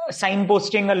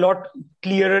signposting, a lot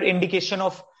clearer indication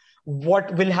of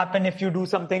what will happen if you do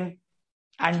something,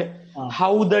 and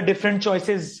how the different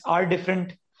choices are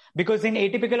different. Because in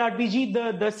atypical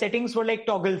RPG, the settings were like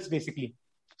toggles basically.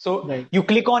 So you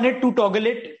click on it to toggle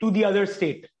it to the other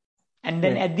state. And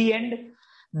then at the end,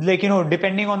 like,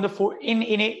 depending on the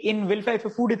in Will Fight for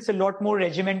Food, it's a lot more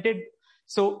regimented.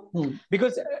 So,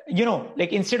 because,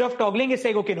 like, instead of toggling, it's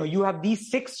like, okay, no, you have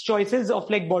these 6 choices of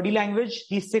like body language,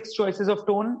 these 6 choices of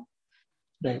tone.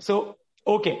 Right. So,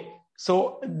 okay.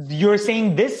 So you're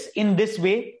saying this in this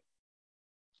way.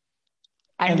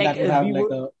 And like,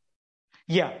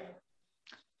 yeah.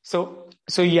 So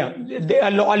yeah,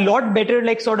 a lot better,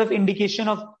 like, sort of indication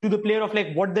to the player of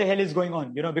like what the hell is going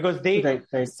on, because they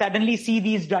suddenly see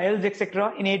these dials,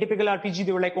 etc. In atypical RPG,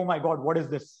 they were like, oh my God, what is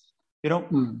this?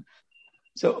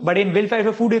 So, but in Will Fight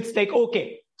for Food, it's like,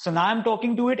 okay, so now I'm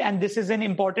talking to it, and this is an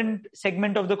important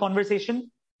segment of the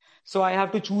conversation. So I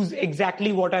have to choose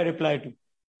exactly what I reply to.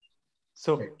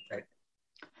 So,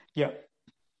 yeah,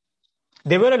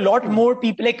 there were a lot more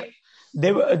people, like,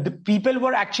 the people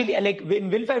were actually like, in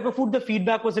Will Fight for Food, the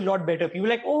feedback was a lot better. People were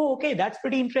like, oh, okay, that's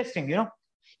pretty interesting.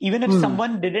 Even if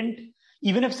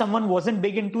someone wasn't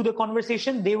big into the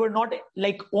conversation, they were not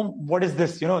like, oh, what is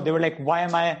this? They were like, why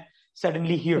am I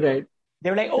suddenly here? Right. They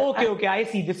were like, oh, okay, I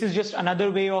see. This is just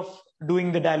another way of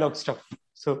doing the dialogue stuff.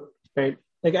 So, right.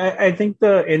 Like, I think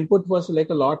the input was like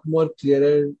a lot more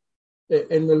clearer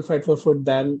in Will Fight for Food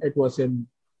than it was in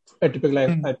a typical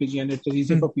RPG, and it was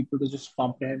easy for people to just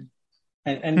comprehend.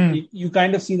 And you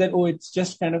kind of see that, it's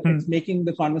just kind of, it's making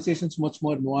the conversations much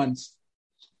more nuanced.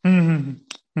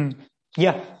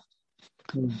 Yeah.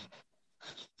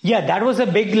 Yeah, that was a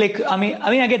big, like, I mean,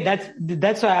 again,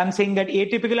 that's why I'm saying that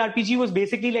atypical RPG was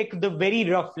basically like the very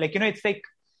rough, like,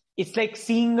 it's like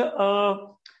seeing,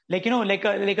 like,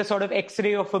 like a sort of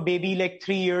X-ray of a baby, like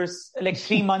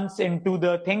 3 months into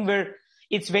the thing, where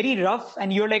it's very rough,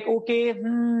 and you're like, okay,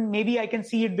 maybe I can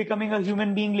see it becoming a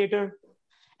human being later.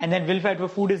 And then Will Fight for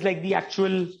Food is like the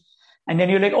actual, and then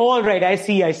you're like, oh, all right, I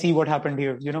see what happened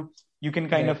here. You can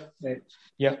kind of,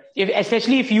 yeah.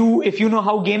 Especially if you know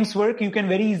how games work, you can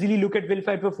very easily look at Will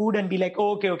Fight for Food and be like,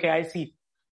 oh, okay, I see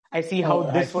how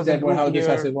this was how this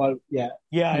has evolved. Yeah.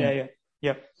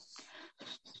 Yeah.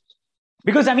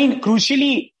 Because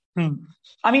crucially,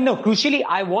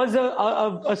 I was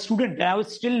a student, and I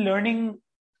was still learning,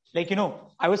 like,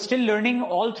 I was still learning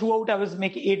all throughout. I was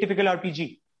making atypical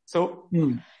RPG. So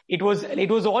it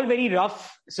was all very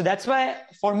rough. So that's why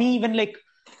for me, even like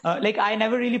I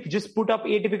never really just put up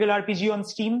atypical RPG on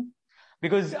Steam,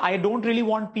 because I don't really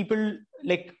want people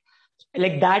like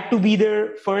that to be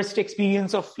their first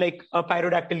experience of like a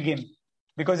Pyrodactyl game,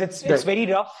 because it's very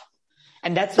rough.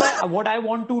 And that's why what I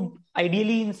want to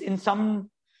ideally in some,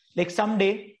 like,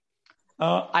 someday,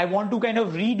 I want to kind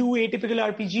of redo atypical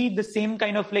RPG, the same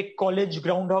kind of like college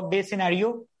Groundhog Day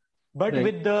scenario, but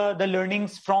with the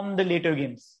learnings from the later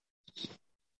games.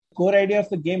 Core idea of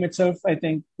the game itself, I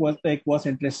think, was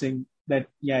interesting. That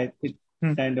it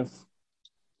kind of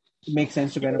makes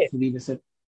sense to kind of revisit.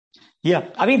 Yeah,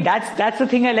 that's the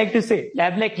thing I like to say.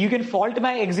 Like, you can fault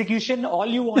my execution all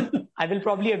you want. I will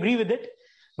probably agree with it,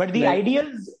 but the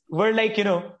ideas were like,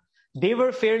 they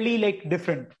were fairly like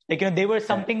different. Like, they were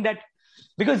something that,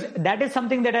 because that is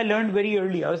something that I learned very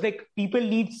early. I was like, people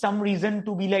need some reason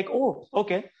to be like, oh,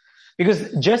 okay.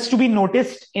 Because just to be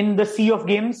noticed in the sea of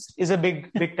games is a big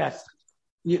task.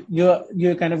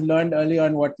 You kind of learned early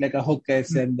on what like a hook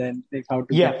is, and then like how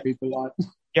to get people on.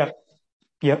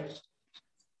 Yeah.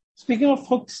 Speaking of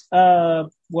hooks,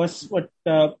 was what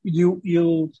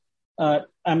you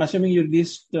I'm assuming you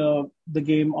released the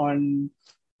game on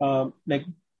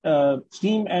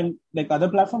Steam and like other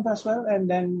platforms as well, and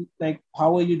then like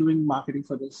how are you doing marketing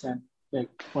for this, and like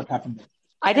what happened there?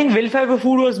 I think Will Fight for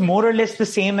Food was more or less the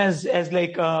same as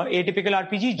like atypical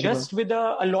RPG, just with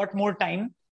a lot more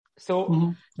time.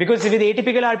 So because with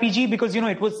Atypical RPG, because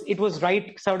it was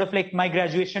right sort of like my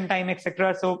graduation time,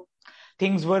 etc. So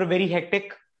things were very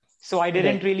hectic. So I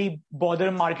didn't really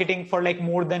bother marketing for like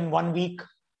more than 1 week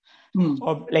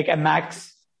or like a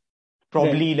max.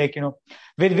 Probably like,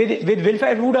 with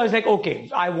Willfire Food, I was like, okay,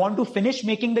 I want to finish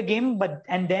making the game,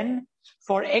 and then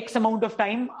for X amount of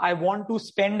time, I want to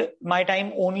spend my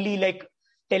time only like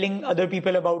telling other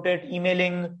people about it,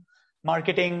 emailing,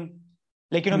 marketing,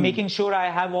 like, making sure I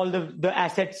have all the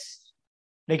assets,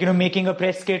 like, making a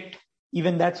press kit,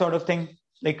 even that sort of thing.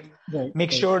 Like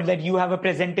make sure that you have a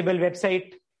presentable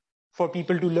website for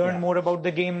people to learn more about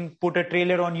the game, put a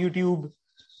trailer on YouTube,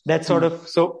 that sort of,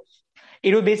 so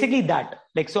it was basically that.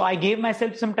 Like, so I gave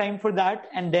myself some time for that,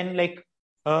 and then like,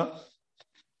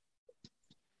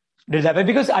 did that,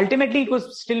 because ultimately it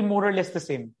was still more or less the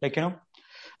same. Like,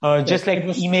 just like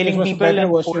emailing people and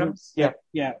forums. Yeah.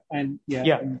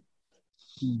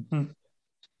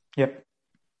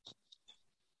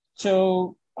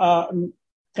 So,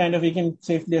 kind of, we can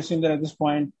safely assume that at this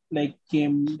point, like,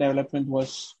 game development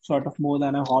was sort of more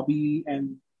than a hobby,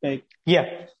 and like,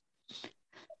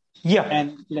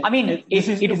 and like, I mean, is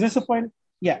this a point?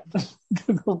 Yeah.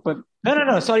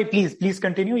 No. Sorry, please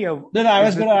continue. Yeah. No, I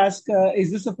was going to ask,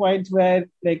 is this a point where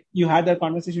like you had that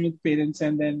conversation with parents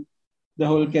and then the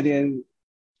whole career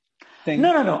thing?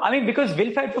 No. I mean, because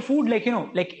Willfire for Food, like,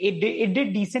 like it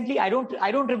did decently. I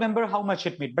don't remember how much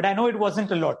it made, but I know it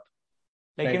wasn't a lot.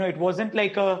 Like, it wasn't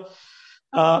like a,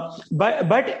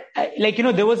 but like,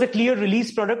 there was a clear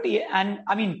release product. And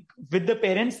I mean, with the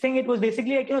parents thing, it was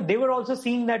basically like, they were also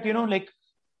seeing that, like,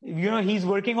 he's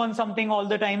working on something all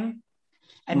the time.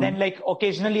 And then like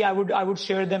occasionally I would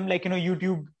share them like,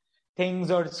 YouTube things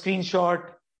or screenshot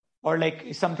or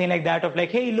like something like that of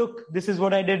like, hey, look, this is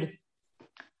what I did.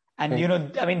 And,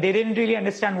 I mean, they didn't really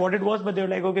understand what it was, but they were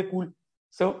like, okay, cool.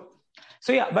 So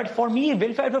yeah, but for me,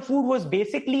 Willfire for Food was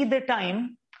basically the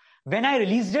time when I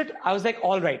released it. I was like,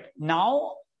 all right,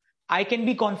 now I can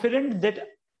be confident that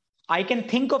I can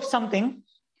think of something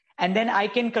and then I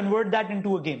can convert that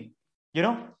into a game,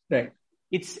 Right.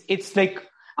 It's like,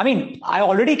 I mean, I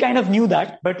already kind of knew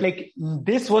that, but like,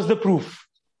 this was the proof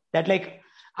that like,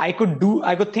 I could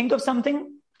think of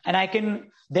something and I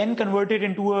can then convert it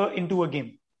into a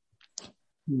game.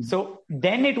 So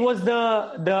then it was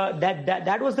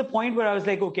that was the point where I was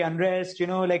like, okay, Unrest,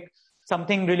 like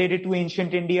something related to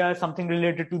ancient India, something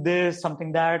related to this,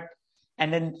 something that.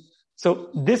 And then, so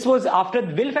this was after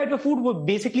Willfire for Food was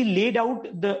basically laid out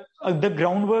the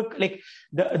groundwork, like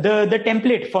the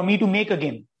template for me to make a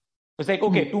game. It was like,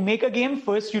 okay, to make a game,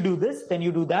 first you do this, then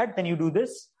you do that, then you do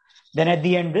this, then at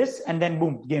the end this, and then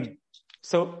boom, game.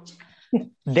 So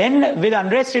then with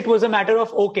Unrest, it was a matter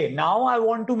of, okay, now I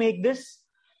want to make this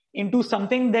into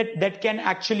something that can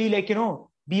actually like,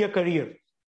 be a career.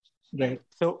 Right.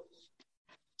 So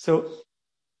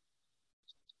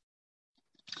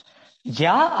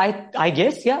yeah, I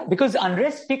guess, yeah, because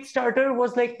Unrest Kickstarter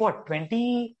was like what,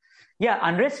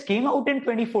 Unrest came out in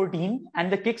 2014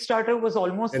 and the Kickstarter was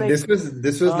almost and like this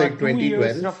was like 2012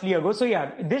 years roughly ago. So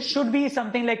yeah, this should be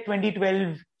something like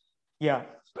 2012. Yeah,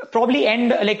 probably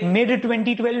end like mid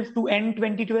 2012 to end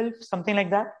 2012, something like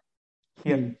that.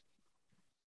 Yeah.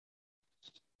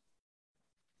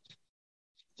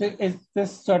 So is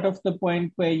this sort of the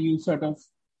point where you sort of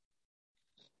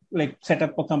like set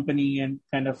up a company and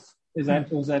kind of,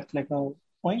 was that like a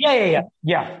point?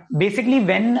 Yeah. Basically,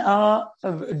 when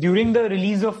during the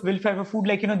release of Willfire for Food,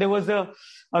 like, there was a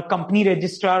company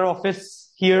registrar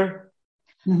office here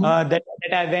that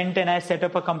I went and I set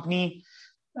up a company.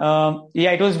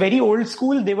 It was very old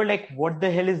school. They were like, what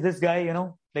the hell is this guy?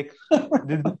 Like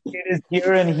this kid is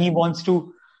here and he wants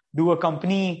to do a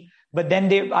company. But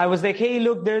then I was like, hey,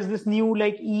 look, there's this new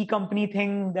like e-company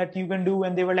thing that you can do.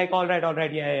 And they were like, all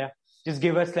right. Yeah. Just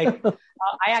give us like,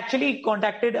 I actually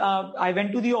contacted, I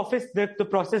went to the office. The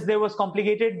process there was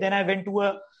complicated. Then I went to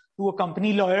a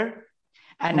company lawyer.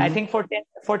 And I think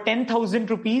for 10,000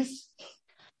 rupees,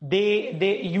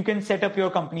 you can set up your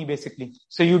company basically.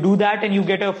 So you do that and you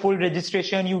get a full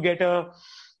registration. You get the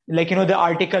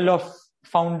article of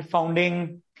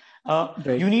founding.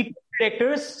 Right. You need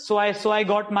directors. So I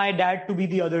got my dad to be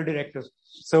the other director.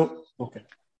 So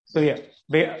yeah,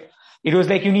 it was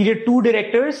like you needed 2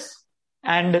 directors,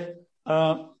 and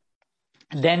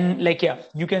then like, yeah,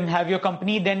 you can have your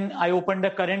company. Then I opened a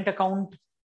current account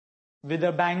with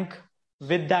a bank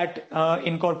with that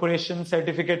incorporation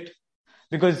certificate,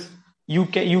 because you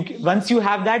once you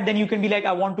have that, then you can be like,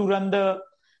 I want to run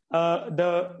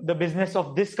the business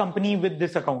of this company with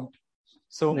this account.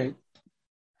 So. Right.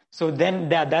 So then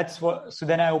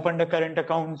then I opened a current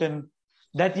account and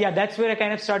that's where I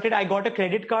kind of started. I got a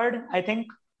credit card, I think,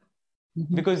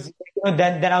 because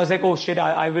then I was like, oh shit,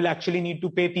 I will actually need to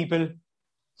pay people.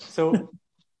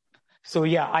 So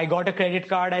yeah, I got a credit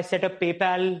card. I set up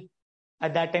PayPal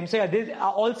at that time. So yeah, I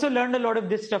also learned a lot of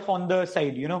this stuff on the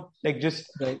side, like just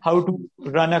how to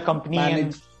run a company.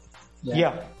 Manage.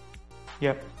 Yeah.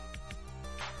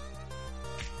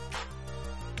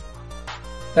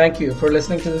 Thank you for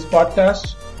listening to this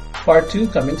podcast. Part 2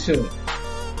 coming soon.